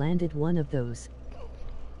never landed one of those.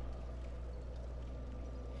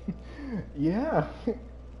 Yeah.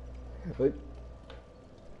 Like,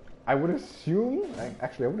 I would assume,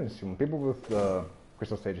 actually I wouldn't assume, people with the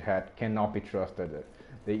Crystal Sage hat cannot be trusted.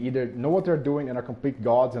 They either know what they're doing and are complete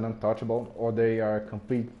gods and untouchable, or they are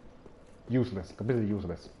completely useless.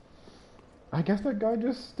 I guess that guy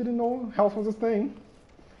just didn't know health was a thing.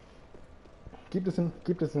 Keep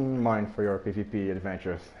this in mind for your PvP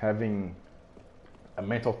adventures. Having a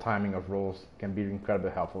mental timing of rolls can be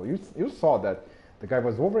incredibly helpful. You saw that the guy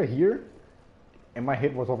was over here, and my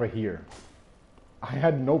hit was over here. I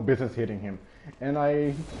had no business hitting him, and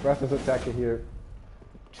I pressed this attack here,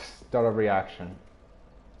 just start a reaction.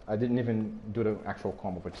 I didn't even do the actual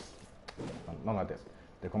combo, but just, not like this.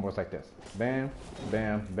 The combo was like this: bam,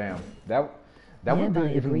 bam, bam. That would be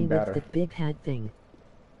even better. With the big hat thing.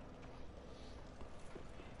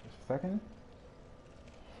 Just a second.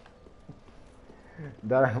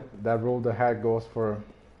 That roll, the hat goes for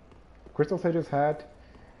Crystal Sage's hat,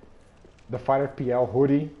 the Fighter PL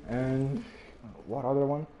hoodie, and what other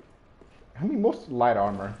one? I mean, most light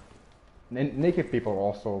armor. Naked people are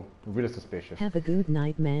also really suspicious. Have a good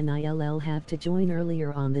night, man. I'll have to join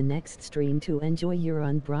earlier on the next stream to enjoy your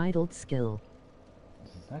unbridled skill.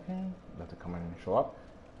 Just a second. Let the comment show up.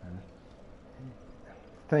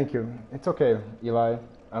 Thank you. It's okay, Eli.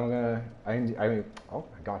 Oh my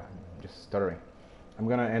God, I'm just stuttering. I'm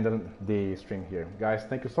gonna end the stream here. Guys,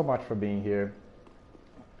 thank you so much for being here.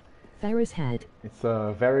 Ferris head. It's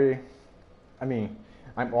a very, I mean,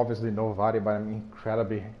 I'm obviously nobody, but I'm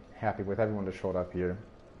incredibly happy with everyone that showed up here.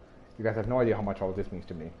 You guys have no idea how much all this means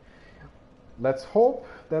to me. Let's hope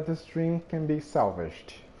that the stream can be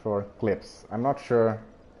salvaged for clips. I'm not sure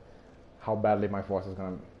how badly my voice is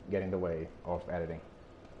gonna get in the way of editing.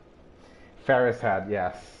 Ferris hat,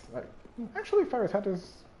 yes. Actually, Ferris hat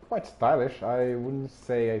is quite stylish. I wouldn't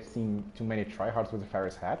say I've seen too many tryhards with a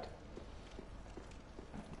Ferris hat.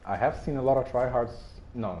 I have seen a lot of tryhards.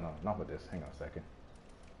 No, not with this. Hang on a second.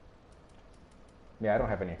 Yeah, I don't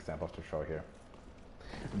have any examples to show here.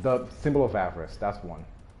 The symbol of avarice, that's one.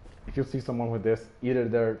 If you see someone with this, either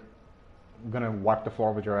they're gonna wipe the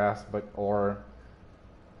floor with your ass, or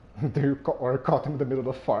caught them in the middle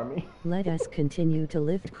of farming. Let us continue to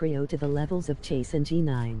lift Creo to the levels of Chase and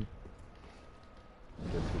G9.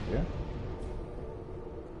 This here.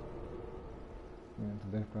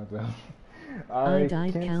 I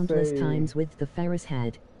died countless times with the Ferris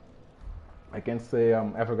head. I can't say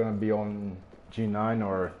I'm ever gonna be on G9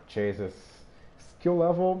 or Chase's skill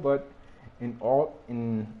level, but in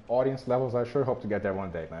audience levels, I sure hope to get there one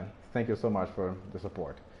day, man. Thank you so much for the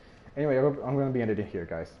support. Anyway, I'm gonna be ending it here,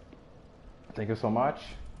 guys. Thank you so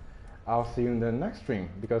much. I'll see you in the next stream,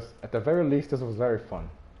 because at the very least, this was very fun.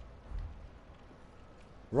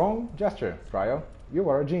 Wrong gesture, Cryo. You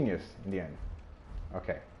are a genius in the end.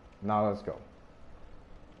 Okay, now let's go.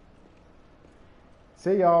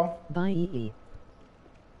 See y'all. Bye. EE.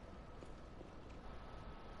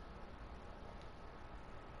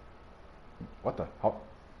 What the hell?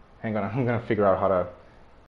 Hang on, I'm gonna figure out how to